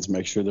friends.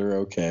 Make sure they're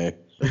okay.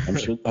 I'm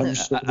sure.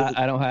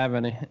 I don't have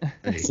any.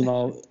 It's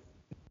all.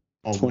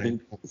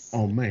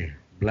 Oh man,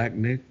 black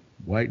Nick,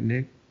 white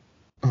Nick.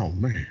 Oh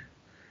man.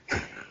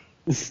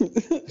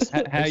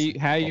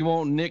 How you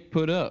want Nick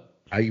put up?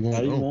 How you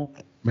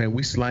want? Man,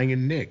 we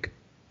slanging Nick.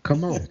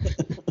 Come on.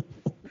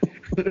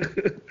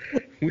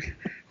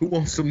 Who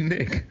wants some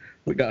Nick?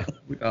 We got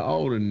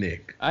all the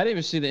Nick. I didn't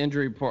even see the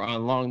injury report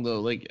on Long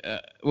though. Like,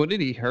 what did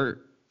he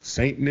hurt?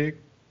 Saint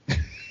Nick.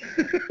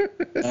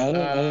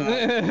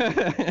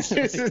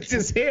 It's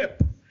his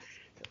hip.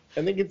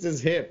 I think it's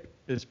his hip.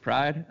 His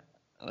pride.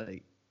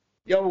 Like,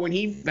 yo, when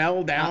he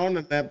fell down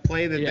at that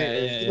play,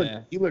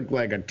 he looked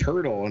like a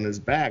turtle on his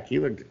back. He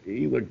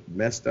looked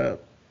messed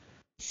up.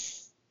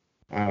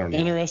 I don't know.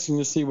 Interesting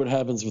to see what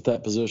happens with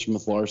that position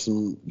with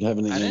Larson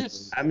having the injury.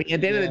 I mean,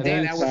 at the end of the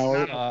day, that was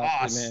not a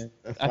loss. Man.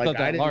 I thought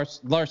that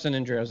Larson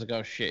injury, I was like,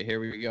 oh shit, here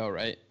we go,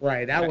 right?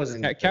 Right, that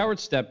wasn't. Coward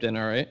stepped in,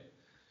 all right.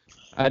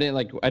 I didn't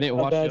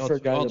watch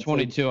all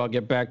 22. I'll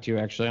get back to you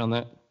actually on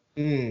that.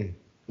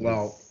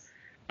 Well,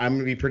 I'm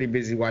gonna be pretty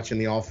busy watching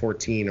the all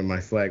 14 of my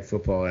flag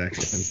football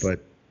action,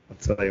 but I'll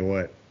tell you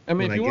what. I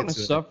mean, if you want to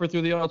suffer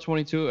through the all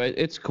 22,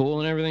 it's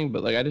cool and everything,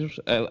 but like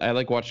I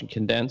like watching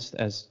condensed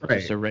as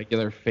just a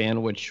regular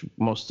fan, which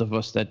most of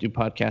us that do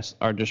podcasts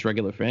are just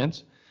regular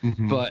fans.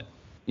 Mm-hmm. But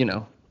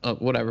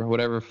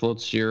whatever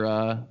floats your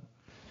boat.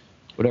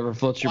 If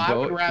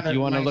you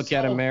want to look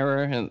at a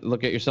mirror and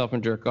look at yourself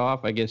and jerk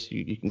off, I guess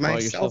you can call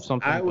yourself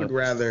something. I would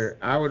rather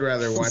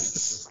watch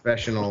the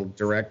professional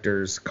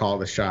directors call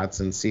the shots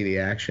and see the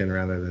action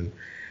rather than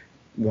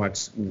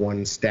watch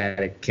one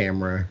static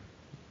camera,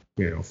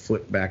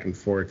 flip back and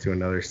forth to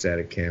another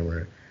static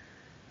camera.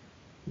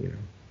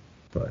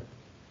 But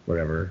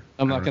whatever.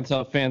 I'm not gonna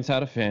tell fans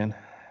how to fan,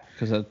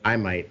 because I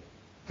might.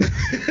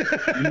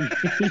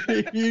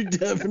 You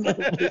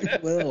definitely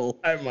will.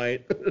 I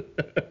might.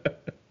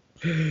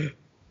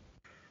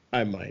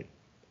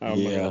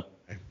 Yeah.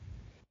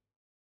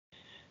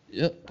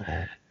 Yep.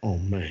 Oh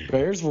man.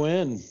 Bears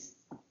win.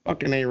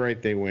 Fucking A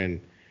right, they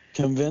win.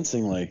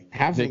 Convincingly.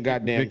 Have some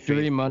goddamn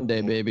victory faith.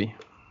 Monday, baby.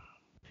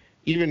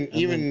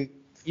 Even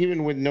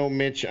with no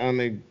Mitch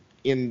in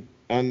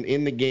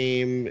the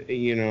game,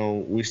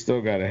 we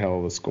still got a hell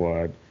of a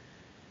squad.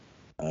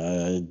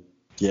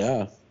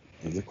 Yeah.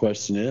 The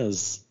question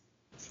is,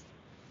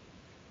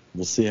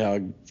 we'll see how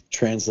it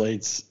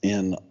translates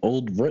in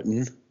Old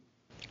Britain.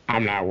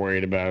 I'm not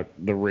worried about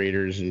the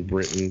Raiders in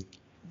Britain,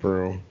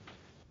 bro.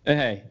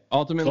 Hey,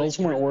 ultimately, Colts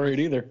weren't worried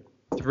either.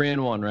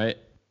 3-1, right?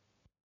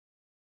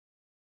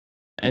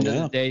 End of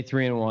the day,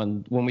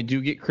 3-1. When we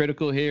do get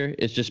critical here,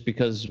 it's just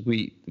because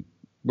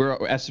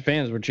we're as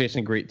fans, we're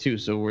chasing great too,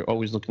 so we're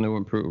always looking to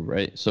improve,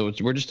 right? So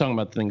we're just talking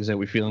about things that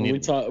we feel need. We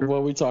talked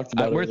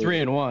about. We're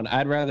 3-1.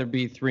 I'd rather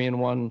be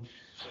 3-1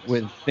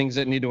 with things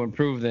that need to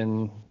improve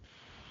than,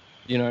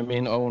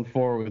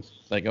 0-4 with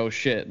like, oh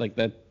shit, like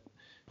that.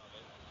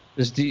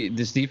 This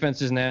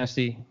defense is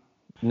nasty.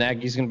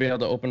 Nagy's gonna be able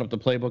to open up the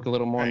playbook a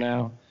little more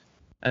now.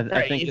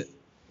 I think.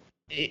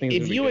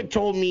 If you had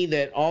told me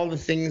that all the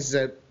things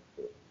that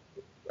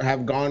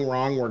have gone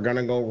wrong were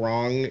gonna go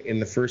wrong in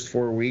the first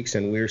 4 weeks,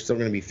 and we're still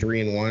gonna be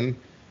 3-1,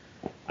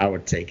 I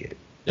would take it.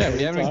 Yeah,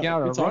 we haven't even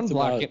got our run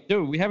blocking.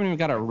 Dude, we haven't even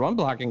got our run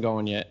blocking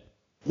going yet.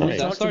 We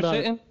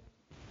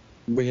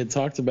had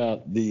talked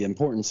about the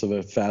importance of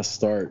a fast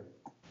start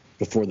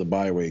before the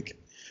bye week,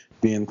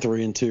 being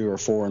 3-2 or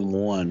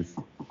 4-1,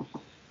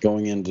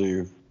 going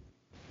into.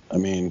 I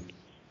mean,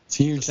 it's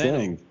a huge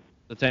thing.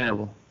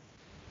 Attainable.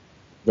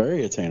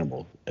 Very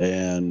attainable.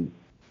 And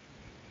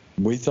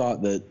we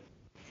thought that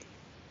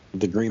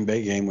the Green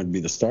Bay game would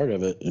be the start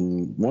of it.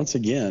 And once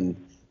again,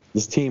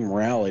 this team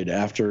rallied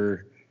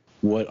after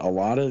what a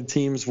lot of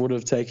teams would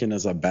have taken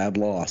as a bad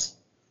loss.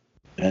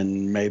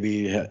 And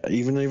maybe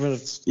even if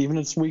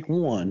it's week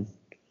one,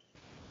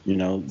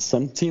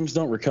 some teams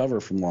don't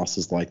recover from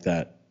losses like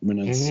that. When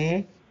it's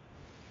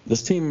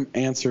this team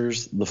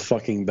answers the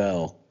fucking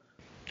bell.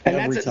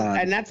 Every time.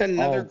 And that's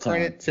another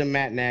credit to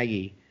Matt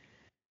Nagy.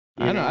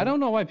 I don't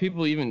know why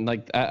people even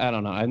like. I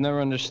don't know. I've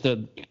never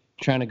understood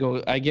trying to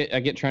go. I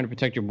get trying to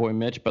protect your boy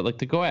Mitch, but like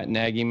to go at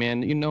Nagy,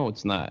 man,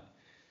 it's not.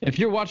 If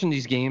you're watching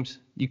these games,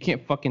 you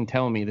can't fucking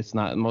tell me that's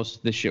not. Most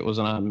of this shit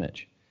wasn't on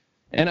Mitch.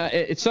 And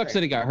it sucks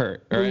that he got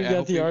hurt. Well, you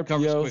got the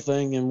RPO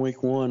thing in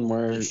week 1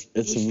 where it's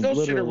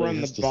still should have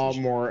run the ball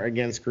decision. more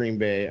against Green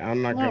Bay.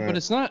 I'm not gonna. But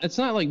it's not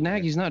like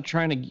Nagy's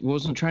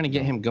wasn't trying to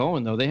get him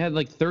going though. They had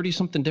like 30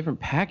 something different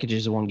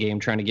packages in one game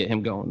trying to get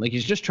him going. Like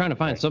he's just trying to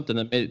find something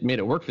that made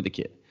it work for the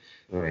kid.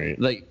 Right.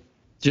 Like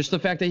just the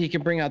fact that he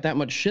can bring out that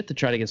much shit to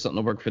try to get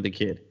something to work for the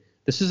kid.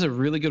 This is a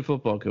really good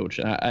football coach.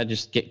 I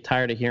just get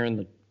tired of hearing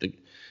the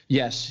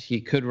yes,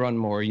 he could run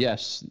more.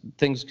 Yes,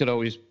 things could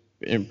always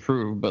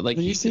improve, but like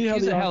you see how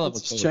the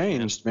offense has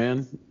changed,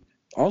 man.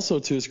 Also,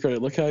 to his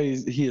credit, look how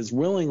he has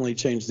willingly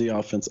changed the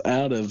offense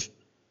out of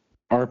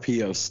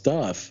RPO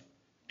stuff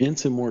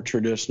into more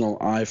traditional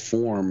I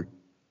form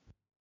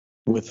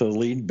with a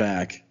lead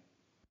back.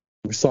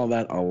 We saw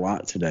that a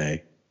lot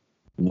today.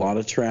 A lot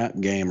of trap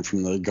game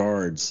from the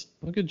guards.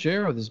 Look at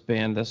Jared with his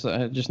band. I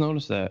just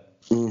noticed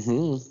that.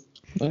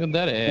 Mm-hmm. Look at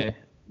that.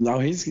 No,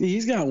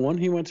 he's got one.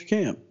 He went to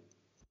camp.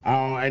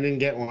 Oh, I didn't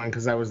get one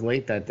because I was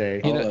late that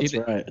day. That's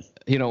right.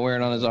 He don't wear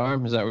it on his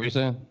arm? Is that what you're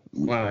saying?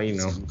 Well,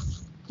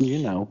 You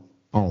know.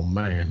 Oh,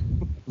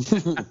 man.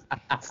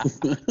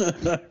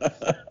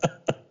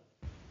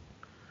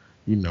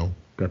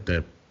 Got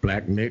that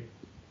black Nick.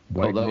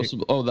 That was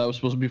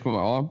supposed to be for my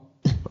arm?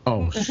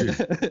 Oh, shit.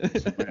 I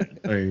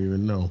didn't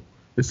even know.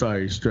 It's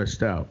already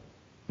stretched out.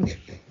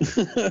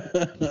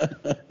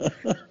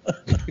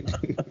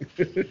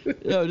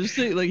 Yo, just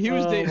think, like he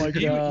was dating.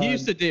 He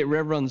used to date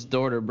Rev Run's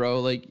daughter, bro.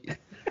 Like,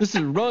 this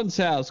is Run's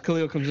house.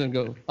 Khalil comes in and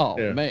goes, "Oh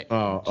yeah. Man,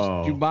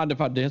 do you mind if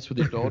I dance with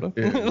your daughter?"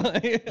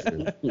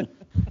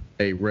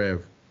 Hey,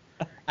 Rev.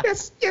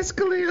 Yes,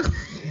 Khalil.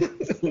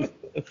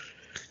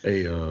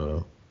 Hey,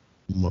 I'm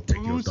gonna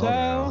take your daughter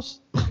out.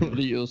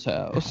 Khalil's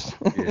house.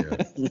 Yeah,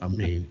 I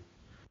mean,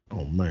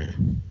 oh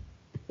man.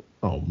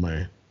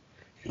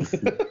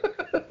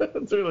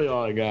 That's really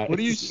all I got. What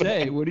do you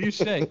say?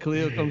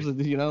 Khalil comes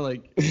in,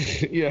 like.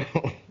 Yeah.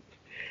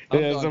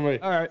 Somebody.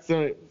 All right.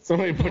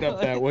 Somebody put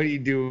up that. What do you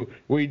do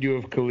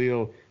if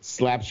Khalil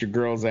slaps your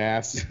girl's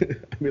ass?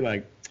 I'd be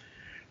like,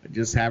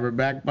 just have her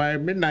back by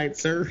midnight,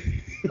 sir.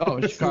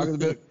 Oh, Chicago's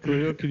bit.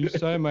 Khalil, can you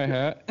sign my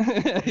hat?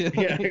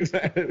 Yeah,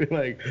 exactly.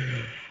 Like,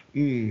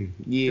 yeah.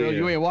 Girl,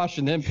 you ain't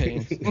washing them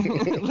pants.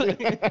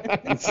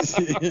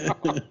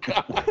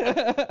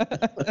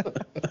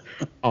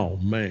 Oh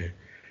man.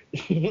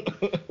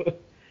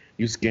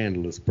 You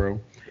scandalous, bro.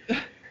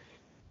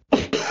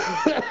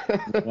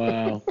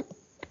 Wow.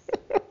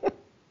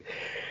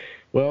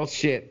 Well,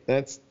 shit.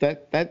 That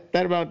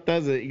about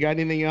does it. You got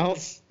anything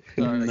else?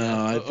 Sorry,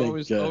 no, I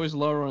think always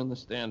lowering the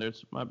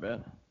standards. My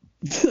bad.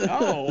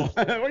 Oh,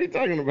 what are you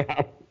talking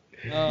about?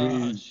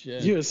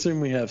 Shit. You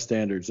assume we have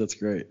standards. That's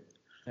great.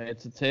 Hey,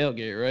 it's a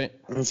tailgate, right?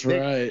 That's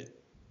right.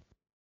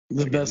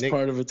 The best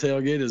part of a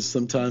tailgate is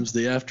sometimes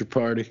the after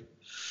party.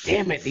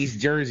 Damn it, these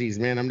jerseys,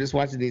 man. I'm just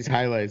watching these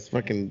highlights.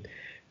 Fucking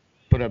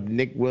put up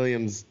Nick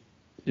Williams.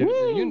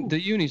 Dude, the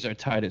unis are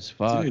tight as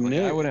fuck. Dude,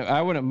 like,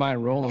 I wouldn't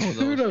mind rolling with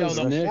those.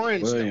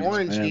 The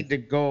orange need to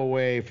go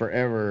away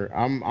forever.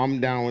 I'm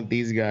down with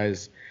these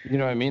guys. You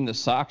know what I mean? The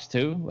socks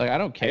too. Like I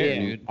don't care,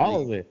 dude.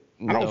 All of it.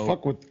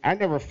 I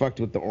never fucked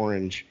with the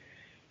orange.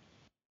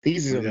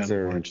 These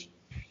are orange.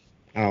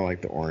 I don't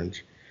like the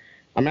orange.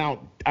 I mean,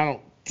 I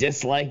don't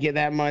dislike it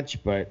that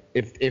much, but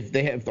if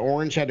the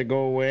orange had to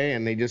go away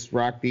and they just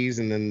rock these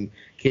and then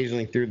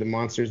occasionally threw the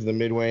Monsters of the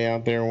Midway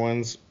out there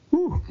ones.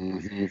 Whew.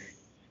 Mm-hmm.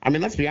 I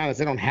mean, let's be honest.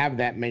 They don't have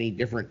that many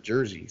different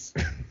jerseys.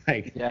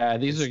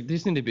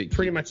 These need to be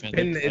pretty much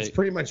been. It's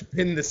pretty much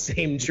been the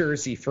same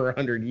jersey for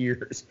 100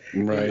 years.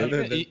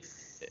 Right.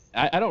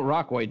 I don't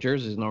rock white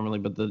jerseys normally,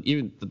 but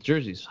even the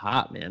jersey's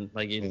hot, man.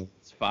 Like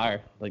it's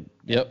fire. Like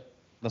yep.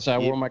 That's how I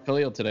wore my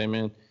Khalil today,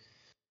 man.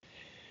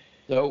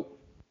 So.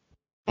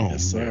 Oh,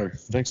 yes, sir.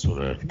 Thanks for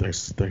that.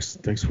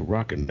 Thanks for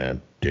rocking that,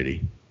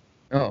 Diddy.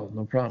 Oh,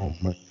 no problem.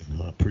 Oh, man,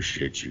 I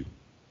appreciate you.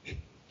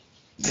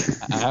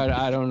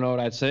 I don't know what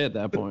I'd say at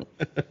that point.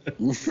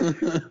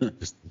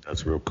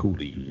 That's real cool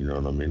of you. You know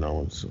what I mean?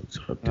 I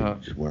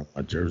just wear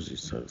my jersey,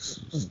 so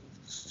it's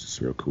just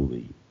real cool of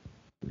you.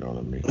 You know what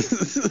I mean?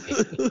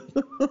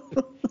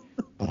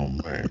 Oh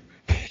man.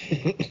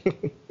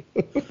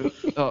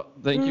 Oh,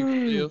 thank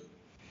you.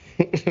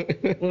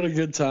 What a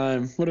good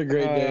time. What a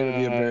great day to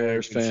be a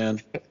Bears fan.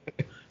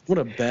 What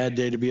a bad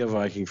day to be a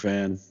Viking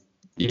fan.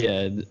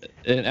 Yeah,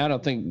 and I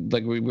don't think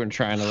like we weren't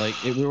trying to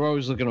we were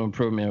always looking to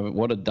improve, man.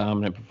 What a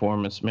dominant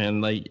performance,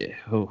 man! Like,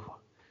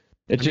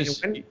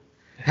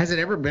 has it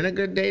ever been a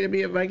good day to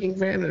be a Viking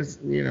fan? As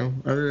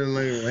other than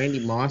like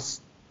Randy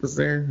Moss was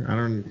there. I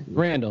don't.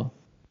 Randall.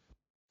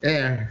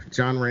 Yeah,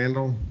 John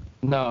Randall.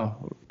 No,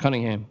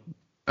 Cunningham.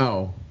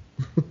 Oh,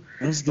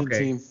 that was a good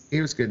team.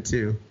 He was good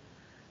too.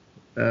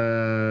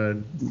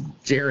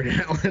 Jared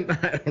Allen.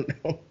 I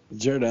don't know.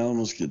 Jared Allen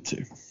was good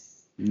too.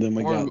 Then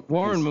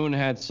Warren Moon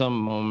had some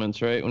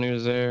moments, right, when he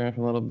was there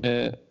a little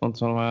bit,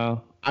 once in a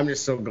while. I'm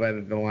just so glad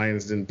that the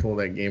Lions didn't pull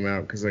that game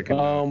out because I could.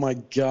 Oh my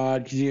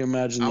God! Could you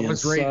imagine the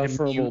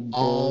insufferable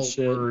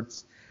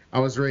bullshit? I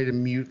was ready to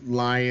mute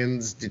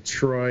Lions,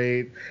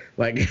 Detroit,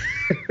 like.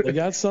 They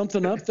got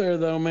something up there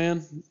though,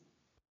 man.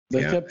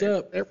 They kept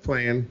up. They're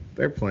playing.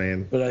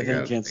 But I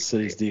think Kansas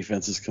City's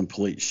defense is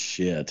complete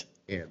shit.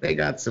 Yeah, they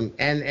got some,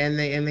 and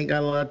they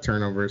got a lot of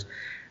turnovers.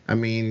 I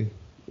mean,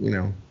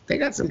 they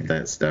got some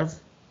stuff.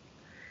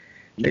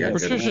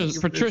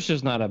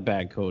 Patricia's not a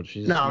bad coach.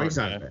 He's not a bad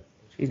coach.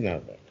 He's not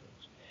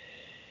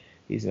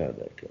a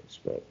bad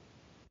coach. But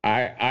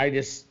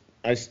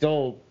I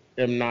still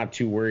am not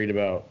too worried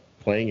about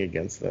playing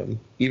against them.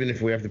 Even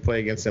if we have to play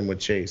against them with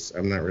Chase,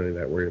 I'm not really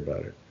that worried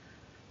about it.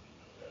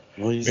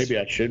 Well, maybe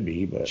I should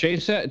be, but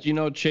Chase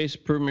Chase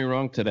proved me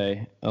wrong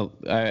today. I was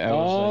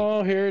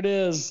like, here it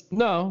is.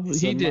 No,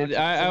 he did. He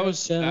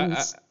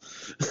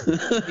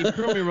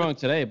proved me wrong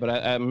today, but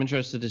I'm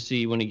interested to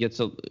see when he gets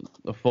a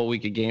full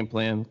week of game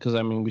plan, because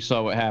I mean we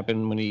saw what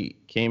happened when he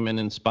came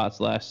in spots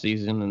last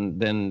season and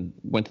then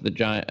went to the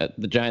Giants.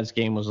 The Giants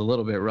game was a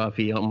little bit rough.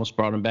 He almost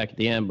brought him back at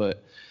the end,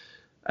 but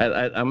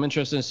I'm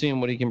interested in seeing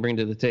what he can bring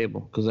to the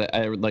table, because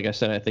like I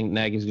said, I think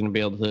Nagy's going to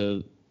be able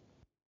to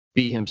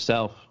be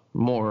himself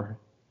more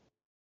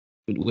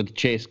with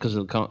Chase because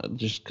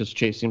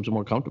Chase seems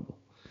more comfortable.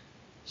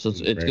 So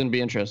it's going to be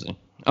interesting.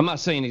 I'm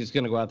not saying he's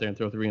going to go out there and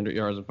throw 300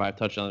 yards and 5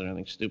 touchdowns or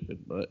anything stupid,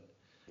 but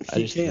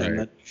he can.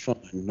 That's fine.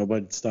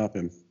 Nobody'd stop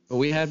him. But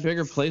we had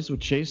bigger plays with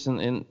Chase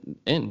and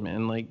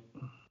man, like.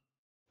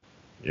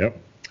 Yep.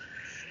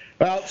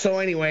 Well, so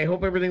anyway,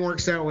 hope everything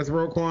works out with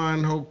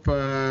Roquan. Hope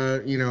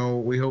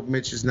we hope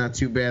Mitch is not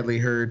too badly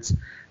hurt.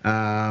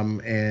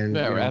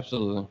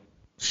 Absolutely.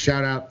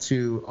 Shout out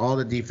to all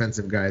the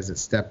defensive guys that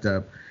stepped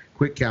up: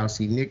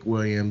 Kwiatkowski, Nick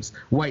Williams,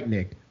 White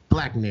Nick,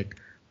 Black Nick,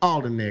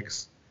 all the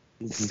Nicks,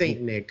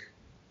 Saint Nick,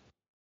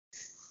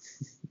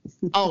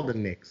 all the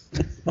Knicks,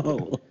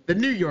 the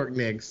New York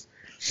Knicks.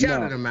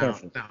 Shouted them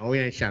out. No, we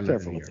ain't shouting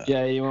them out.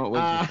 Yeah, you won't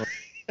win.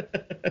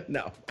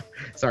 No,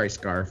 sorry,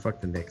 Scar.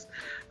 Fuck the Knicks.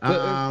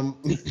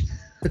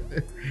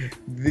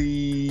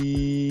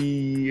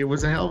 It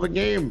was a hell of a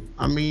game.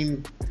 I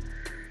mean,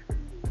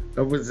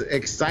 it was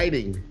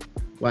exciting.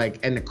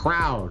 And the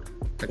crowd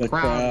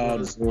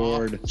was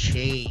off the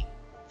chain.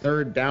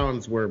 Third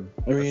downs were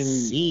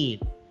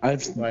obscene.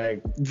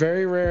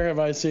 Very rare have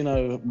I seen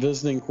a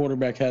visiting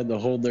quarterback had to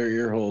hold their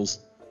ear holes.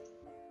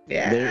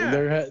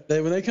 Yeah.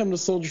 When they come to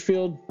Soldier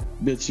Field,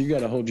 bitch, you got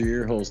to hold your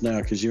ear holes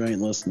now because you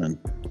ain't listening.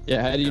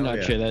 Yeah, how do you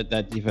not cheer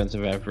that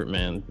defensive effort,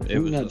 man? It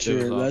was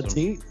awesome. That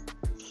team,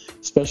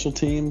 special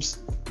teams,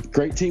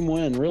 great team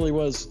win. Really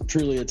was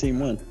truly a team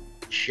win.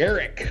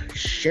 Sherrick,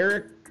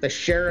 the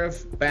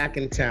sheriff, back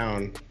in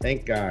town.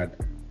 Thank God.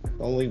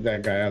 Don't leave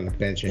that guy on the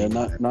bench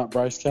anymore. Yeah, not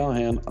Bryce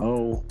Callahan.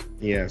 Oh.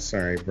 Yeah,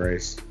 sorry,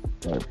 Bryce.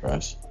 Sorry,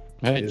 Bryce.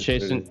 Hey,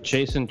 chasing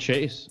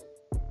Chase.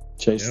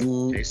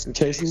 Chasing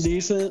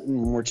decent,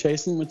 and we're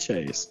chasing with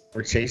Chase.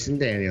 We're chasing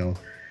Daniel.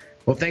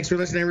 Well, thanks for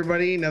listening,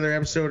 everybody. Another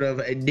episode of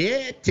the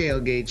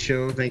TailGate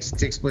Show. Thanks to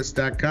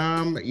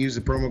TickSplits.com. Use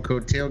the promo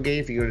code TailGate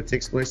if you go to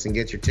TickSplits and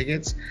get your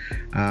tickets.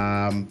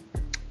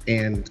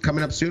 And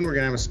coming up soon, we're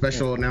going to have a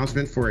special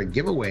announcement for a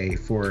giveaway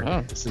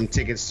for some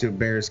tickets to a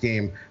Bears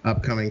game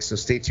upcoming. So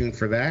stay tuned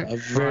for that.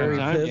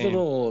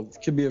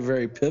 Could be a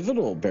very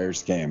pivotal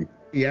Bears game.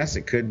 Yes,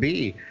 it could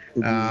be.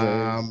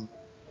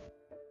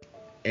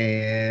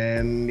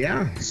 And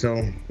yeah,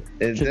 so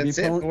that's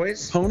it,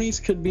 boys. Ponies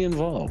could be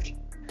involved.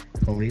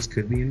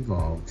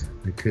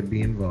 It could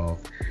be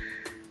involved.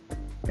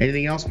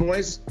 Anything else,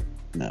 boys?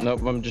 No.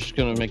 Nope, I'm just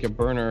going to make a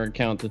burner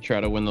account to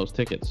try to win those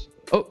tickets.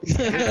 Oh,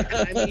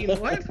 I mean,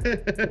 what?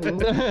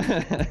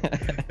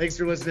 Thanks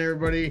for listening,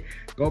 everybody.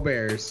 Go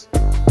Bears.